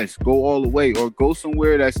 yes, go all the way, or go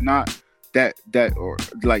somewhere that's not that or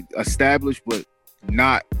like established, but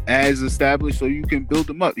not as established, so you can build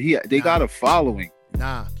them up. They got a following. He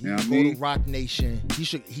go to Roc Nation. He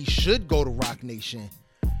should go to Roc Nation,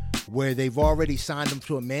 where they've already signed him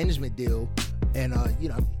to a management deal. And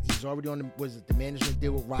he's already on the management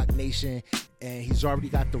deal with Roc Nation, and he's already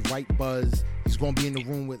got the right buzz. He's gonna be in the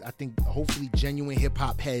room with, I think, hopefully genuine hip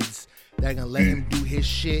hop heads that are gonna let him do his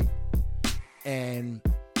shit and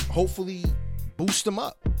hopefully boost him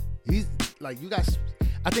up. He's like, you guys,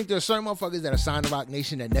 I think there are certain motherfuckers that are signed to Roc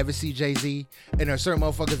Nation that never see Jay-Z, and there are certain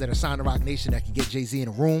motherfuckers that are signed to Roc Nation that can get Jay-Z in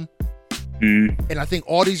a room. And I think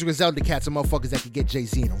all these Griselda cats are motherfuckers that can get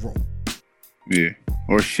Jay-Z in a room. Yeah.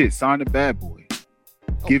 Or shit, sign the Bad Boy.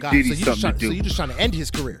 Give Diddy something to do. So you just trying to end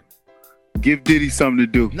his career? Give Diddy something to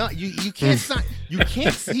do. No, you can't sign. You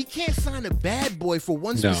can't. He can't sign a Bad Boy for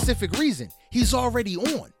one specific reason. He's already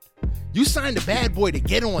on. You sign the Bad Boy to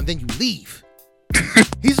get on, then you leave.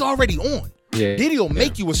 He's already on. Yeah, Diddy will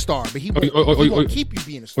make you a star, but he won't keep you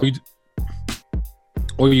being a star.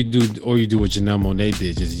 Or you do what Janelle Monáe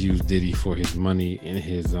did, just use Diddy for his money and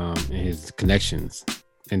his connections,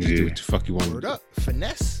 and just do what the fuck you want. Word up,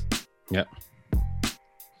 finesse. Yep.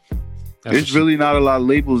 There's really not a lot of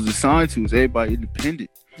labels to sign to. It's everybody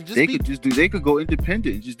independent. They could go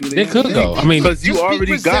independent and just do. They could go. I mean, because you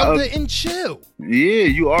already got and chill. Yeah,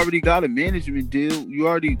 you already got a management deal.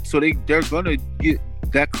 They're gonna get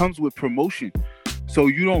that comes with promotion. So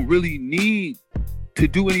you don't really need to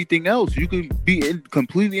do anything else. You can be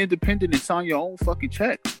completely independent and sign your own fucking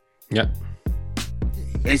check. Yep.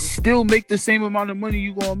 And still make the same amount of money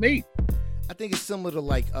you gonna make. I think it's similar to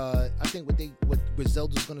like I think what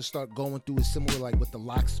Griselda's gonna start going through is similar like what the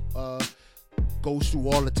Locks goes through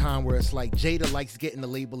all the time, where it's like Jada likes getting the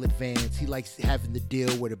label advance. He likes having the deal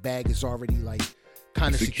where the bag is already like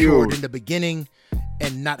kind of secured in the beginning,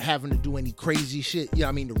 and not having to do any crazy shit. You know what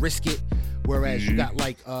I mean? To risk it. Whereas you got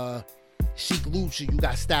like Sheik Lucha, you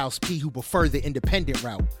got Styles P who prefer the independent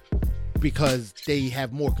route because they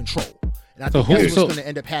have more control. And I think that's what's going to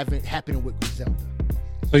end up happening with Griselda.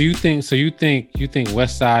 So you think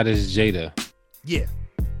Westside is Jada? Yeah.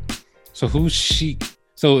 So who's Sheik?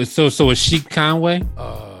 So is Sheik Conway?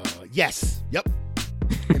 Yes. Yep.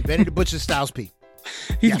 And Benny the Butcher Styles P.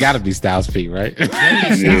 He's got to be Styles P, right?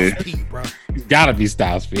 Styles P, bro. He's got to be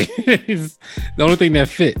Styles P. He's the only thing that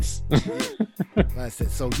fits. I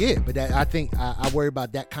said, so yeah, but I think I worry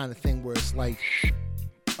about that kind of thing where it's like,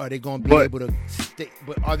 are they going to be able to stay?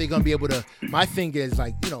 But are they going to be able to? My thing is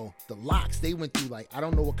like, you know, the Locks, they went through like, I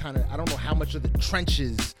don't know how much of the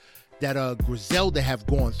trenches that Griselda have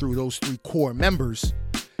gone through, those 3 core members.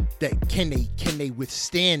 That can they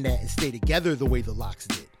withstand that and stay together the way the Locks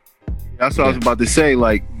did? That's what I was about to say.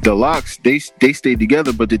 Like the Locks, they stayed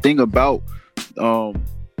together. But the thing about the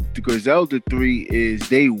Griselda 3 is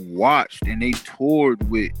they watched and they toured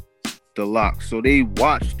with the Locks, so they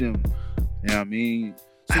watched them. You know what I mean?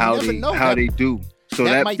 So how they do. So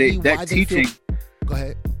that teaching. Go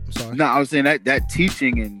ahead. I'm sorry. No, I was saying that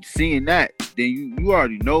teaching and seeing that, then you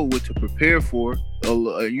already know what to prepare for.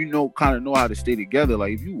 You know how to stay together.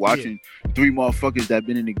 Like if you watching 3 motherfuckers that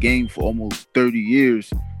been in the game for almost 30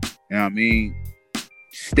 years, you know what I mean,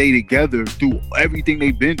 stay together through everything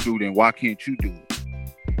they've been through, then why can't you do it?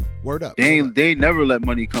 Word up. They never let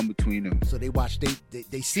money come between them. So they watch,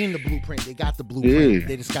 they seen the blueprint, they got the blueprint. Yeah.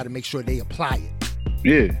 They just got to make sure they apply it.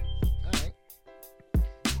 Yeah. All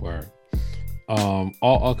right. Word.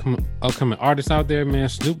 All upcoming artists out there, man.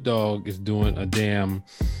 Snoop Dogg is doing a damn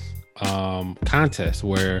contest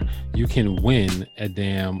where you can win a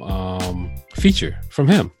damn feature from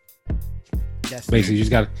him. That's basically you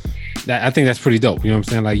just got that. I think that's pretty dope. You know what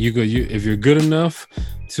I'm saying? Like you if you're good enough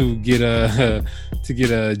to get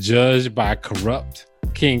a judge by Corrupt,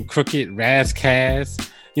 King Crooked, Raz Cass.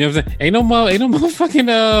 You know what I'm saying? Ain't no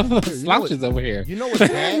motherfucking slouches over here. You know what's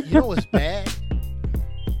bad? You know what's bad?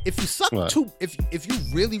 If you suck if you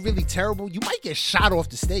really, really terrible, you might get shot off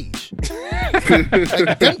the stage.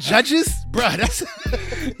 Like them judges, bro. That's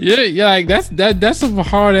yeah, like that's some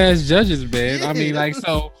hard ass judges, man. Yeah. I mean, like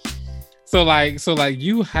so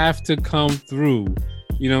you have to come through.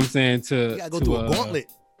 You know what I'm saying? You gotta go through a gauntlet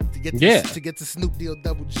to get to Snoop Deal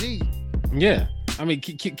Double G. Yeah. I mean,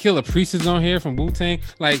 Killer Priest is on here from Wu-Tang.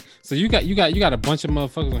 Like, so you got a bunch of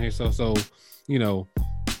motherfuckers on here. So you know,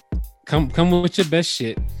 come with your best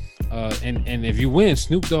shit. And if you win,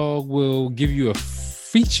 Snoop Dogg will give you a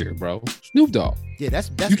feature, bro. Snoop Dogg. Yeah,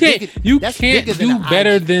 that's you can't do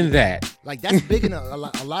better than that. Like that's big in a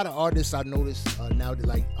lot of artists I noticed now that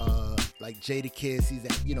like Jadakiss, he's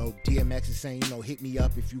at, you know, DMX is saying, you know, hit me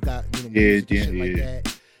up if you got, you know, music and shit like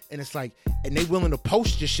that. And it's like, and they willing to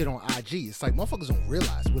post your shit on IG. It's like motherfuckers don't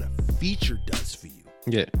realize what a feature does for you.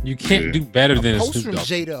 Yeah, you can't do better than a post Snoop from Dogg.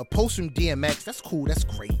 Jada, a post from DMX. That's cool. That's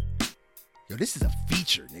great. Yo, this is a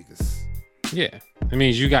feature, niggas. Yeah, it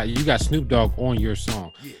means you got Snoop Dogg on your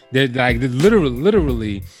song. Yeah. They're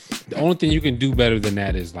literally, the only thing you can do better than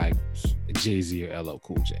that is like Jay-Z or LL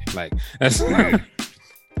Cool J. Like that's like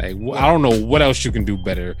I don't know what else you can do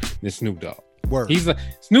better than Snoop Dogg. Word.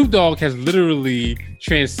 Snoop Dogg has literally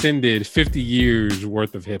transcended 50 years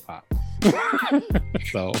worth of hip hop.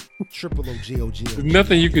 So triple OG.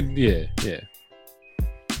 Nothing you could. Yeah.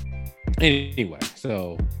 Anyway,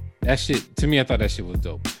 so that shit to me, I thought that shit was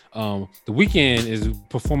dope. The Weeknd is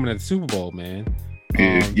performing at the Super Bowl, man.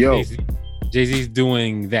 Jay-Z's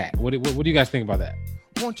doing that. What do you guys think about that?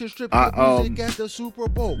 Haunted strip club music at the Super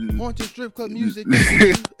Bowl. Haunted strip club music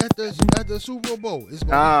at the Super Bowl. It's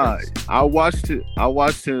gonna be crazy. I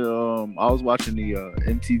was watching the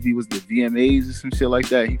MTV, was the VMAs or some shit like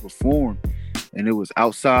that. He performed, and it was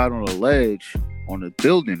outside on a ledge on a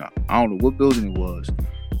building. I don't know what building it was,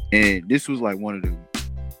 and this was like one of the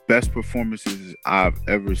best performances I've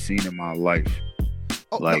ever seen in my life.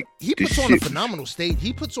 Oh, like he puts on a phenomenal stage.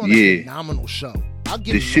 He puts on a phenomenal show. I'll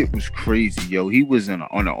give this shit was crazy, yo. He was on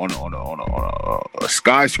a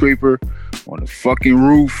skyscraper on a fucking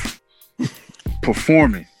roof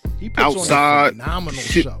performing. He puts outside. On a phenomenal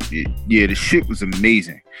shit, show. Yeah, the shit was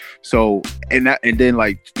amazing. So and then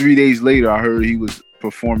like 3 days later, I heard he was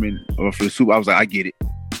performing for the Super. I was like, I get it.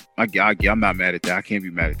 I'm not mad at that. I can't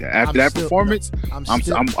be mad at that. After that performance,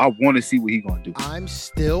 I want to see what he's gonna do. I'm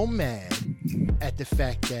still mad at the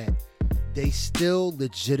fact that they still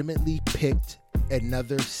legitimately picked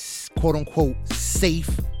another quote unquote safe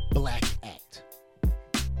black act.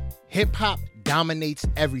 Hip hop dominates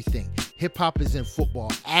everything. hip hop is in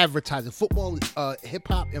football. Advertising, football, hip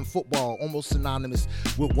hop and football are almost synonymous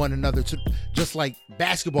with one another. Just like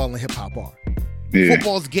basketball and hip hop are. Yeah.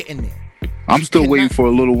 Football's getting there. I'm still waiting for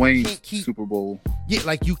a Lil Wayne Super Bowl. Yeah,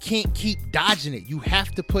 like you can't keep dodging it. You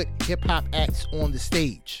have to put hip hop acts on the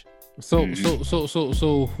stage. So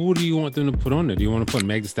who do you want them to put on there? Do you want to put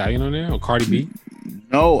Meg Thee Stallion on there or Cardi B?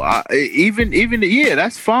 No, even yeah,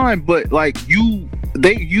 that's fine. But like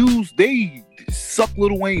they suck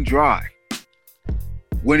Lil Wayne dry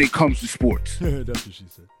when it comes to sports. That's what she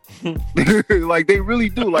said. Like they really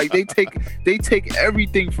do. Like they take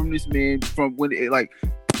everything from this man from when it like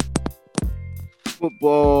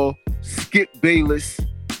football, Skip Bayless.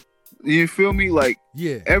 You feel me? Like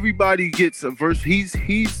everybody gets a verse. He's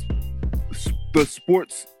the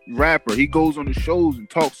sports rapper. He goes on the shows and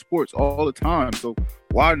talks sports all the time. So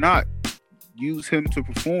why not use him to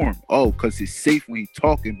perform? Oh, because it's safe when he's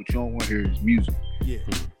talking, but you don't want to hear his music. Yeah,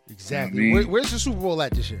 exactly. You know what I mean? Where's the Super Bowl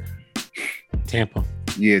at this year? Tampa.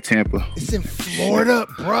 Yeah, Tampa. It's in Florida,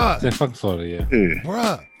 bruh. It's in fucking Florida, yeah.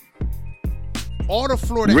 Bruh. All the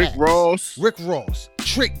Florida Rick Ross,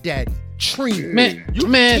 Trick Daddy, Trina. Man, you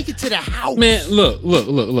can take it to the house. Man, look.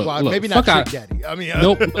 Well, maybe not Trick Daddy. I mean,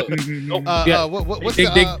 nope. What's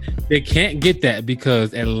they can't get that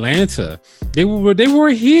because Atlanta, they were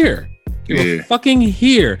here. They were fucking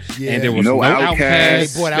here, and there was no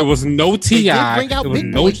Outkast. There was no T.I. There was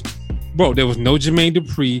no. Bro, there was no Jermaine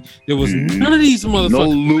Dupri. There was none of these motherfuckers. No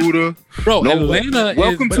Luda. Bro, Atlanta.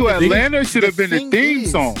 Welcome to Atlanta should have been the theme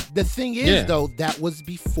song. The thing is, though, that was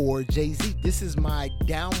before Jay-Z. This is my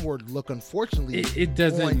downward look, unfortunately. It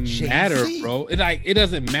doesn't matter, bro. It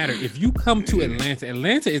doesn't matter. If you come to Atlanta,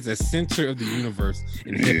 Atlanta is the center of the universe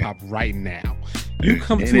in hip-hop right now. You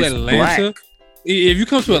come to Atlanta. Black. If you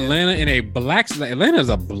come to Atlanta in a Atlanta is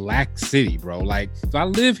a black city, bro. Like, so I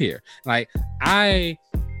live here. Like,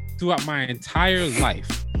 throughout my entire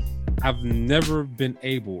life, I've never been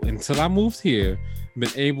able, until I moved here,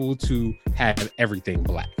 been able to have everything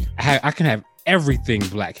black. I can have everything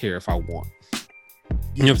black here if I want.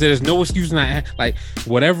 You know what I'm saying? There's no excuse not like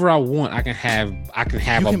whatever I want. I can have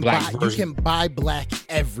a black version. You can buy black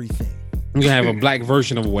everything. You can have a black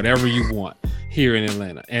version of whatever you want here in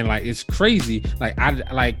Atlanta, and like it's crazy. Like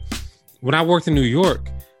when I worked in New York,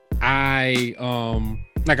 I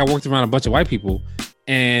worked around a bunch of white people.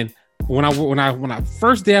 And when I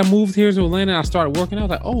first day I moved here to Atlanta, I started working. I was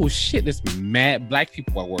like, oh shit, there's mad black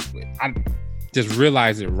people I work with. I just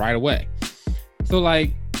realized it right away. So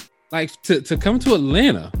like to come to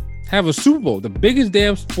Atlanta, have a Super Bowl, the biggest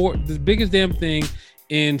damn thing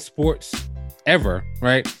in sports ever,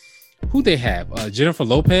 right? Who they have? Jennifer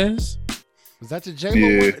Lopez. Was that the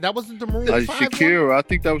J-Lo one? That wasn't the Maroon 5 Shakira. one? I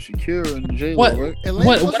think that was Shakira and J-Lo, right?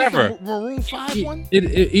 Whatever. Maroon 5 one?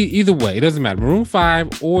 Either way, it doesn't matter. Maroon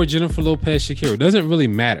 5 or Jennifer Lopez, Shakira. It doesn't really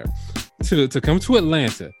matter. To come to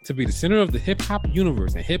Atlanta, to be the center of the hip-hop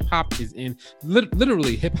universe, and hip-hop is in...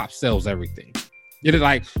 Literally, hip-hop sells everything. It is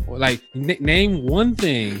like name one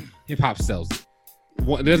thing, hip-hop sells it.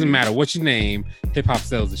 It doesn't matter what you name, hip-hop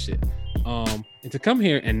sells the shit. And to come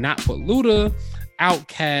here and not put Luda,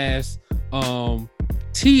 Outkast,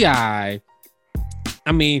 T.I.,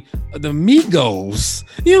 I mean, the Migos,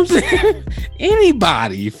 you know what I'm saying?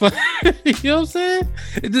 Anybody, you know what I'm saying?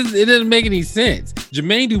 It doesn't make any sense.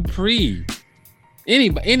 Jermaine Dupri,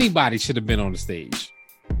 anybody should have been on the stage,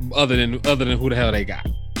 other than who the hell they got.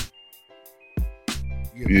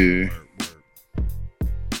 Yeah.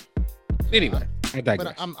 Anyway, I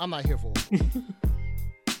digress. But I'm not here for it.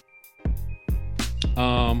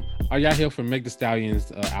 Are y'all here for Meg Thee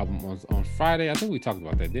Stallion's album on Friday? I think we talked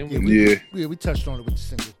about that, didn't we? Yeah, we touched on it with the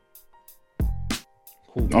single.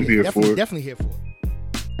 Cool. I'm here for it. Definitely here for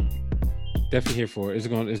it. Definitely here for it.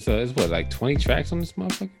 It's what, like 20 tracks on this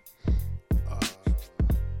motherfucker?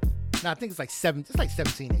 No, I think it's like 17,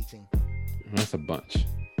 18. That's a bunch.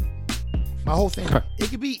 My whole thing, it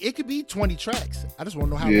could be 20 tracks. I just want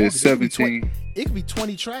to know how long. Yeah, 17. It could be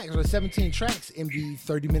 20 tracks or 17 tracks and be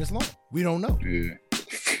 30 minutes long. We don't know. Yeah.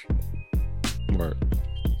 Word.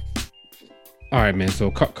 All right, man. So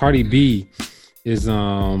Cardi B is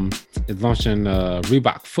launching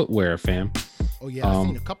Reebok footwear, fam. Oh yeah, I've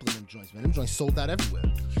seen a couple of them joints, man. Them joints sold out everywhere.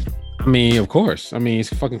 I mean, of course. I mean, it's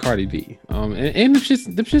fucking Cardi B. And them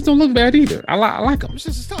shits don't look bad either. I like them. Them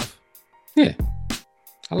shits is tough. Yeah.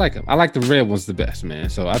 I like them. I like the red ones the best, man.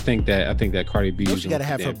 So I think that Cardi B. She gotta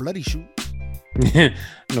have her bloody shoes.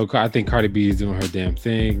 No, I think Cardi B is doing her damn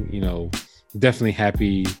thing. You know, definitely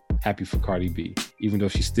happy for Cardi B, even though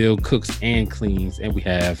she still cooks and cleans, and we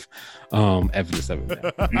have evidence of it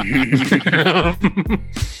now.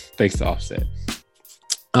 Thanks to Offset.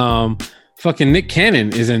 fucking Nick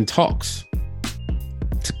Cannon is in talks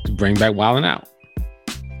to bring back Wild 'N Out.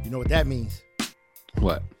 You know what that means?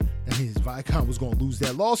 What? That means Viacom was going to lose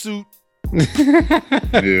that lawsuit.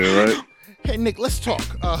 Yeah, right. Hey, Nick, let's talk.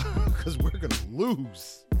 Because we're going to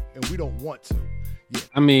lose. And we don't want to. Yeah.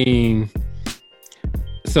 I mean,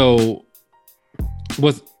 so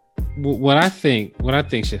what I think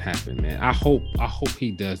should happen, man. I hope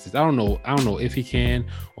he does this. I don't know if he can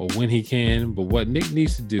or when he can, but what Nick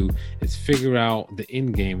needs to do is figure out the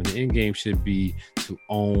end game, and the end game should be to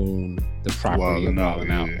own the property of Wild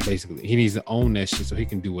 'N Out. Basically, he needs to own that shit so he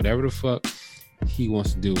can do whatever the fuck he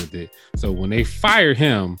wants to do with it. So when they fire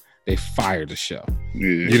him, they fire the show. Yeah.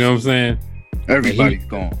 You know what I'm saying? Everybody's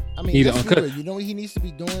gone. I mean, you know what he needs to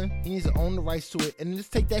be doing? He needs to own the rights to it and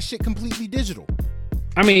just take that shit completely digital.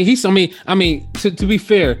 I mean, to be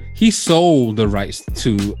fair, he sold the rights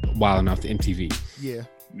to Wild 'N Out to MTV. Yeah.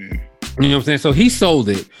 You know what I'm saying? So he sold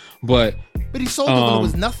it, but he sold it when it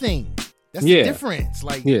was nothing. That's the difference.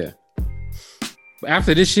 Like, yeah.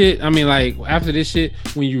 After this shit,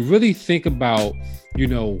 when you really think about, you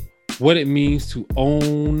know, what it means to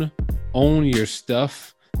own your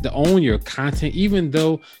stuff, to own your content, even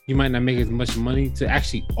though you might not make as much money, to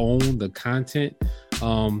actually own the content,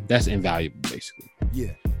 that's invaluable, basically.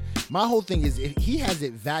 Yeah. My whole thing is, if he has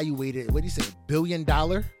it valuated, what do you say, $1 billion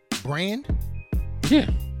brand? Yeah.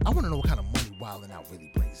 I want to know what kind of money Wild 'N Out really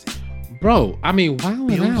brings in. Bro, I mean,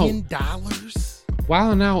 Wild 'N Out. $1 billion?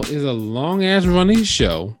 Wild 'N Out is a long ass running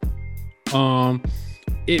show.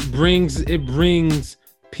 It brings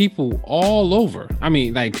people all over. I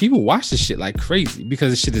mean, like, people watch this shit like crazy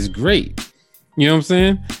because this shit is great. You know what I'm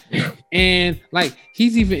saying? And like,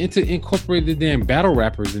 he's even incorporated the damn battle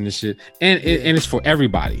rappers in this shit, and it's for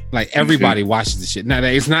everybody. Like, everybody watches this shit. Now,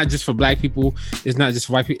 it's not just for black people. It's not just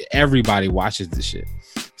for white people. Everybody watches this shit.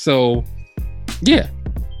 So, yeah.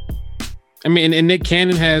 I mean, and Nick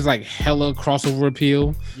Cannon has like hella crossover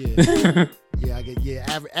appeal. Yeah, yeah, I get. Yeah,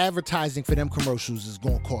 advertising for them commercials is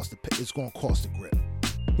going to cost the grip.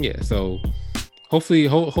 Yeah, so hopefully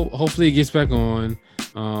it gets back on,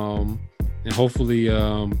 and hopefully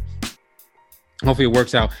it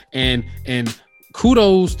works out. And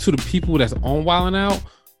kudos to the people that's on Wild 'N Out,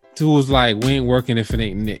 who was like, we ain't working if it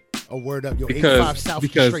ain't Nick. A word up, yo. 85 South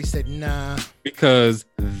straight said nah. Because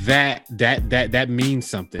that means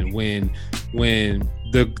something when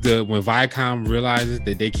Viacom realizes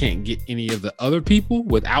that they can't get any of the other people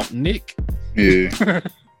without Nick. Yeah.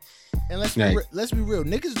 And let's be real.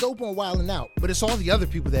 Nick is dope on Wild 'N Out, but it's all the other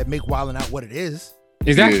people that make Wild 'N Out what it is.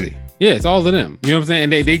 Exactly. Yeah, it's all of them. You know what I'm saying?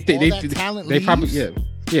 And they probably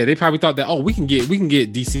they probably thought that, we can get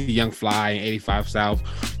DC Young Fly and 85 South,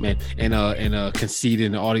 man, and Conceited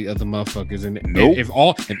and all the other motherfuckers. And nope. if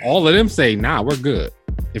all of them say, nah, we're good.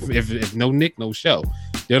 If no Nick, no show,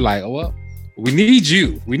 they're like, oh well, we need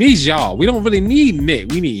you. We need y'all. We don't really need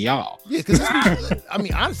Nick. We need y'all. Yeah, because I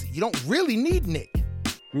mean, honestly, you don't really need Nick.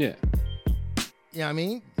 Yeah. You know what I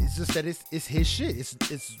mean? It's just that it's his shit. It's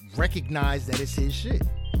recognized that it's his shit.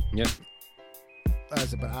 Yep.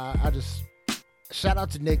 But I just shout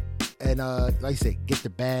out to Nick, and like I said, get the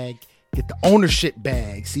bag, get the ownership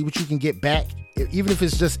bag. See what you can get back, even if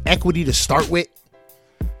it's just equity to start with.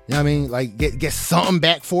 You know what I mean? Like, get something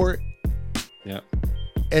back for it. Yeah.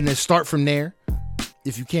 And then start from there.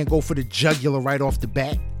 If you can't go for the jugular right off the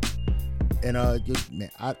bat, and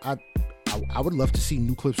man, I would love to see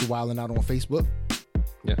new clips of Wild 'N Out on Facebook.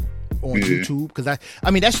 Yeah. On YouTube, because I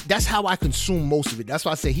mean that's how I consume most of it. That's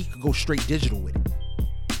why I say he could go straight digital with it.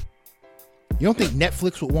 You don't think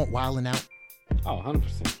Netflix would want Wild 'N Out? Oh,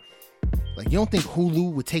 100%. Like, you don't think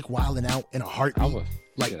Hulu would take Wild 'N Out in a heartbeat?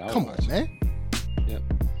 Come on, man. Yep.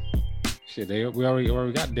 Shit, we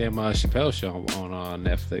already got damn Chappelle show on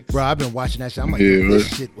Netflix. Bro, I've been watching that shit. I'm like,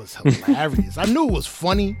 this shit was hilarious. I knew it was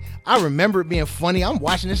funny. I remember it being funny. I'm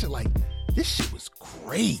watching this shit like, this shit was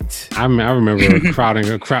great. I remember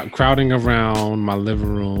crowding around my living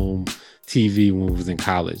room TV when we was in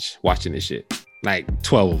college watching this shit. Like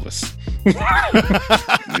 12 of us.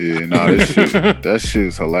 Yeah, no, that shit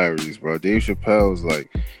is hilarious, bro. Dave Chappelle's like,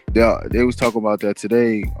 they was talking about that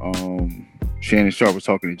today. Shannon Sharp was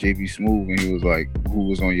talking to JB Smoove, and he was like, who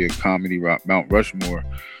was on your comedy Mount Rushmore?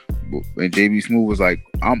 And JB Smoove was like,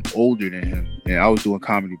 I'm older than him, and I was doing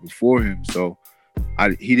comedy before him, so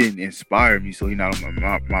he didn't inspire me, so he's not on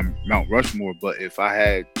my Mount Rushmore. But if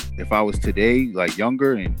I was today, like,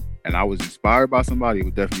 younger, and I was inspired by somebody, it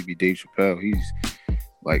would definitely be Dave Chappelle. He's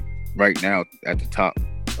like right now at the top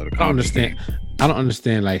of the comedy game. I don't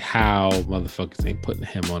understand like how motherfuckers ain't putting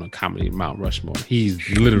him on a comedy Mount Rushmore. He's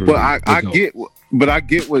literally. But I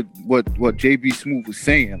get what JB Smooth was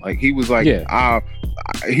saying. Like he was like,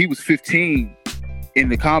 he was 15 in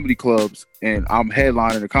the comedy clubs, and I'm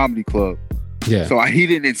headlining the comedy club. Yeah. So he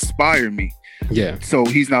didn't inspire me. Yeah. So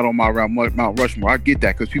he's not on my Mount Rushmore. I get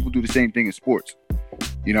that because people do the same thing in sports.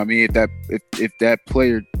 You know what I mean? If that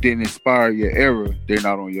player didn't inspire your era, they're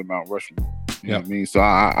not on your Mount Rushmore. You know what I mean? So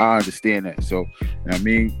I understand that. So, you know what I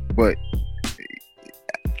mean? But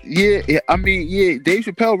Dave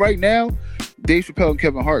Chappelle right now, Dave Chappelle and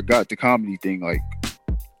Kevin Hart got the comedy thing like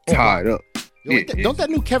tied up. Yo, don't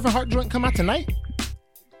that new Kevin Hart joint come out tonight?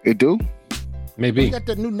 It do? Maybe. You got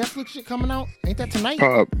the new Netflix shit coming out? Ain't that tonight?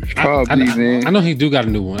 Probably, man. I know he do got a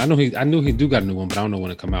new one. I knew he do got a new one, but I don't know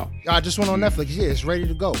when it come out. I just went on Netflix. Yeah, it's ready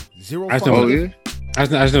to go. Zero. I just know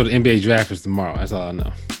the NBA draft is tomorrow. That's all I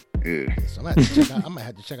know. Yeah. So I'm gonna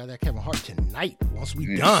have to check out that Kevin Hart tonight. Once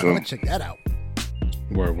we done, I'm gonna check that out.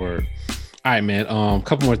 Word. All right, man.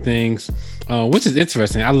 Couple more things, which is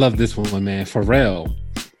interesting. I love this one, man. Pharrell,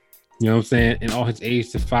 you know what I'm saying? In all his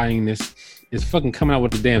age defying this, is fucking coming out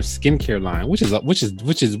with the damn skincare line, which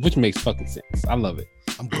makes fucking sense. I love it.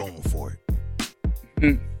 I'm going for it.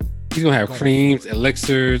 He's gonna have creams,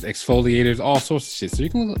 elixirs, exfoliators, all sorts of shit. So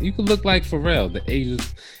you can look like Pharrell, the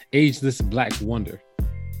ageless black wonder.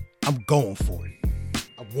 I'm going for it.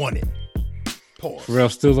 I want it. Pause.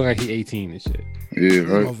 Pharrell still look like he 18 and shit. Yeah,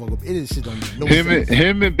 right. It is shit on no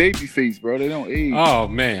him and Babyface, bro. They don't age. Oh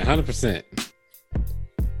man, 100%.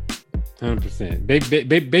 100%.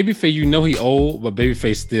 Babyface, you know he old, but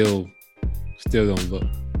Babyface still don't look.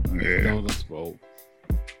 Yeah. Don't look so old.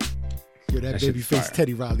 Yo, that Babyface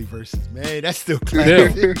Teddy Riley versus, man, that's still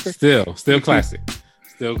classic. Still classic.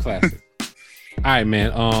 Still classic. All right,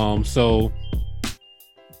 man. So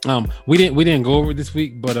we didn't go over it this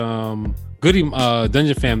week, but Goody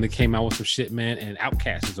Dungeon Family came out with some shit, man, and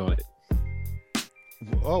Outkast is on it.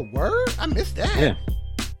 Oh, word? I missed that.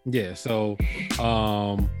 Yeah. So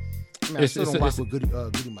I still don't rock with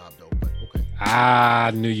Goody Mob though, but okay.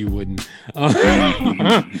 I knew you wouldn't.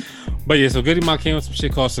 But yeah, so Goody Mob came with some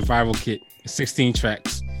shit called Survival Kit. 16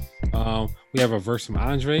 tracks. We have a verse from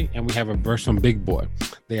Andre and we have a verse from Big Boy.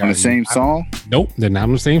 They are on the same song? Nope, they're not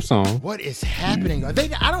on the same song. What is happening? Are they?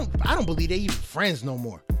 I don't believe they even friends no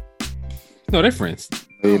more. No, they're friends.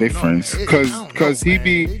 Yeah, they friends. Cause he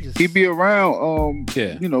be around.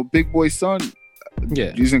 You know, Big Boy's son.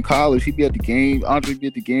 Yeah, he's in college. He be at the game. Andre be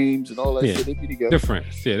at the games and all that shit. They be together. They're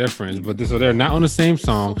friends. Yeah, they're friends. But so they're not on the same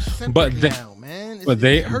song. But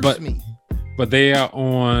they are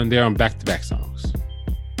on back-to-back songs.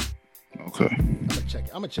 Okay.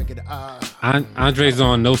 I'm gonna check it. Andre's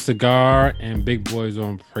on No Cigar and Big Boy's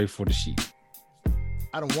on Pray for the Sheep.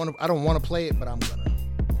 I don't want to play it, but I'm gonna.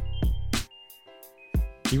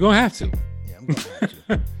 You're gonna have to. Yeah, I'm gonna have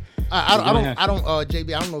to. I don't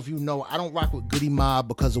JB, I don't know if you know, I don't rock with Goody Mob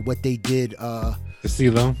because of what they did with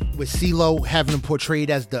CeeLo having him portrayed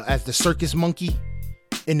as the circus monkey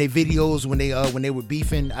in their videos when they were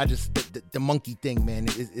beefing. I just the monkey thing, man,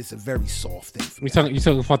 it's a very soft thing for me. You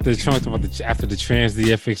talking about the after the Trans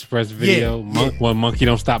DF Express video, One Monkey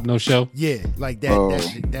Don't Stop No Show? Yeah, like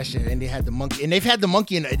that shit. And they had the monkey, and they had the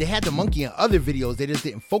monkey in other videos. They just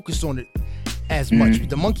didn't focus on it as much. But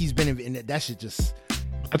the monkey's been in that shit just.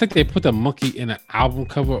 I think they put the monkey in an album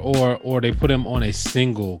cover or they put him on a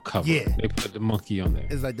single cover. Yeah. They put the monkey on there.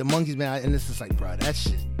 It's like the monkey's been out, and it's just like, bro, that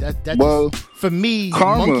shit. That well, just, for me,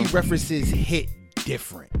 monkey references hit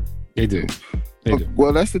different. They do.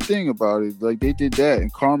 Well, that's the thing about it. Like, they did that,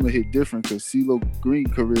 and Karma hit different because CeeLo Green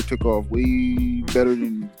career took off way better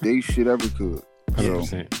than they shit ever could.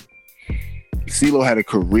 100%. CeeLo has a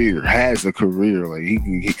career. Like,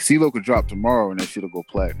 CeeLo could drop tomorrow and that shit'll go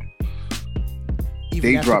platinum.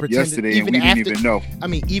 They dropped yesterday and we didn't even know. I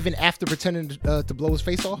mean, even after pretending to blow his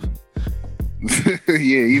face off? Yeah,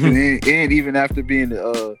 even after being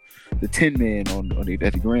the Tin Man at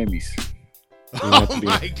the Grammys. Oh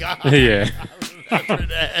my God! Yeah. I remember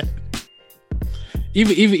that.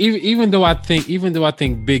 Even though I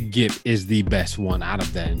think Big Gip is the best one out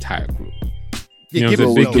of that entire group. Yeah,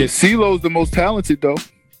 CeeLo's the most talented though.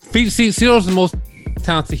 CeeLo's the most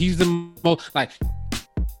talented. He's the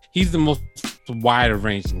most wide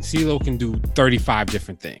ranging. CeeLo can do 35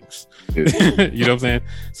 different things. You know what I'm saying?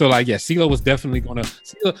 So like, yeah, CeeLo was definitely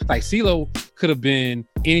CeeLo could have been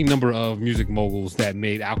any number of music moguls that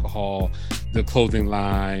made alcohol, the clothing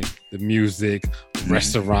line, the music,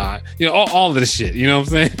 restaurant, you know, all of the shit. You know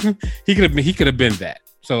what I'm saying? He could have been that.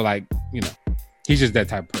 So like, you know, he's just that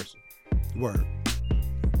type of person. Word.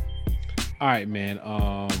 All right, man.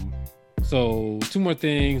 So 2 more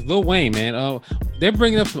things. Lil Wayne, man. They're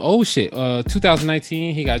bringing up some old shit.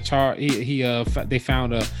 2019, he got charged. They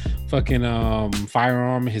found a fucking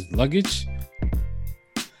firearm in his luggage,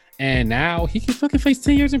 and now he can fucking face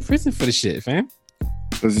 10 years in prison for the shit, fam.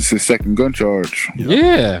 Because it's his second gun charge.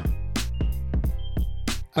 Yeah.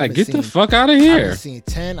 Like, get the fuck out of here. I've been seeing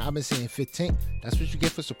 10. I've been seeing 15. That's what you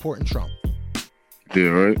get for supporting Trump. Yeah,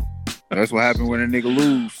 right. That's what happened when a nigga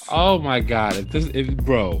lose. Oh my god!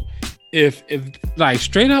 If like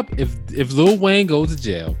straight up, if Lil Wayne goes to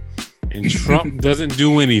jail and Trump doesn't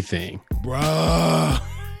do anything, bruh,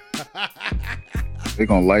 they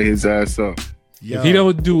gonna light his ass up. Yo. If he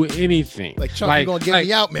don't do anything, like Trump, you gonna get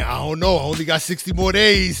me out, man? I don't know. I only got 60 more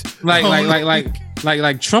days.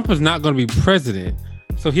 Like Trump is not gonna be president,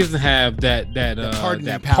 so he doesn't have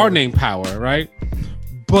that pardoning power, right?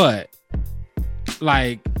 But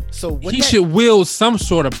like, so he should wield some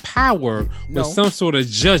sort of power with some sort of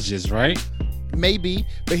judges, right? Maybe,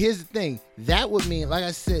 but here's the thing: that would mean, like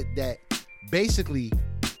I said, that basically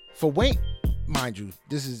for Wayne, mind you,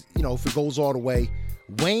 this is, if it goes all the way,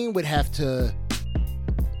 Wayne would have to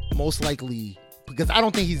most likely, because I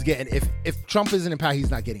don't think he's getting, if Trump isn't in power,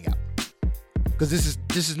 he's not getting out, because this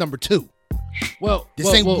is number 2. Well,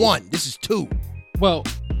 this ain't 1. This is 2. Well,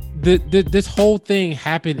 this whole thing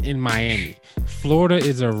happened in Miami. Florida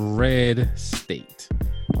is a red state,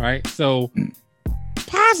 right? So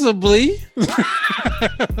possibly,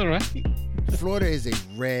 right? Florida is a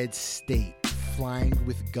red state. Flying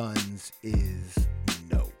with guns is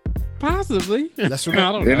no. Possibly. Let's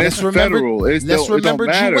remember. And it's federal. Let's remember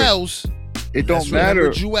Jewels. It don't matter.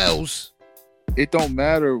 Jewels. It don't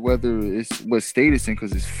matter whether it's what state it's in,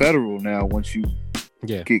 because it's federal now. Once you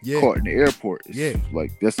get caught in the airport,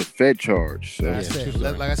 like that's a Fed charge. So.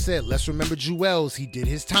 Like I said, let's remember Jewels. He did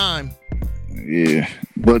his time. Yeah,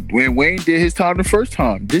 but when Wayne did his time the first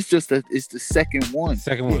time, it's the second one.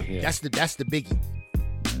 Yeah. That's the biggie.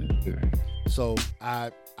 So I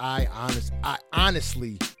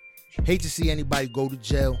honestly hate to see anybody go to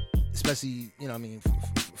jail, especially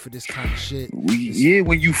for this kind of shit.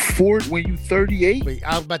 When you 38. Wait,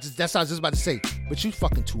 that's what I was just about to say. But you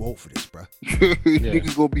fucking too old for this, bro.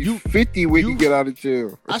 Niggas gonna be 50 when you get out of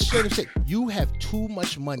jail. I straight up say you have too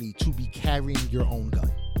much money to be carrying your own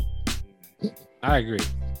gun. I agree.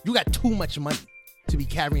 You got too much money to be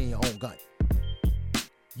carrying your own gun.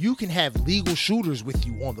 You can have legal shooters with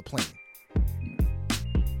you on the plane.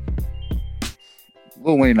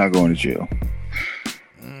 Lil Wayne not going to jail.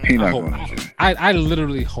 He not going to jail. I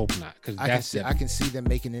literally hope not, because I can see them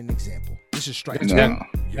making an example. This is strike.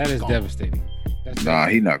 That is devastating.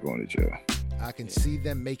 He not going to jail. I can see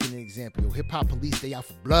them making an example. Hip hop police, they out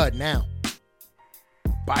for blood now.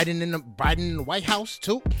 Biden in the White House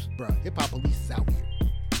too, bro. Hip hop police is out here.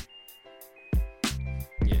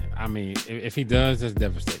 Yeah, I mean, if he does, that's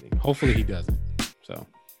devastating. Hopefully he doesn't. So,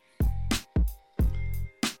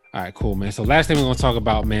 all right, cool, man. So last thing we're gonna talk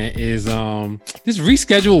about, man, is this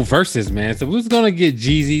rescheduled verses, man. So we was gonna get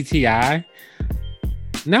Jeezy T.I.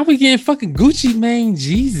 Now we getting fucking Gucci Mane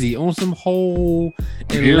Jeezy on some whole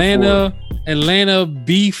Atlanta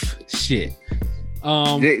beef shit.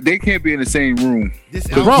 They can't be in the same room.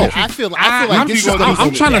 I feel like I'm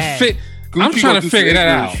trying to figure that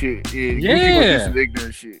out. Shit. Yeah. Some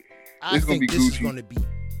ignorant shit. I think this is gonna be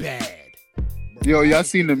bad. Yo, y'all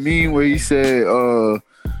seen the meme where he said,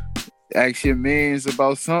 ask your mans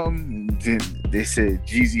about something, and then they said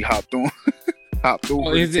Jeezy hopped over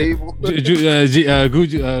the table.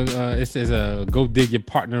 It says, go dig your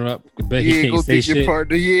partner up, but he can't say shit.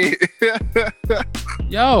 Partner, yeah.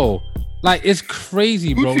 Yo, like, it's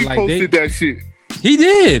crazy, bro. Gucci like posted that shit. He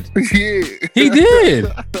did. Yeah. He did.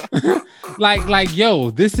 like,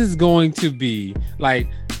 yo, this is going to be like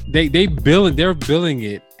they're billing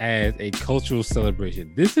it as a cultural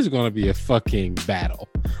celebration. This is going to be a fucking battle.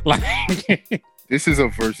 Like, this is a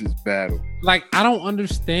versus battle. Like, I don't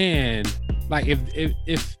understand. Like,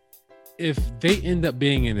 if they end up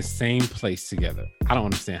being in the same place together, I don't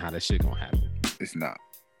understand how that shit gonna happen. It's not.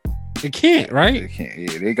 It can't, right? It can't.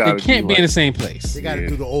 Yeah, they got. It can't be in the same place. They got to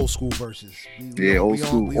do the old school verses. Old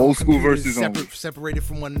school verses separated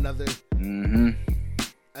from one another. Mm-hmm.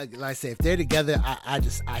 Like I said, if they're together, I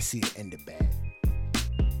see it ending bad.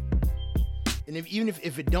 And even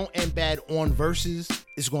if it don't end bad on verses,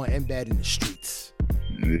 it's going to end bad in the streets.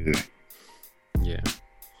 Yeah.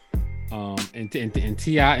 And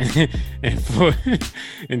T.I.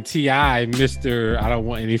 and T.I. Mr. I don't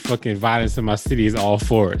want any fucking violence in my city is all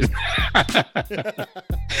for it.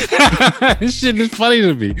 This shit is funny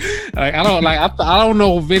to me. Like, I don't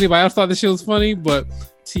know if anybody else thought this shit was funny, but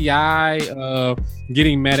T.I.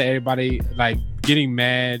 getting mad at everybody, like getting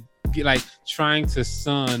mad trying to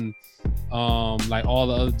sun like all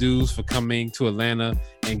the other dudes for coming to Atlanta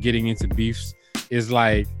and getting into beefs is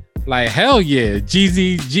like hell yeah,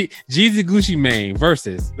 Jeezy Gucci Mane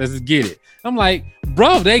versus let's get it. I'm like,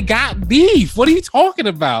 bro, they got beef. What are you talking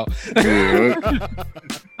about?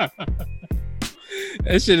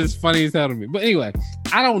 That shit is funny as hell to me. But anyway,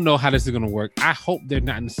 I don't know how this is gonna work. I hope they're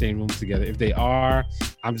not in the same room together. If they are,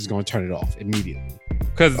 I'm just gonna turn it off immediately.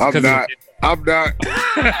 Because I'm not.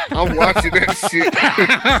 I'm watching that shit.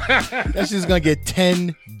 That shit's gonna get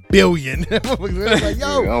 10 billion. Like,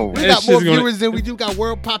 yo, we got more viewers than we do got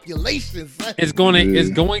world population. It's going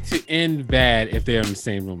to end bad if they're in the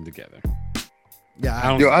same room together.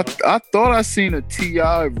 Yeah, I thought I seen a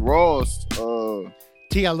T.I. Ross.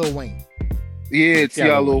 T.I. Lil Wayne. Yeah,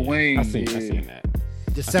 T.I. Lil Wayne. I seen that.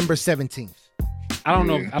 December 17th. I don't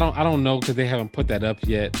know. I don't know because they haven't put that up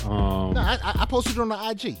yet. No, I posted it on the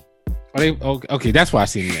IG. Are they okay? That's why I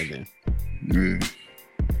seen that then. Yeah.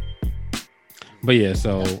 But yeah,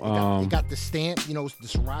 so they got the stamp,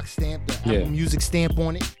 this rock stamp, the Apple Music stamp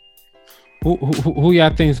on it. Who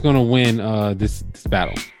y'all think is gonna win this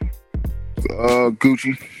battle?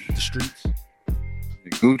 Gucci. The streets.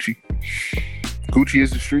 Gucci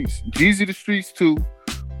is the streets. Jeezy the streets too,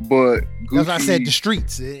 but Gucci. As I said, the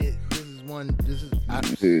streets.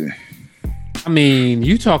 I mean,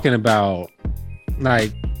 you talking about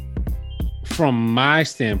like from my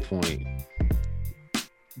standpoint,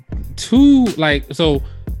 two of the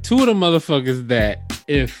motherfuckers that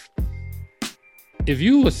if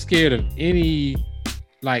you were scared of any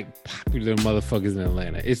like popular motherfuckers in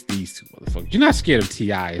Atlanta, it's these two motherfuckers. You're not scared of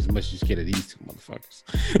T.I. as much as you're scared of these two motherfuckers.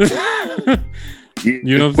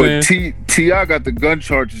 You know what I'm saying? T.I. got the gun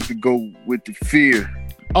charges to go with the fear.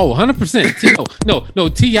 Oh, 100%. No,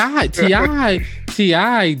 T.I.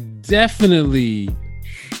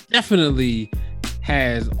 definitely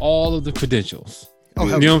has all of the credentials. Oh,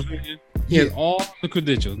 you know what I'm saying? He has all the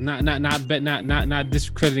credentials. Not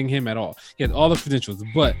discrediting him at all. He has all the credentials.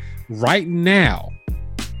 But right now,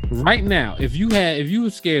 if you were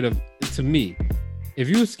scared of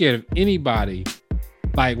anybody,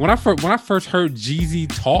 like when I first heard Jeezy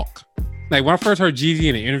talk, like when I first heard Jeezy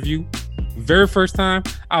in an interview, very first time,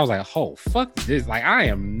 I was like, "Oh fuck this!" Like I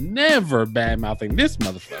am never bad mouthing this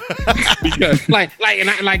motherfucker because,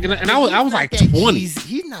 and I was like 20.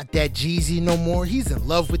 He's not that Jeezy no more. He's in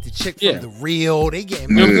love with the chick from The Real. They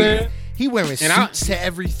getting married. You know what I'm saying? He wearing suits to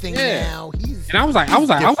everything now. I was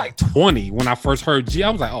like 20 when I first heard G. I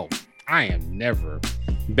was like, "Oh, I am never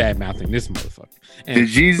bad mouthing this motherfucker." And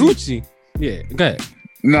Gucci, go ahead.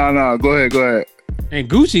 No, go ahead. And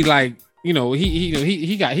Gucci, like.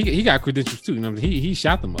 He got credentials too. He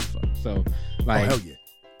shot the motherfucker. So like, hell yeah.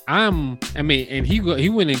 And he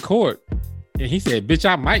went in court and he said, "Bitch,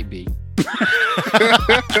 I might be."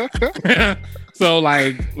 So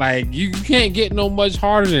like you can't get no much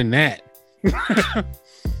harder than that.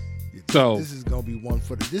 So this is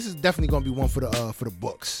definitely gonna be one for the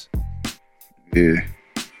books. Yeah.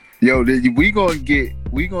 Yo, we gonna get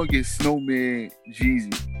Snowman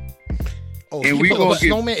Jeezy. Oh, and we gonna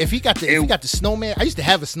Snowman. If he got the Snowman, I used to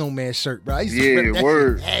have a Snowman shirt, bro. I used to rip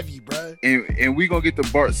that shit heavy, bro. And we gonna get the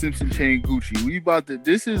Bart Simpson chain Gucci.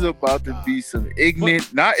 This is about to be some ignorant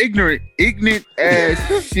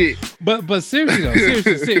ass shit. But seriously though,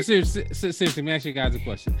 seriously, let me ask you guys a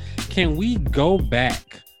question. Can we go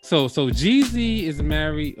back? So Jeezy is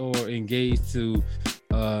married or engaged to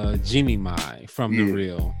Jeannie Mai from The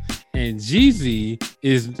Real, and Jeezy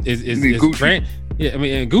is Gucci. brand. Yeah, I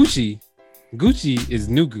mean, and Gucci is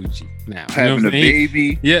new Gucci now. Having a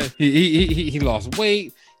baby. Yeah, he lost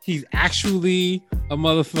weight. He's actually a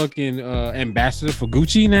motherfucking ambassador for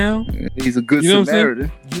Gucci now. He's a good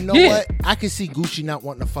Samaritan. You know what? I can see Gucci not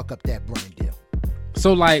wanting to fuck up that brand deal.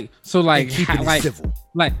 So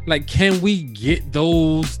can we get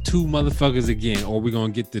those two motherfuckers again, or are we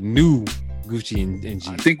gonna get the new Gucci and Jeezy?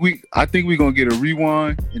 I think we're gonna get a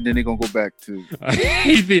rewind, and then they're gonna go back to.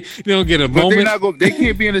 They don't get a moment. They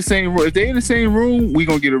can't be in the same room. If they in the same room, we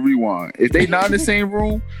gonna get a rewind. If they not in the same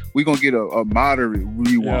room, we gonna get a moderate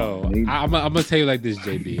rewind. Yo, I'm gonna tell you like this,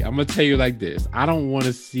 JB. I'm gonna tell you like this. I don't want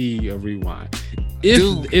to see a rewind.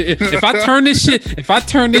 If I turn this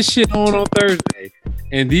shit on Thursday,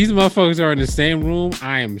 and these motherfuckers are in the same room,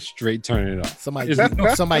 I am straight turning it off.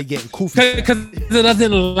 Somebody getting goofy because it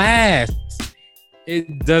doesn't last.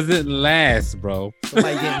 It doesn't last, bro.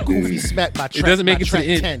 Somebody getting goofy smacked by track. It doesn't make it to the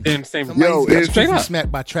end. Somebody's getting goofy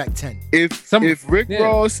smacked by track 10. If Rick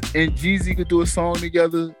Ross and Jeezy could do a song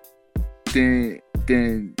together,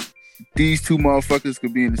 then these two motherfuckers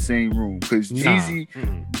could be in the same room because Jeezy,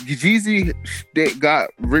 they got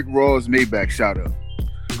Rick Ross Maybach shot up.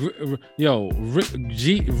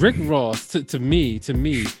 Rick Ross to me,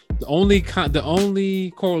 the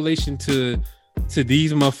only correlation to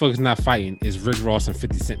these motherfuckers not fighting is Rick Ross and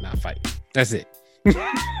 50 Cent not fighting. That's it.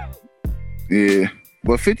 Yeah.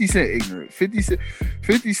 But 50 Cent ignorant. 50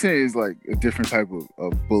 Cent is like a different type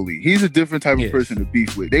of bully. He's a different type of person to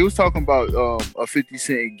beef with. They was talking about a 50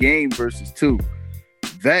 Cent Game versus 2.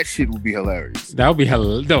 That shit would be hilarious. That would be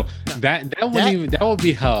hilarious. No, that would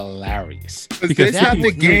be hilarious. Because that's not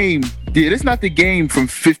the game. Dude, it's not the game from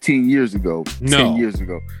 15 years ago. 10 years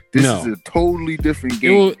ago. This is a totally different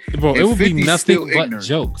game. It would be nothing but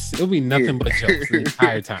jokes. It would be nothing but jokes the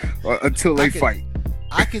entire time until they fight.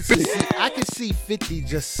 I can see 50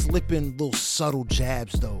 just slipping little subtle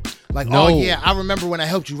jabs though. Like, oh yeah, I remember when I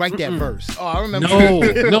helped you write that verse. Oh, I remember. No.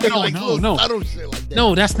 Subtle shit like that.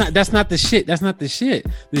 No, that's not the shit. That's not the shit.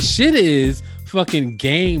 The shit is fucking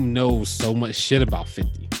Game knows so much shit about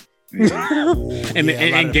 50.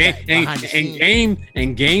 and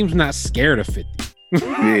Game's not scared of 50.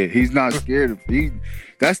 Yeah, he's not scared of.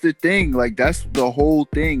 That's the thing. Like that's the whole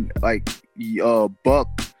thing. Like Buck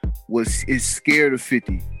is scared of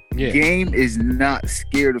 50. Yeah. Game is not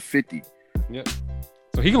scared of 50. Yep.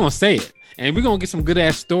 So he gonna say it, and we're gonna get some good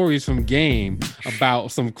ass stories from Game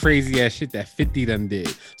about some crazy ass shit that 50 done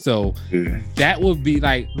did. So that would be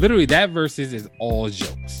like literally that versus is all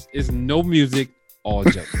jokes. It's no music, all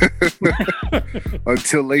jokes.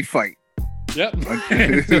 Until they fight. Yep.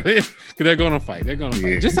 Because they're gonna fight. They're gonna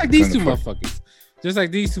fight. Just like these two motherfuckers.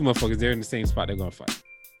 They're in the same spot. They're gonna fight.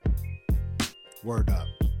 Word up.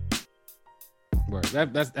 Word.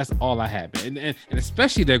 That's all I had, man. And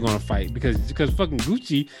especially they're gonna fight because fucking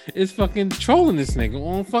Gucci is fucking trolling this nigga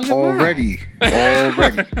on fucking already.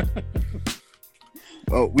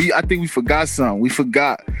 Oh, I think we forgot something. We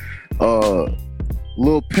forgot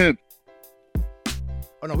Lil Pimp.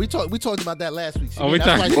 Oh no, we talked about that last week. So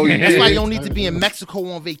that's why you don't need to be in Mexico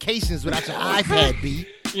on vacations without your iPad, B.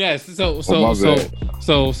 Yes. So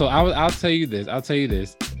I'll tell you this.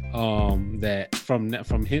 That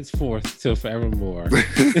from henceforth till forevermore,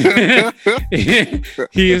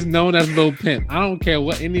 he is known as Lil Pimp. I don't care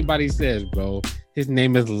what anybody says, bro. His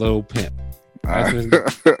name is Lil Pimp. That's his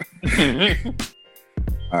name.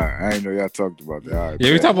 All right, I didn't know y'all talked about that. Right,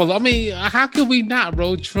 yeah, we talk about. I mean, how could we not,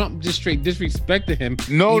 bro? Trump just straight disrespected him.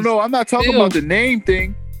 No, I'm not talking about the name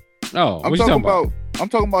thing. Oh, I'm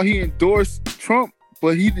talking about he endorsed Trump,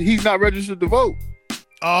 but he's not registered to vote.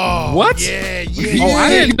 Oh, what? Yeah. Oh, I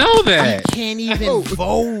didn't know that. He can't even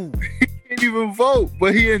vote. He can't even vote,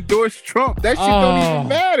 but he endorsed Trump. That shit don't even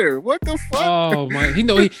matter. What the fuck? Oh man,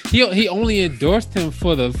 he only endorsed him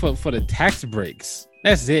for the tax breaks.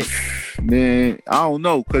 That's it. Man, I don't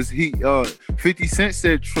know, cause 50 Cent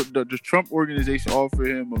said the Trump organization offered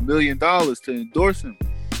him $1 million to endorse him.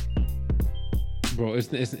 Bro,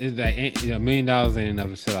 it's like $1 million ain't enough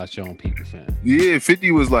to sell out your own people, fam. Yeah,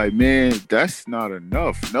 50 was like, man, that's not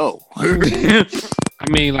enough. No. I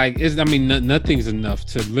mean, nothing's enough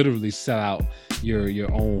to literally sell out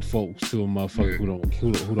your own folks to a motherfucker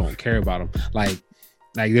who don't care about them. Like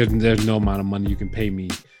there's no amount of money you can pay me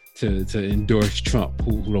to endorse Trump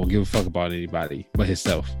who don't give a fuck about anybody but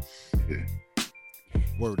himself. Yeah.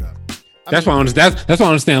 Word up. That's why I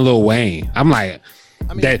understand Lil Wayne. I'm like,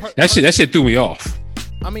 that shit threw me off.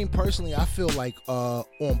 I mean, personally, I feel like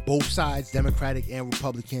on both sides, Democratic and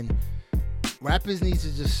Republican, rappers need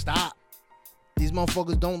to just stop. These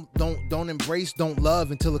motherfuckers don't embrace, don't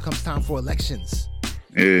love until it comes time for elections.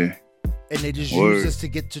 Yeah. And they just use this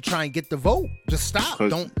to try and get the vote. Just stop.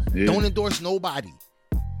 Don't endorse nobody.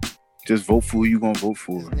 Just vote for who you gonna vote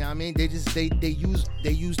for. You know what I mean? They use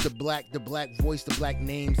the black voice, the black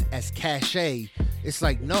names as cachet. It's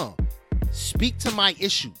like, no. Speak to my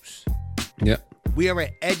issues. Yep. We are an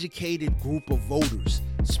educated group of voters.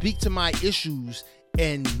 Speak to my issues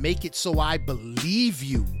and make it so I believe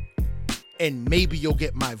you, and maybe you'll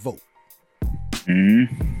get my vote.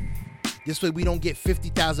 Mm-hmm. This way we don't get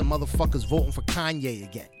 50,000 motherfuckers voting for Kanye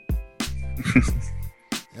again.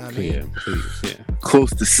 You know what I mean? Please, yeah.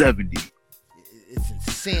 Close to 70. It's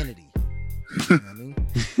insanity. You know what I mean?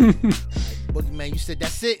 Boogeyman, you said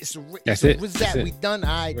that's it. That's it. We done. All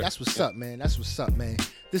right, that's what's up, man. That's what's up, man.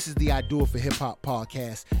 This is the I Do It for Hip Hop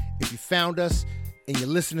podcast. If you found us and you're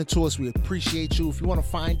listening to us, we appreciate you. If you want to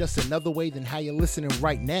find us another way than how you're listening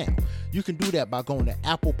right now, you can do that by going to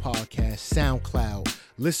Apple Podcasts, SoundCloud,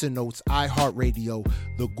 Listen Notes, iHeartRadio,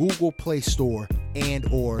 the Google Play Store, and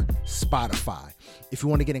or Spotify. If you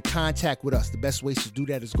want to get in contact with us, the best ways to do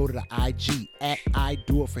that is go to the IG at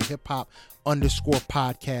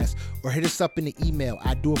IDoItForHipHop_podcast, or hit us up in the email,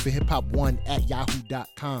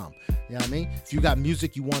 IDoItForHipHop1@yahoo.com. You know what I mean? If you got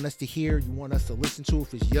music you want us to hear, you want us to listen to,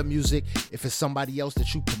 if it's your music, if it's somebody else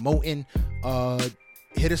that you promoting,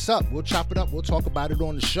 hit us up. We'll chop it up. We'll talk about it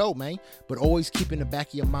on the show, man. But always keep in the back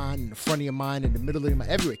of your mind, in the front of your mind, in the middle of your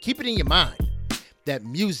mind, everywhere. Keep it in your mind that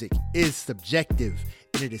music is subjective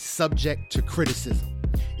and it is subject to criticism.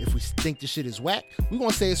 If we think the shit is whack, we're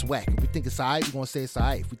going to say it's whack. If we think it's all right, we're going to say it's all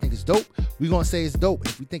right. If we think it's dope, we're going to say it's dope.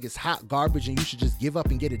 If we think it's hot garbage and you should just give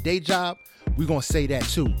up and get a day job, we're going to say that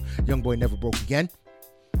too. Young boy never broke again.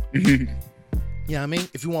 You know what I mean?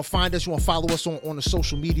 If you want to find us, you want to follow us on the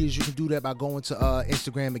social medias, you can do that by going to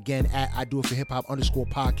Instagram again at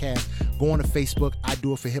IDoItForHipHop_podcast. Go on to Facebook,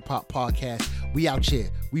 IDoItForHipHop podcast. We out here.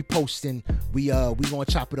 We posting. We gonna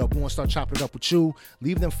chop it up. We want to start chopping it up with you.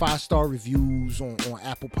 Leave them 5-star reviews on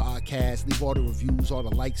Apple Podcasts. Leave all the reviews, all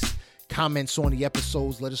the likes, comments on the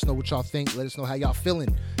episodes. Let us know what y'all think. Let us know how y'all feeling.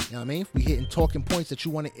 You know what I mean? If we hitting talking points that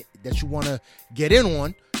you wanna get in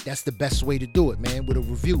on, that's the best way to do it, man. With a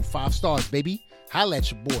review, 5 stars, baby. Holla at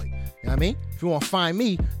your boy. You know what I mean? If you want to find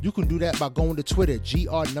me, you can do that by going to Twitter,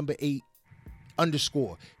 GR8_PHARAOH.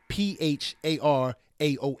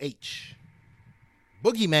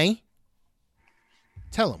 Boogie, man.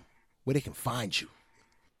 Tell them where they can find you.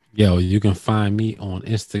 Yo, you can find me on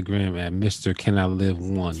Instagram at Mr. Can I Live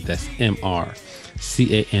 1. That's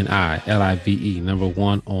MrCanilive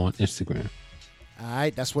 1 on Instagram. All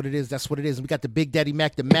right, that's what it is. That's what it is. We got the Big Daddy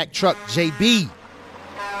Mac, the Mac Truck, JB.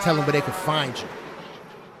 Tell them where they can find you.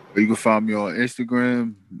 You can find me on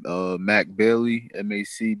Instagram, Mac Bailey,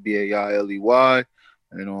 MacBailey,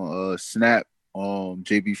 and on Snap,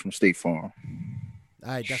 JB from State Farm.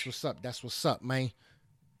 All right, that's what's up. That's what's up, man.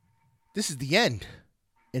 This is the end.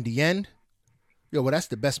 In the end, well, that's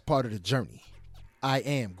the best part of the journey. I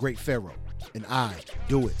am Great Pharaoh, and I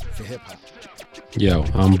do it for hip hop. Yo,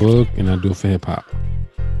 I'm Boog, and I do it for hip hop.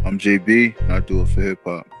 I'm JB, and I do it for hip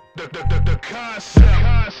hop. The concept.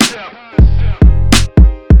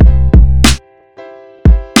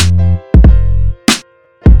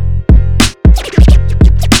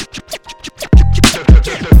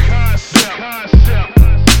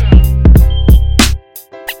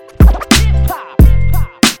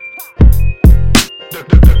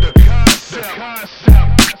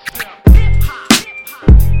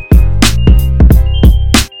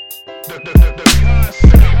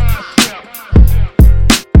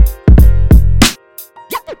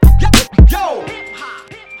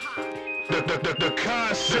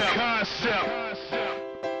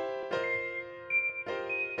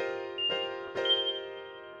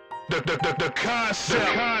 The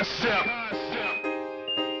concept.